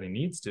passes that he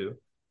needs to.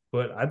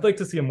 But I'd like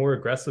to see a more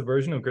aggressive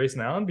version of Grayson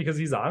Allen because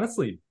he's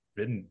honestly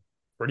been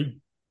pretty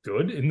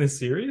good in this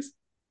series,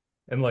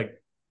 and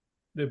like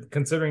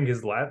considering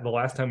the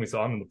last time we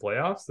saw him in the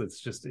playoffs,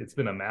 it's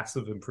been a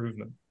massive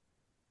improvement.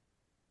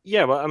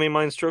 Yeah, but I mean,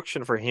 my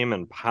instruction for him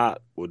and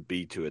Pat would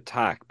be to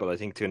attack, but I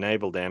think to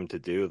enable them to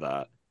do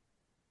that,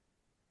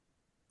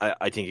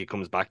 I think it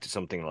comes back to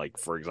something like,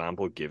 for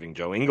example, giving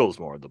Joe Ingles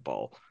more of the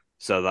ball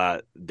so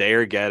that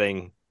they're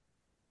getting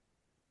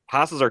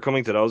passes are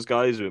coming to those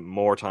guys with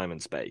more time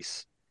and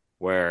space.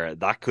 Where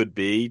that could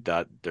be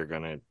that they're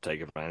going to take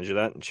advantage of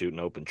that and shoot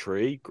an open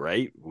tree.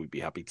 Great. We'd be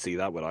happy to see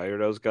that with either of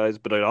those guys.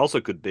 But it also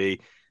could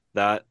be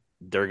that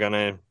they're going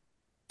to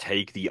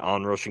take the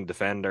on-rushing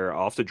defender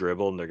off the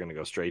dribble and they're going to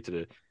go straight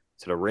to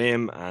the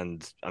rim.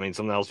 And I mean,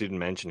 something else you didn't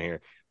mention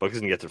here, Buck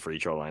doesn't get to the free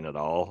throw line at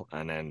all.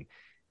 And then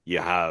you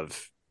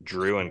have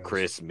Drew and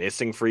Chris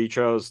missing free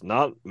throws,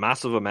 not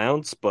massive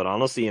amounts, but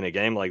honestly, in a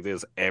game like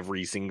this,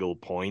 every single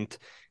point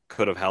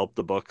could have helped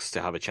the Bucks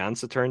to have a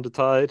chance to turn the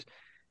tide.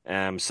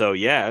 So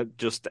yeah,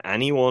 just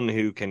anyone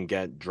who can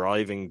get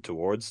driving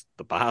towards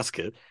the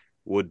basket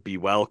would be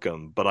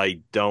welcome. But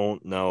I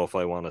don't know if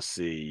I want to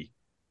see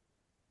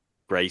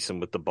Grayson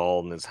with the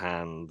ball in his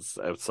hands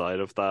outside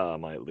of that. I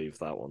might leave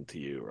that one to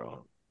you,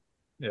 Ron.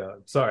 Yeah,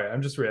 sorry.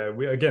 I'm just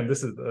again.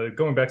 This is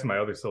going back to my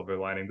other silver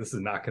lining. This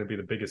is not going to be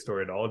the biggest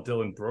story at all.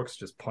 Dylan Brooks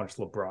just punched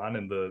LeBron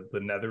in the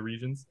nether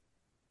regions.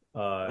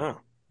 So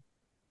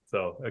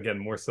again,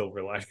 more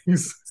silver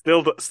linings.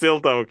 Still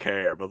don't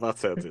care, but that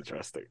sounds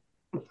interesting.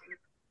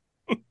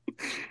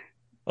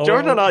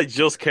 Jordan and I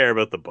just care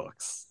about the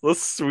Bucks.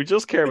 We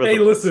just care about. Hey,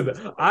 the listen, Bucks.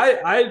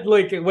 I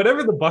like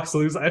whenever the Bucks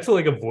lose, I have to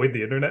like avoid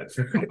the internet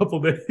for a couple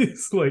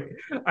days. Like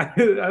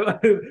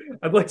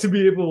I'd like to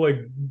be able to like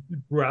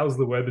browse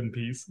the web in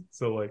peace.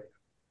 So like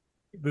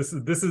this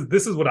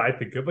is what I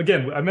think of.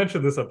 Again, I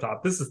mentioned this up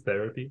top. This is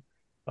therapy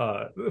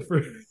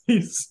for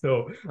me.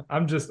 So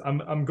I'm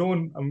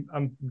going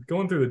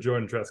through the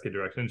Jordan Tresky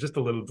direction. Just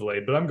a little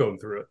delayed, but I'm going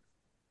through it.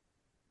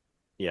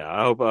 Yeah,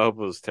 I hope it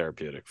was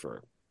therapeutic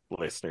for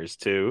listeners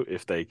too,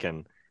 if they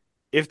can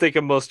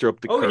muster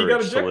up the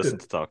courage to listen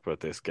to talk about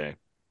this game.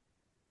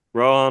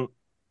 Ron,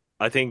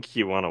 I think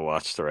you want to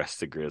watch the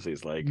rest of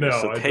Grizzlies Lakers. No,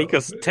 so take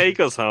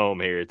us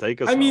home here.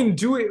 I mean,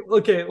 do it.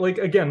 Okay, like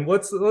again,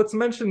 let's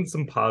mention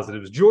some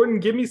positives. Jordan,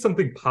 give me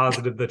something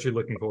positive that you're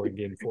looking for in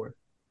Game 4.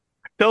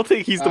 I don't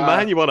think he's the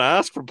man you want to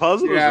ask for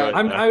positives. Yeah,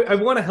 right now. I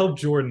want to help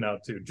Jordan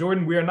out too.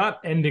 Jordan, we are not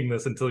ending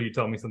this until you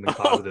tell me something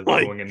positive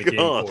going into Game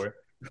 4.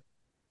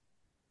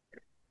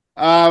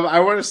 I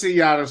want to see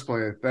Giannis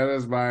play. That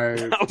is my.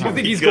 Do you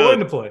think he's going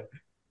to play?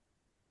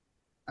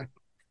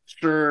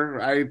 Sure.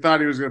 I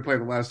thought he was going to play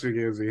the last 2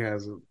 games. He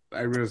hasn't.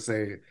 I'm going to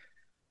say,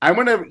 I'm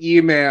going to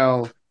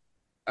email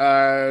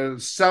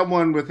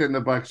someone within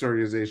the Bucks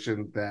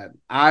organization that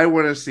I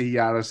want to see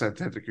Giannis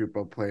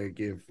Antetokounmpo play in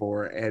Game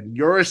 4, and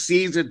your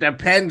season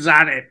depends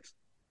on it.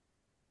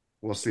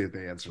 We'll see if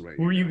they answer me.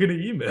 Who are you going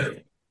to email?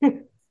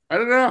 I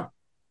don't know.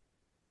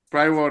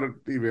 Probably won't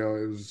email.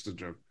 It was just a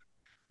joke.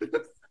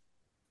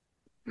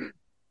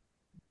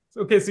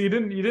 Okay, so you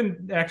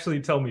didn't actually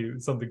tell me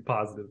something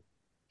positive.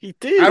 He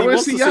did. I want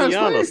to see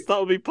Giannis. That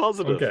would be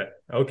positive.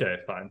 Okay,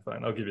 fine.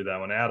 I'll give you that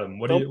one. Adam,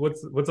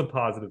 what's a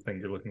positive thing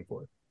you're looking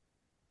for?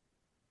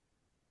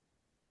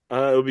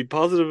 It would be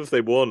positive if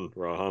they won,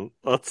 Rohan.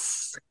 I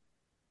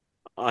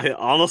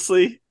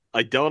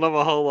don't have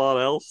a whole lot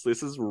else.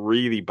 This is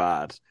really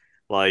bad.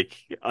 Like,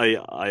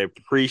 I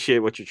appreciate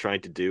what you're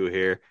trying to do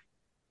here,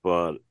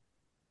 but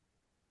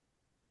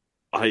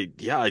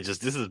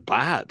this is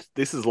bad.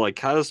 This is like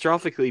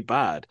catastrophically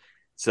bad.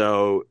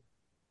 So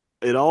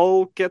it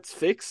all gets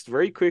fixed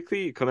very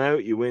quickly. You come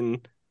out, you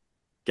win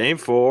Game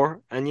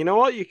 4, and you know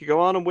what? You could go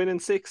on and win in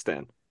 6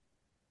 then.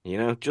 You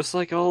know, just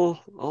like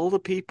all the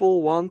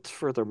people want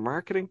for their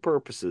marketing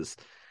purposes.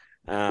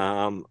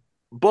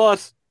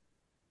 But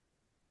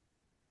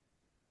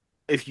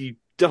if you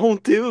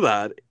don't do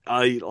that,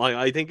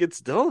 I think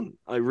it's done.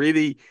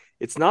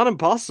 It's not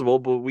impossible,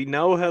 but we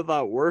know how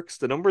that works.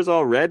 The numbers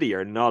already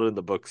are not in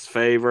the Bucks'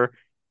 favor.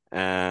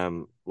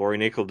 Laurie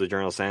Nickel, the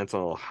Journal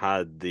Sentinel,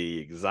 had the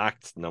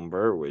exact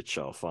number, which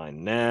I'll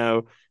find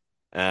now.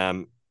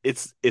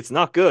 it's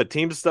not good.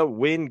 Teams that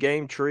win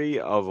game 3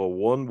 of a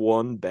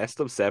 1-1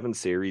 best-of-7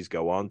 series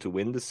go on to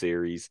win the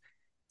series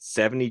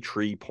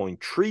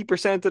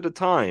 73.3% of the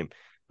time.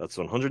 That's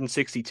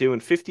 162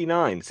 and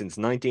 59 since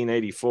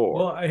 1984.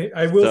 Well,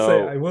 I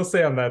will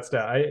say on that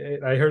stat,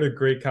 I heard a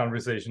great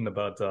conversation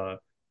about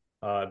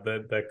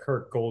that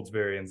Kirk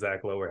Goldsberry and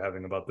Zach Lowe were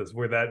having about this,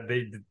 where that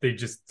they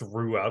just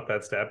threw out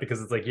that stat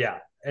because it's like, yeah,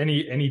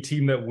 any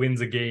team that wins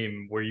a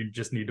game where you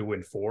just need to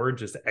win 4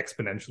 just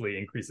exponentially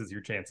increases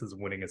your chances of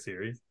winning a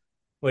series.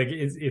 Like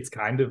it's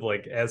kind of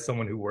like, as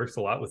someone who works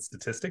a lot with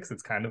statistics,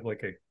 it's kind of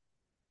like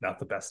not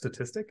the best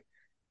statistic.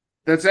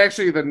 That's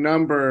actually the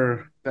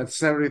number, that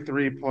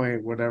 73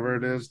 point whatever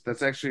it is.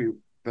 That's actually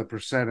the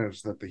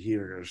percentage that the Heat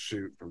are going to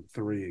shoot from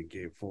 3 in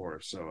game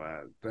 4. So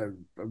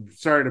I'm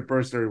sorry to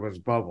burst everyone's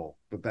bubble,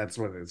 but that's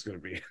what it's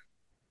going to be.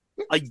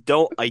 I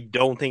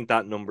don't think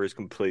that number is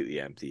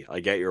completely empty. I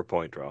get your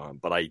point, Rohan,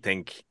 but I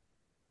think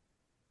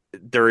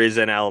there is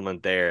an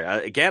element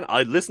there. Again,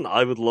 I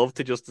would love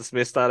to just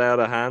dismiss that out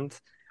of hand.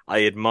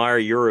 I admire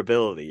your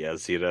ability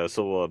as,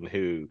 someone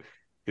who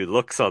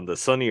looks on the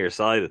sunnier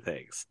side of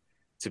things,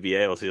 to be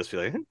able to just be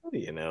like,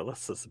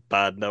 that's just a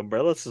bad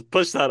number. Let's just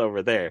push that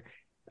over there.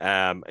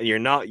 And you're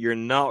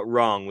not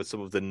wrong with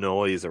some of the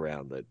noise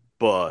around it,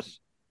 but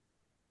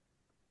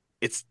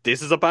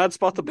this is a bad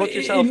spot to put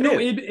yourself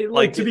in.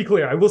 Like, to be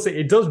clear, I will say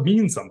it does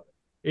mean something.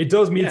 It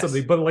does mean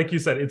something, but like you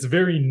said, it's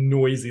very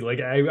noisy. Like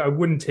I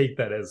wouldn't take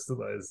that as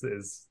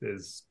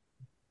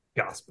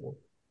gospel.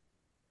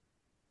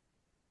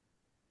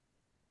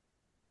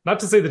 Not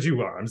to say that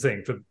you are. I'm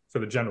saying for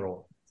the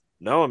general.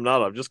 No, I'm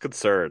not. I'm just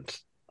concerned.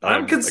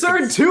 I'm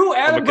concerned too,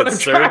 Adam, but I'm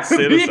trying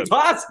to be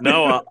positive.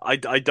 No, I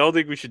don't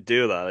think we should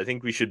do that. I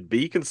think we should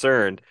be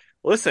concerned.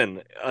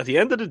 Listen, at the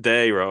end of the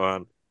day,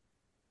 Rohan,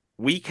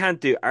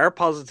 our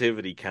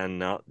positivity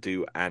cannot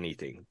do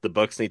anything. The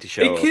Bucks need to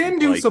show it can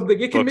do something.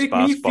 It can make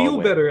me feel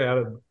better,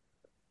 Adam.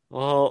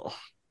 Well,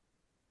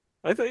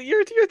 I think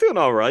you're doing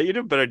all right. You're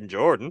doing better than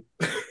Jordan.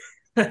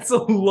 That's a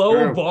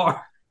low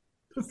bar.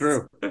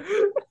 True.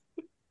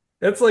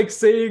 That's like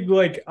saying,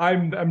 like,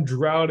 I'm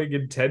drowning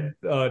in 10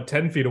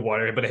 feet of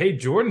water, but hey,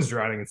 Jordan's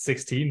drowning in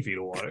 16 feet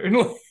of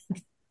water.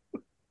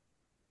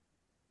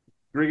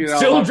 Bring it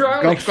Still out.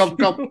 drowning.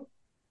 Go.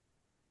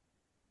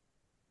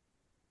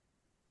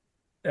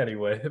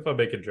 Anyway, if I'm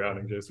making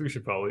drowning jokes, we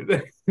should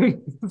probably.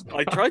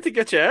 I tried to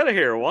get you out of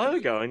here a while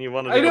ago, and you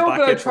wanted to I know, go back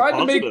but I in tried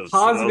to make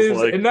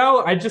positives, and now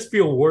I just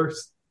feel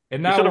worse.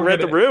 And now you should have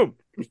read the room.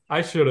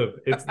 I should have.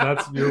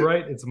 You're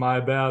right. It's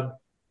my bad.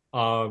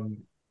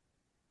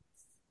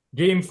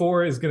 Game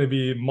 4 is going to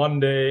be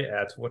Monday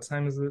at what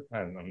time is it? I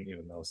don't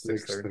even know.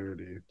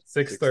 6:30.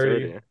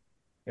 6:30.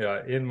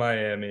 Yeah, in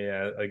Miami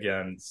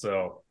again.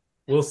 So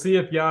we'll see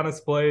if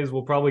Giannis plays.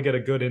 We'll probably get a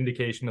good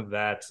indication of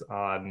that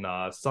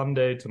on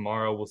Sunday.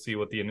 Tomorrow, we'll see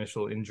what the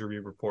initial injury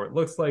report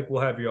looks like.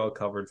 We'll have you all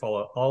covered.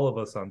 Follow all of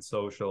us on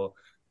social.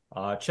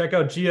 Check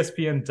out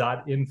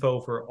gspn.info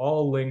for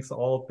all links,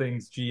 all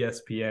things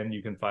GSPN.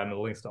 You can find the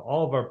links to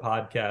all of our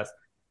podcasts,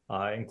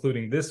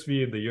 including this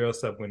feed, the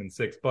Eurostep Winning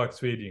 6 Bucks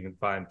feed. You can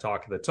find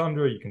Talk of the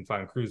Tundra. You can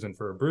find Cruising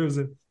for a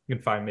Bruising. You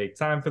can find Make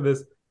Time for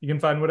This. You can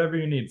find whatever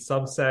you need.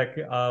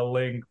 Substack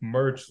link,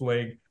 merch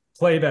link,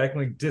 playback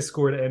link,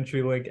 Discord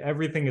entry link.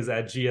 Everything is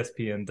at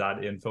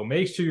gspn.info.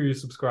 Make sure you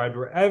subscribe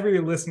wherever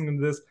you're listening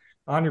to this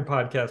on your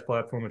podcast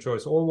platform of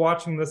choice, or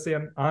watching this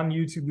on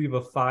YouTube. Leave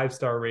a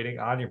 5-star rating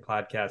on your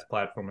podcast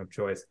platform of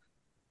choice.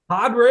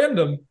 Pod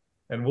random,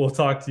 and we'll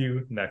talk to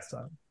you next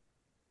time.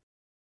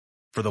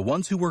 For the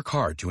ones who work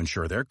hard to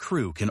ensure their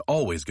crew can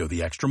always go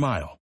the extra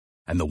mile,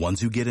 and the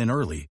ones who get in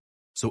early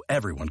so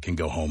everyone can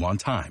go home on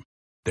time,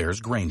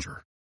 there's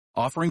Grainger,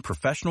 offering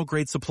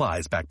professional-grade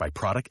supplies backed by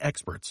product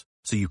experts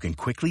so you can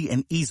quickly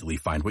and easily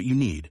find what you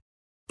need.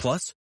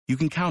 Plus, you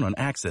can count on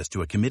access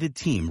to a committed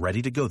team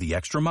ready to go the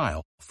extra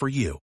mile for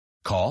you.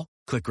 Call,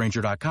 click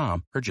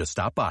Grainger.com, or just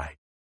stop by.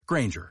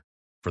 Grainger,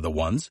 for the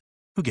ones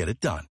who get it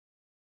done.